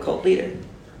kind of a cult leader,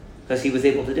 because he was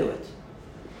able to do it.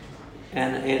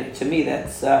 And to me,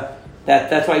 that's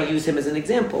why I use him as an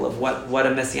example of what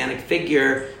a messianic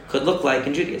figure could look like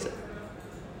in Judaism,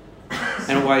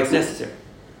 and why it's necessary.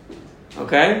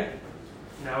 Okay.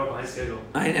 Now we're behind schedule.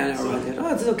 I know.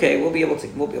 It's okay. We'll be able to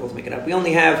make it up. We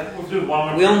only have. We'll do one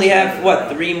more. We only have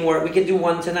what, 3 more? We can do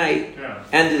one tonight,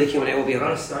 and do the Q&A. We'll be You able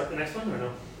want to. to start the next one or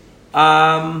no?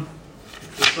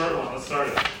 The short one. Let's start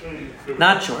it.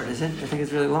 Not short, is it? I think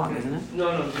it's really long, isn't it?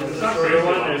 No. There's It's a not shorter crazy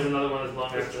one. long. There's another one that's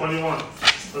longer. It's 21.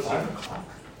 Let's do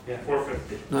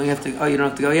 450. No, you have to. Oh, you don't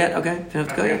have to go yet. Okay, you don't have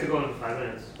to go I have yet. to go in 5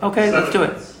 minutes. Okay, let's do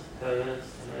it. 7 minutes.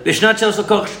 Bishnat shel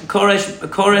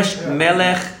Koresh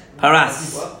Melech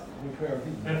Paras.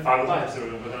 And 5 o'clock, so we're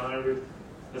going to go down every.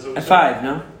 At 5,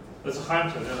 no? That's a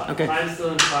Chaim said, yeah. Okay. I'm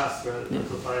still in class, right?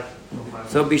 Until 5.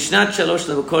 So Bishnat Shalosh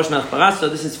Koresh Melech Paras. So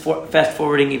this is fast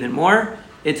forwarding even more.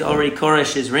 It's already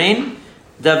Koresh's reign.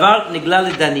 Davar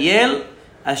Nigla Daniel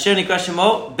Asher Nikra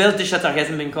Shemo Belteshazzar. He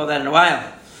hasn't been called that in a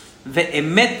while.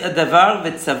 Ve'emet Adavar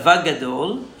ve'tzava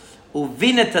gadol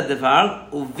uvin et Adavar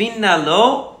uvina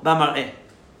lo b'mar'eh.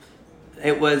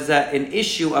 It was an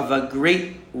issue of a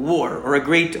great war or a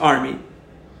great army,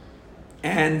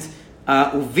 and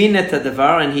uvin et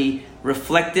Adavar, and he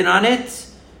reflected on it,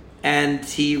 and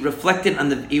he reflected on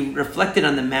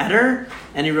the matter,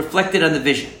 and he reflected on the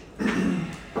vision.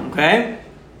 Okay.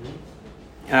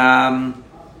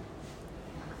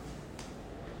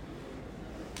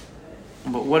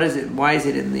 But what is it? Why is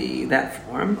it in that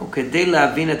form? Okay, de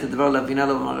lavina to devar lavina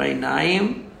lo maray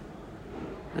naim.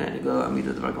 There you go.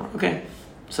 Amida devar. Okay,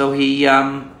 so he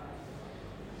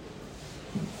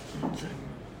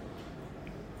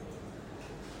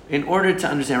in order to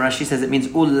understand, Rashi says it means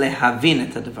ul lehavin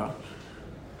et devar.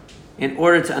 In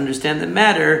order to understand the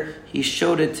matter, he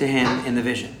showed it to him in the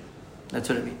vision. That's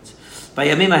what it means.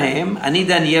 בימים ההם, אני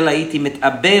דניאל הייתי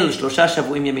מתאבל 3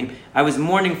 שבועים ימים. I was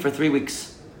mourning for 3 weeks.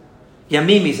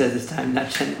 Yamim, he says this time, not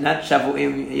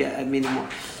shavuim, meaning more.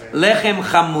 Lechem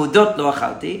chamudot lo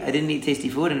achalti. I didn't eat tasty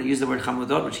food, and I used the word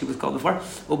chamudot, which he was called before.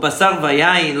 Ubasar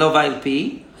vayayin lo va'il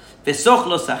pi, vesoch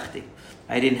lo sachti.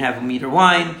 I didn't have meat or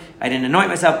wine. I didn't anoint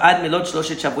myself. Ad milot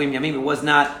shloshet shavuim yamim. It was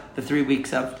not the 3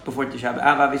 weeks of before Tisha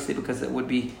B'Av, obviously, because it would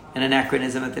be an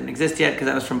anachronism that didn't exist yet, because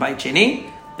that was from Beit Sheni,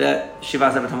 the Shiva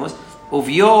Zavat Tammuz.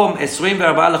 Uvyom 24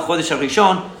 lechodesh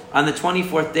harishon, on the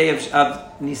 24th day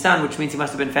of Nisan, which means he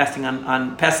must have been fasting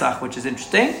on Pesach, which is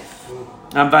interesting.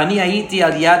 ואני הייתי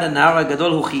על יד הנהר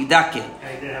הגדול הוא חידקל.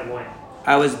 I didn't have wine.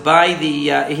 I was by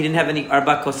the. He didn't have any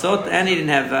arba kosot, and he didn't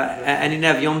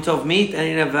have Yom Tov meat, and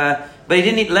he didn't have. But he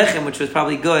didn't eat lechem, which was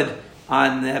probably good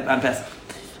on Pesach.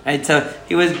 And so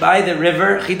he was by the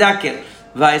river Chidakir.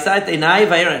 I saw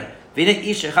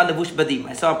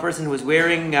a person who was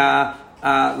wearing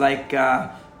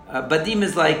badim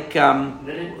is like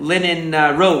linen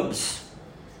robes,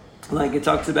 like it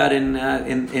talks about in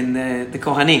the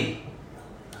Kohanim.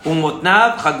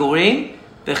 Umotnav chagorim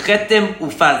bechetem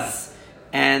ufaz,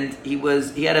 and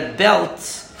he had a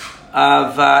belt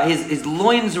of his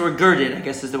loins were girded, I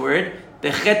guess is the word,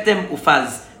 bechetem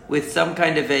ufaz, with some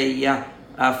kind of a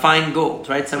fine gold,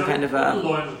 right? Some kind of a. What do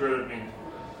loins girded mean?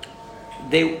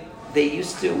 They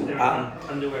used to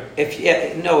underwear.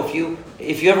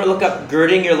 if you ever look up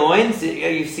girding your loins,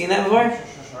 you've seen that before?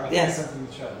 Yes.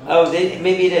 Oh,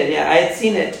 maybe you did. Yeah, I had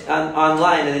seen it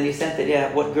online, and then you sent it.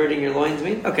 Yeah, what girding your loins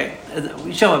mean? Okay,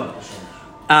 we show him.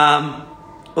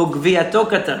 Ugviato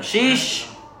katarshish.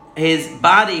 His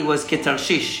body was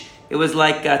ketarshish. It was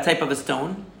like a type of a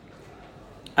stone.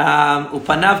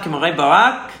 Upanav kimarei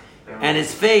barak, and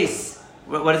his face.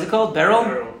 What is it called?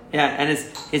 Beryl. Yeah, and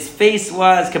his face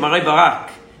was kamarei barak.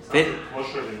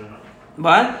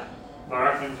 What?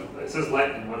 Barak means, it says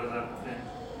lightning. What does that mean?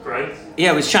 Bright?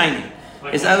 Yeah, it was shining.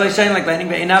 His eyes were shining like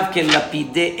lightning.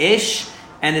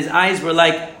 And his eyes were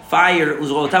like fire.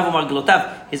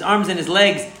 His arms and his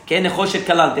legs, they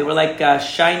were like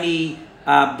shiny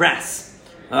brass.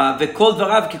 And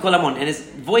his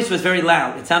voice was very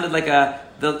loud. It sounded like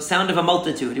the sound of a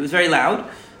multitude. It was very loud.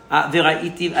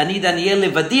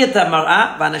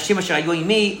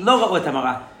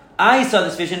 I saw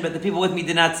this vision, but the people with me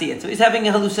did not see it. So he's having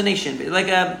a hallucination, like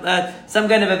some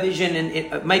kind of a vision, and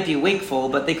it might be wakeful,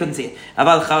 but they couldn't see it.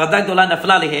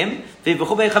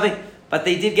 But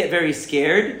they did get very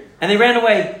scared, and they ran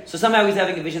away. So somehow he's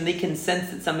having a vision. They can sense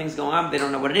that something's going on. They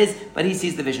don't know what it is, but he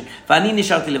sees the vision. I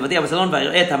was alone.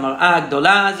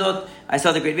 I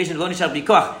saw the great vision.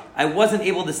 I wasn't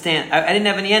able to stand. I didn't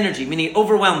have any energy, meaning it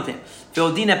overwhelmed him.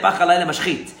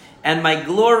 And my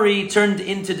glory turned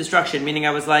into destruction, meaning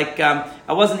I was like,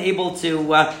 I wasn't able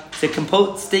to stay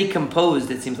composed.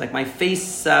 It seems like my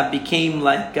face became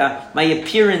like, my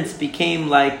appearance became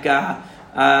like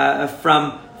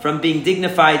from being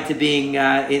dignified to being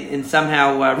in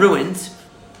somehow ruined.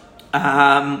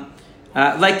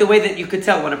 Like the way that you could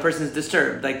tell when a person is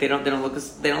disturbed, like they don't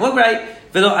look right.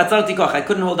 I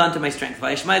couldn't hold on to my strength.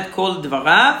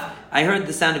 I heard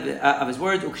the sound of his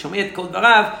words.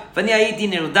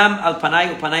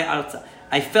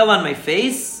 I fell on my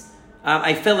face.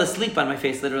 I fell asleep on my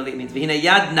face. Literally, it means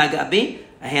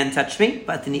a hand touched me.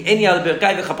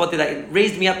 It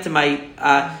raised me up to my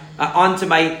onto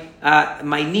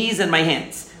my knees and my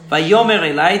hands.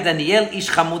 Daniel ish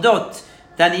chamudot.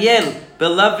 Daniel,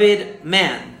 beloved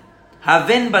man,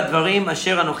 haven badvarim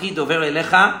asher anochi dover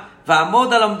elecha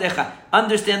va'amod al amdecha.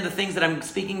 Understand the things that I'm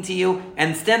speaking to you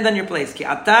and stand on your place. Ki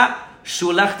ata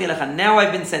shulachti lecha. Now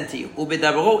I've been sent to you.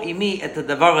 Ubedavro imi et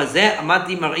hadavar hazeh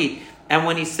amati mar'i. And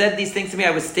when he said these things to me,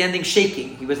 I was standing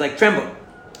shaking. He was like tremble.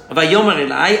 Vayomer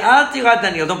elai al tirat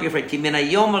Daniel. Don't be afraid. Ki min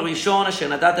hayom harishon asher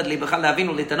nadat libecha lehavin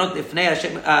ulitanot lifnei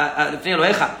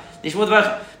Elohecha.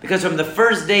 Because from the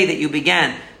first day that you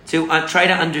began to try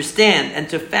to understand and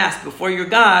to fast before your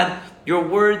God, your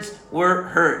words were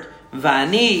heard.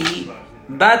 Vani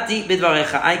bati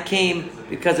bidvarecha. I came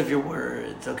because of your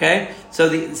words. Okay?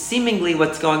 So seemingly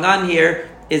what's going on here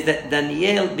is that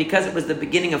Daniel, because it was the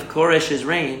beginning of Koresh's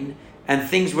reign, and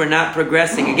things were not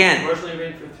progressing again. Koresh only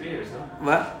reigned for 3 years, no?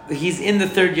 Well, he's in the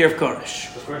 3rd year of Koresh.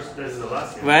 Of course, this is the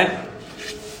last year. Right?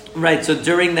 Right, so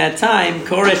during that time,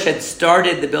 Koresh had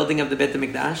started the building of the Beit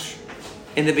HaMikdash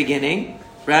in the beginning,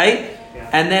 right? Yeah.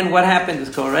 And then what happened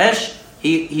with Koresh?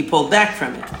 He pulled back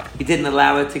from it. He didn't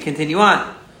allow it to continue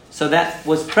on. So that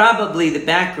was probably the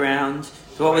background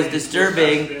to what was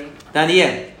disturbing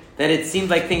Daniel. That it seemed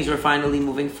like things were finally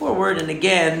moving forward, and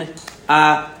again,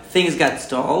 things got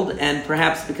stalled, and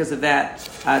perhaps because of that,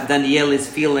 Daniel is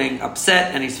feeling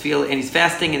upset, and he's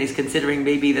fasting, and he's considering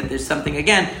maybe that there's something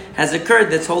again has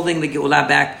occurred that's holding the Geulah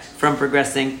back from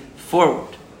progressing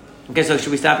forward. Okay, so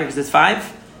should we stop here because it's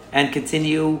 5 and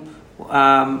continue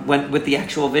with the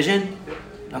actual vision?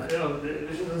 Okay. No, the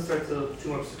vision doesn't start till 2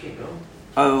 more psukim, no?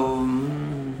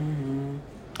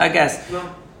 I guess. No.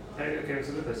 Okay, it's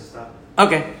a good place to stop.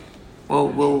 Okay. Well,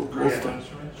 we'll Yeah. stop.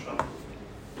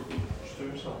 Just do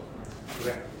yourself.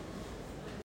 Okay.